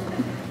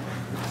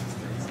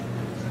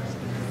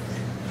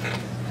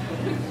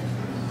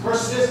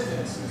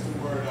 Persistence is the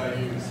word I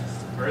use.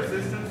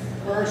 Persistence?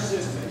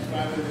 Persistence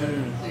rather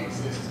than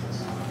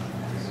existence.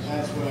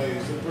 That's what I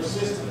use. The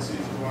persistence is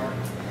the word.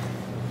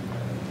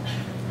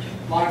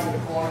 Like the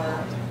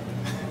corner.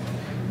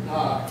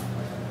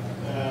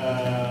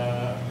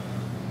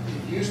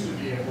 It used to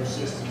be a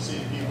persistency.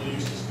 People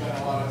used to spend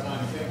a lot of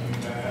time thinking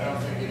about it. I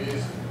don't think it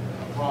is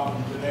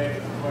today,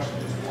 but the question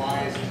is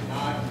why is it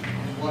not,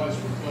 and what is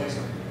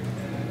replacing it?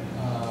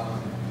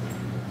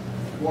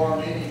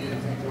 Guaramini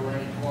didn't think there were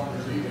any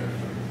corners either,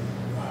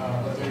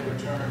 but they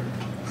returned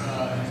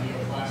in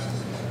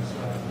neoclassicism. So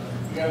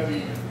you got to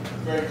be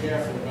very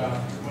careful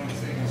about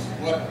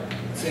what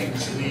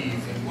things leave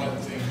and what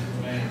things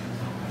remain.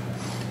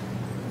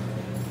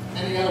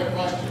 Any other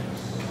questions?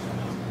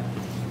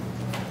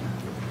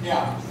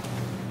 Yeah.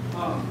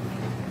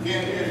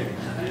 Can't hear you.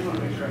 I just want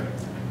to make sure I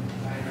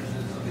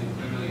understood something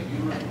clearly.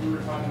 You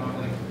were talking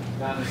about like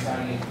not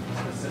assigning a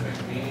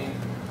specific meaning.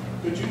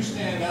 Could you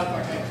stand up? I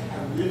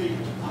really,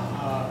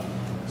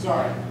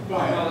 sorry, go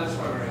ahead. No, that's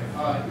quite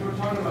right. You were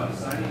talking about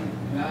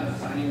not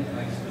assigning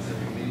like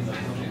specific meanings, like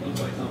something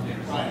looks like something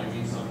or something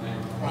means something.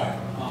 Right.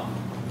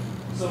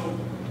 So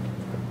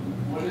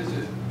what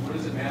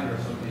does it matter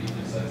if somebody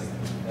just says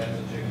that's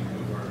a chicken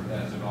coop or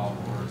that's a golf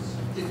course?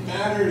 It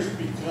matters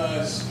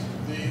because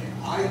the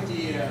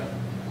idea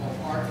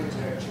of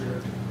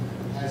architecture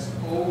has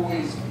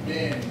always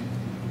been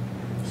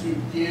to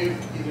give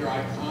either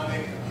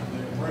iconic in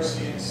the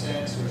Persian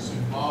sense or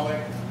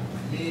symbolic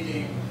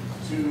meaning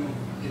to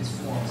its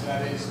forms.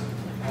 That is,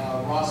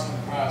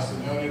 Rosenkrantz, the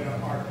noted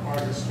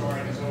art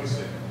historian, has always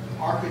said,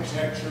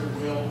 architecture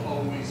will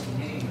always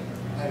mean,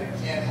 that it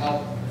can't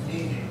help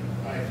meaning,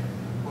 right?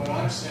 What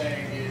I'm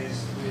saying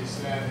is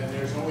that, and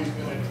there's always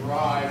been a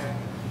drive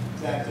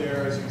that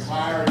there is a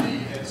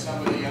clarity that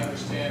somebody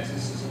understands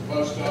this is a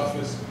post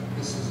office,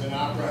 this is an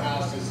opera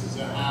house, this is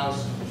a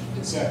house,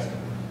 etc.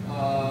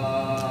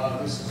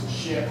 This is a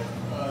ship,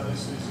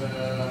 this is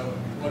a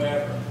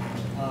whatever.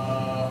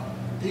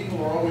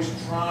 People are always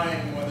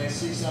trying, when they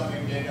see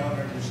something they don't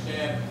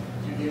understand,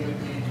 to give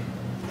it meaning.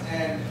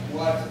 And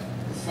what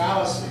the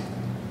fallacy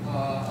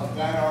of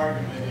that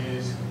argument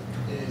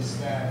is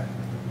that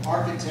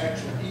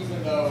architecture,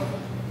 even though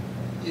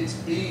its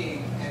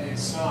being and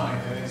its sign,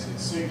 that is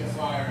its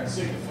signifier and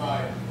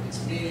signified,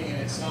 its meaning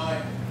and its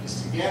sign,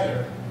 is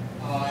together,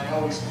 and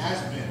always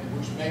has been,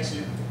 which makes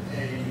it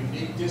a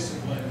unique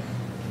discipline.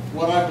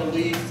 What I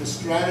believe the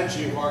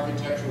strategy of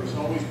architecture has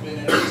always been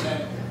an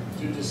attempt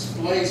to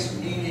displace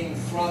meaning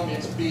from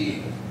its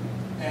being.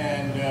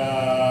 And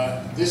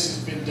this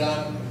has been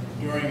done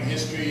during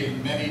history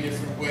in many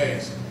different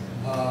ways.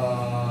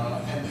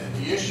 And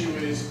the issue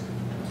is,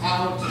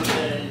 how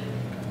today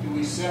do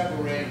we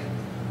separate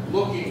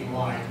looking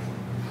like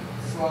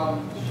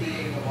from the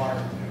being of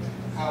architecture?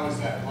 How is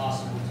that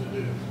possible to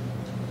do?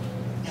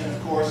 And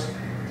of course,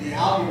 the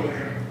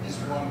algorithm is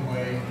one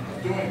way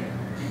of doing it,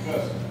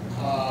 because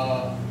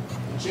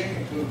the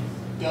chicken coop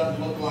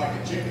doesn't look like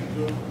a chicken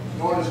coop,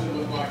 nor does it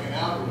look like an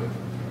algorithm.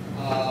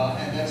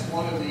 And that's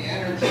one of the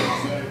energies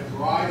that are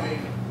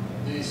driving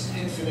this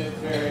infinite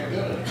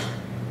variability,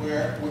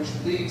 which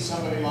leads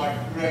somebody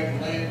like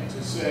Greg Lynn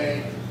to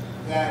say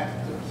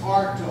that the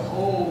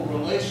part-to-whole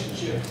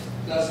relationship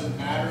doesn't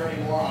matter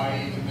anymore,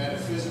 i.e. the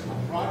metaphysical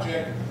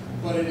project,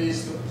 but it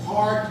is the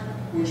part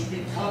which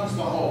becomes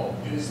the whole.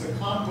 It is the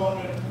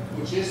component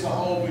which is the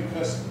whole,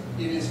 because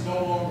it is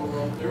no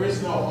longer, there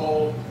is no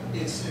whole,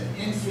 it's an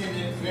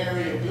infinite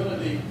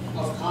variability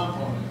of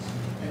components.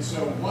 And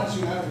so once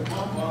you have the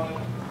component,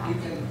 you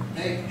can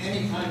make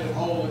any kind of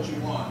whole that you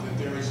want, that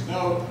there is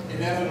no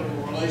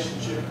inevitable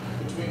relationship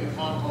between the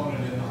component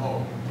and the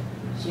whole.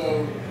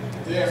 So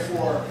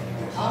therefore,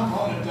 the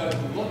component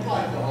doesn't look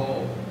like the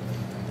whole,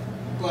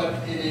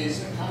 but it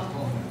is a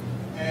component.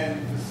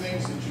 And the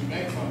things that you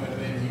make from it,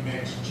 and he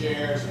makes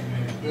chairs, he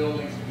makes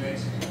buildings, he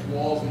makes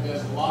walls, he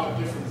does a lot of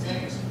different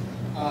things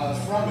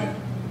from it.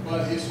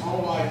 But his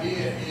whole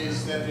idea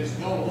is that there's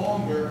no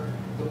longer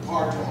the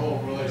part-to-whole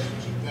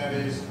relationship. That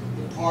is,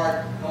 the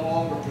part no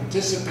longer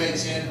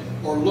participates in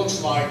or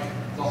looks like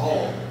the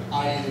whole,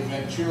 i.e. the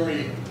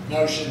Venturi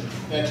notion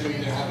that you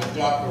either have a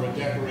duck or a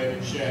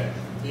decorated shed.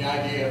 The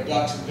idea of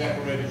ducks and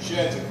decorated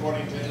sheds,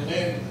 according to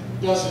Lynn,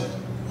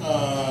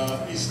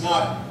 is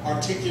not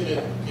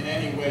articulate in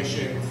any way,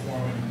 shape, or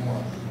form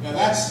anymore. Now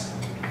that's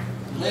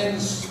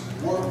Lynn's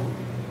work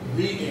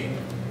reading,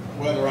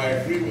 whether I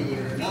agree with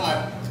it or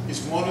not,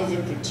 is one of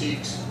the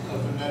critiques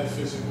of the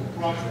metaphysical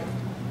project.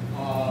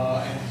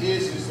 And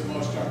his is the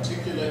most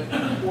articulate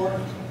and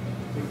important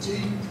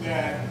critique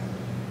that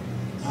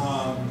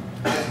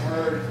I've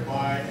heard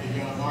by a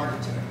young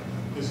architect.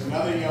 There's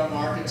another young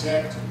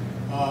architect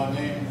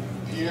named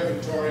Pierre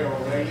Vittorio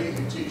Aureli,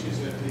 who teaches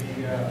at the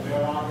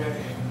Verlagen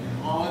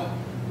in Holland,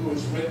 who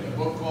has written a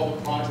book called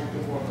The Project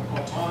of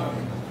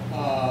Autonomy.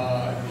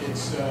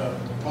 It's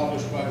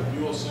published by the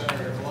Buell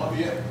Center at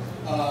Columbia.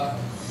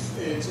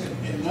 It's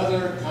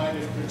another kind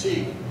of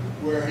critique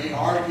where he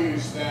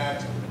argues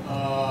that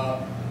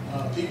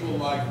people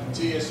like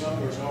Matthias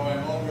Unger's,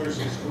 O.M. Unger's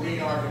Green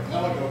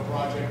Archipelago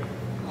project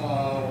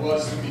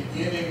was the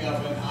beginning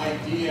of an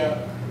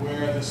idea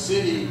where the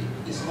city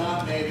is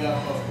not made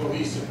up of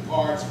cohesive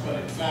parts, but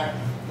in fact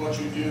what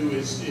you do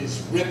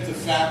is rip the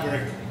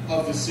fabric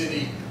of the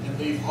city and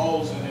leave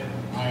holes in it.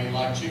 I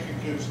like chicken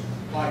coops,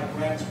 like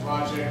Brent's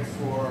project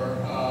for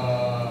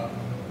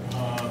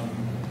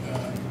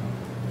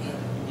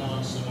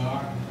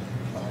Sonar.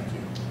 Thank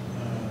you.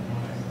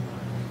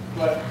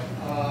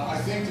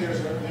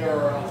 think there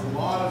are a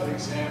lot of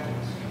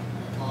examples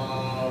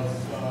of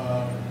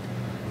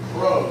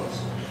prose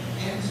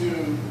into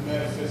the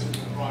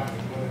metaphysical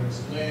project, whether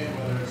it's Lynn,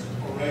 whether it's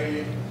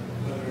O'Reilly,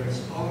 whether it's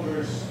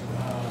Unger's,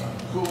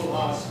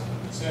 Koolhaas,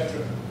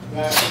 etc.,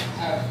 that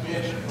have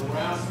been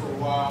around for a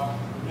while.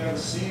 We've never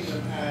seen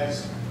them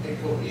as a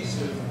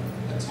cohesive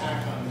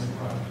attack on this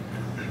project.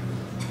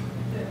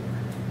 Do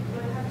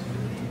I have to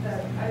read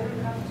that? I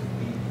don't have to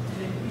read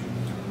the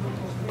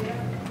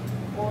there,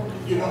 or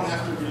You don't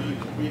have to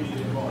read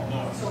it at all,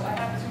 no. so I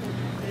have to.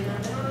 They are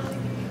not only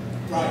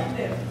Right.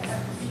 them. I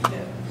have to read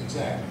them.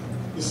 Exactly.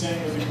 The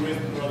same with the grid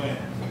in Berlin.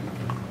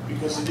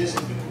 Because it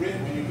isn't the grid.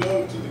 When you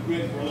go to the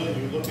grid in Berlin,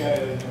 you look at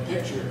it in a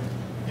picture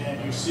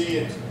and you see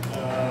it,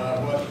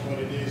 what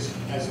it is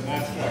as an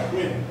abstract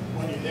grid.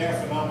 When you're there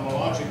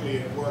phenomenologically,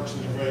 it works in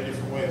a very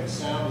different way. The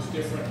sound is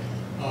different.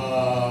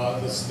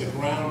 The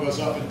ground goes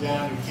up and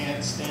down. You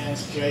can't stand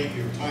straight.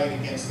 You're tight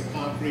against the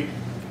concrete.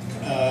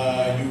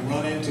 You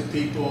run into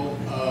people.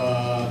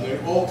 There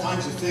are all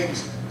kinds of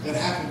things that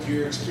happen to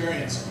your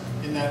experience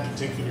in that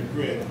particular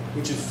grid,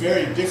 which is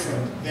very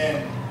different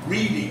than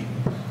reading.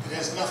 It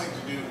has nothing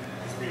to do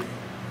with reading.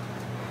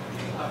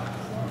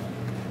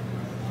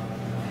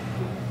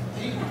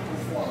 People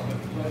perform,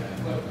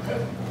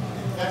 but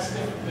that's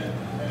different than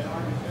an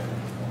architect.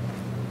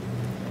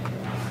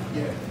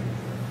 Yeah.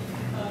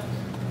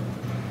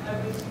 I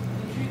was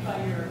intrigued by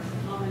your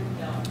comment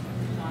about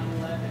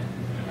 9/11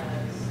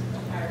 as a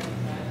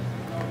paradigm that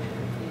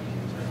elevator in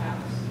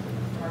perhaps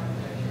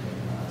architecture.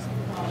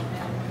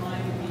 And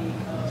reminded me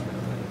of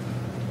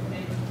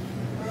maybe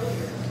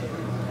earlier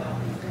statements about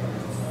the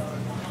importance of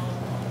the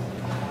Holocaust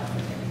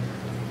and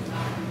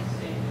not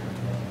understanding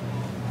that.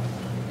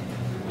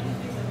 One of the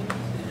things I'm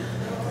interested in is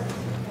there are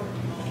some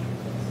important moments,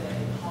 let's say,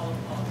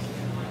 Holocaust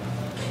and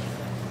 9/11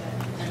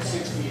 And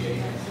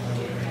 68.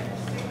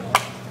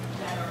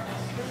 that are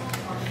external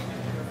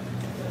architecture,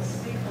 but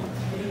signal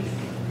dating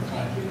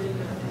within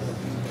the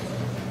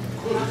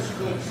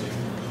Could see.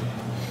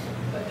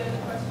 But then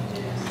the question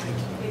is,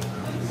 it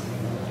could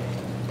signal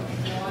dating.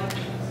 Why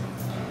does it?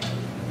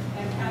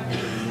 And after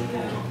you see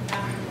that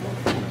after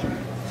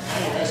Now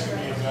you're asking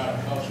me about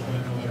cultural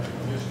and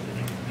intellectual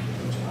history,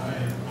 which I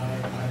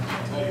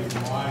can tell you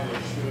why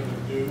they should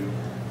or do.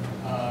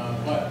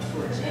 But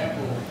for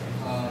example,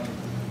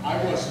 I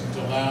wasn't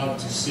allowed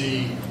to see,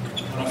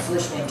 when I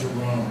first went to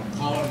Rome,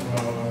 I went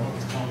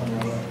with Colin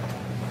Rowe,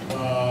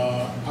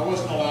 I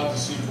wasn't allowed to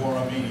see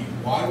Borromini.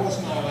 Why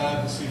wasn't I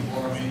allowed to see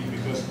Borromini?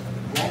 Because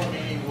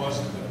Borromini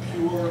wasn't a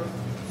pure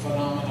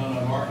phenomenon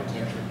of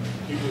architecture.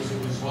 He was a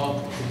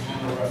result of the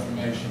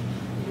Counter-Reformation.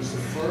 It was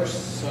the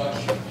first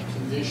such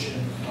condition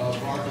of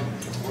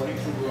architecture, according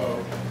to Rowe,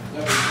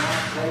 that was not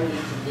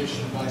totally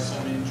conditioned by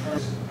some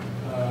internal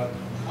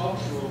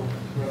cultural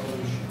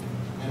revolution,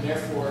 and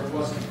therefore it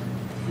wasn't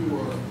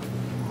pure, in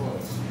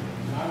quotes.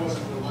 And I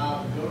wasn't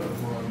allowed to go to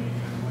Borromini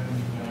when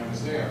I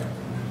was there.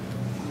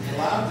 I was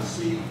allowed to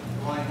see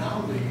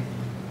Rinaldi,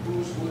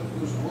 whose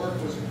work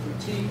was a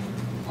critique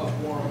of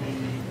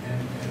Borromini and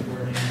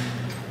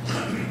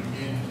Bernini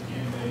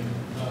in the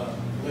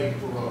late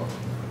Baroque.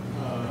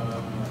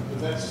 But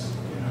that's,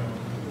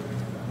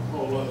 a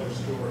whole other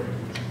story.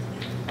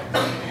 To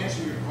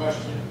answer your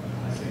question,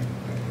 I think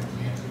I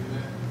can't do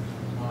that.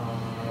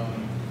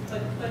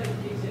 but it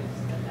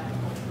exists at that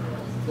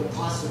cultural. The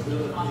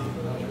possibility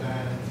of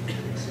that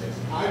exists.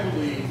 I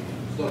believe,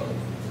 look,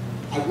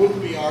 I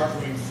wouldn't be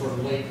arguing for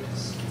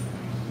lateness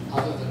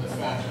other than the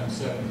fact I'm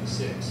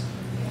 76,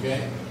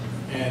 okay?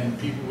 And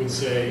people would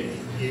say,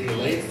 it's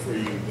late for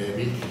you,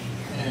 baby.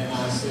 And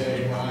I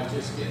say, well, I'm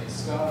just getting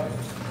started.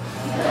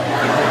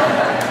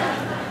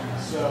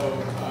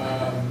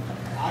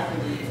 I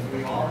believe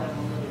we are in a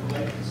moment of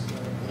lateness.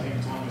 I think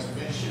Thomas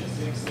Bishop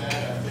thinks that.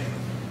 I think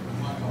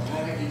Michael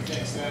Haneke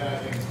thinks that. I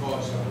think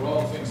Claude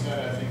Chabrol thinks that.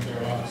 I think there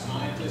are other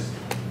scientists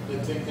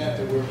that think that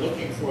we're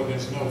looking for.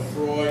 There's no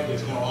Freud,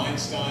 there's no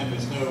Einstein,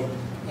 there's no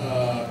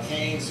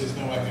Keynes, there's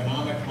no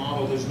economic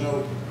model, there's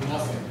no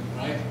nothing,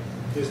 right?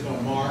 There's no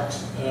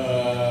Marx.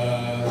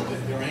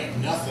 There ain't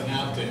nothing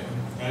out there,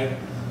 right?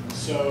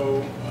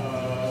 So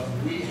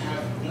we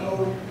have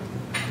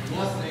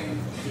nothing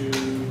to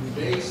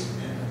base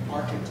an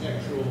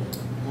architectural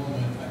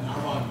moment, an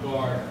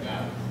avant-garde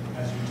about,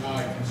 as you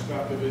tie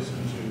constructivism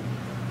to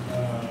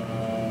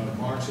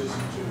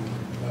Marxism, to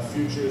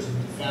futurism,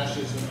 to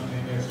fascism. I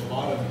mean, there's a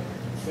lot of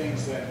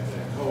things that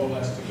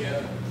coalesce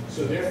together.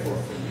 So therefore,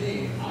 for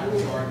me, I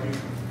would argue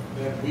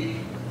that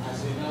we,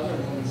 as in other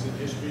moments in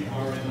history,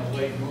 are in a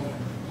late moment.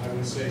 I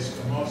would say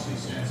Scamozzi,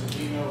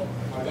 Sansovino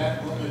are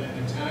that moment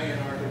in Italian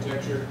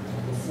architecture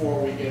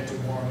before we get to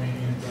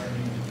Borromini and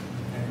Bernini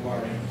and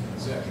Guardini,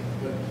 etc.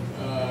 But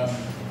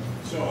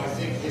so I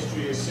think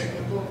history is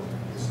cyclical.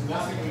 There's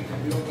nothing we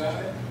can do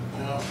about it.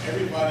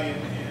 Everybody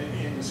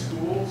in the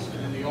schools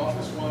and in the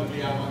office want to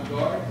be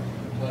avant-garde,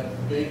 but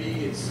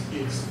maybe it's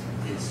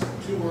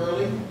too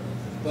early.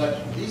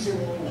 But these are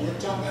all, we're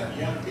talking about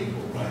young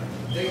people, right?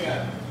 They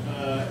got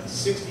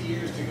 60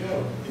 years to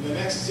go. In the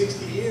next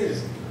 60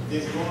 years,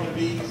 there's going to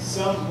be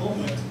some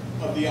moment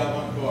of the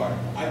avant-garde.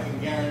 I can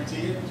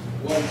guarantee it.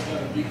 What it's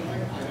going to be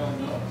like, I don't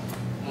know.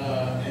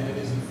 And it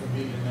isn't for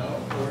me to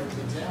know or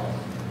to tell.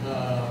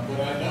 But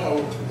I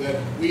know that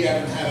we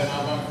haven't had an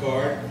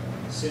avant-garde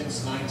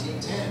since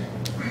 1910,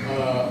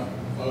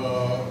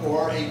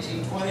 or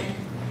 1820,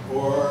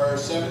 or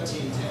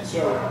 1710.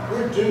 So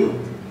we're due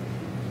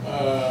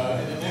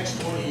in the next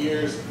 20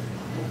 years,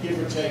 give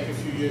or take a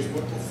few years.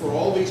 For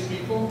all these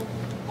people,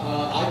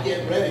 I'd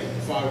get ready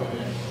if I were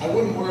them. I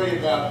wouldn't worry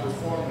about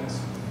performance,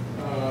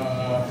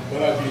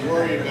 but I'd be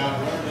worried about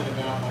learning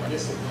about my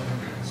discipline,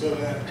 so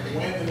that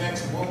when the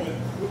next moment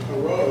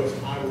arose,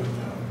 I would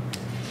know.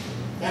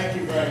 Thank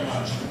you very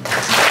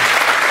much.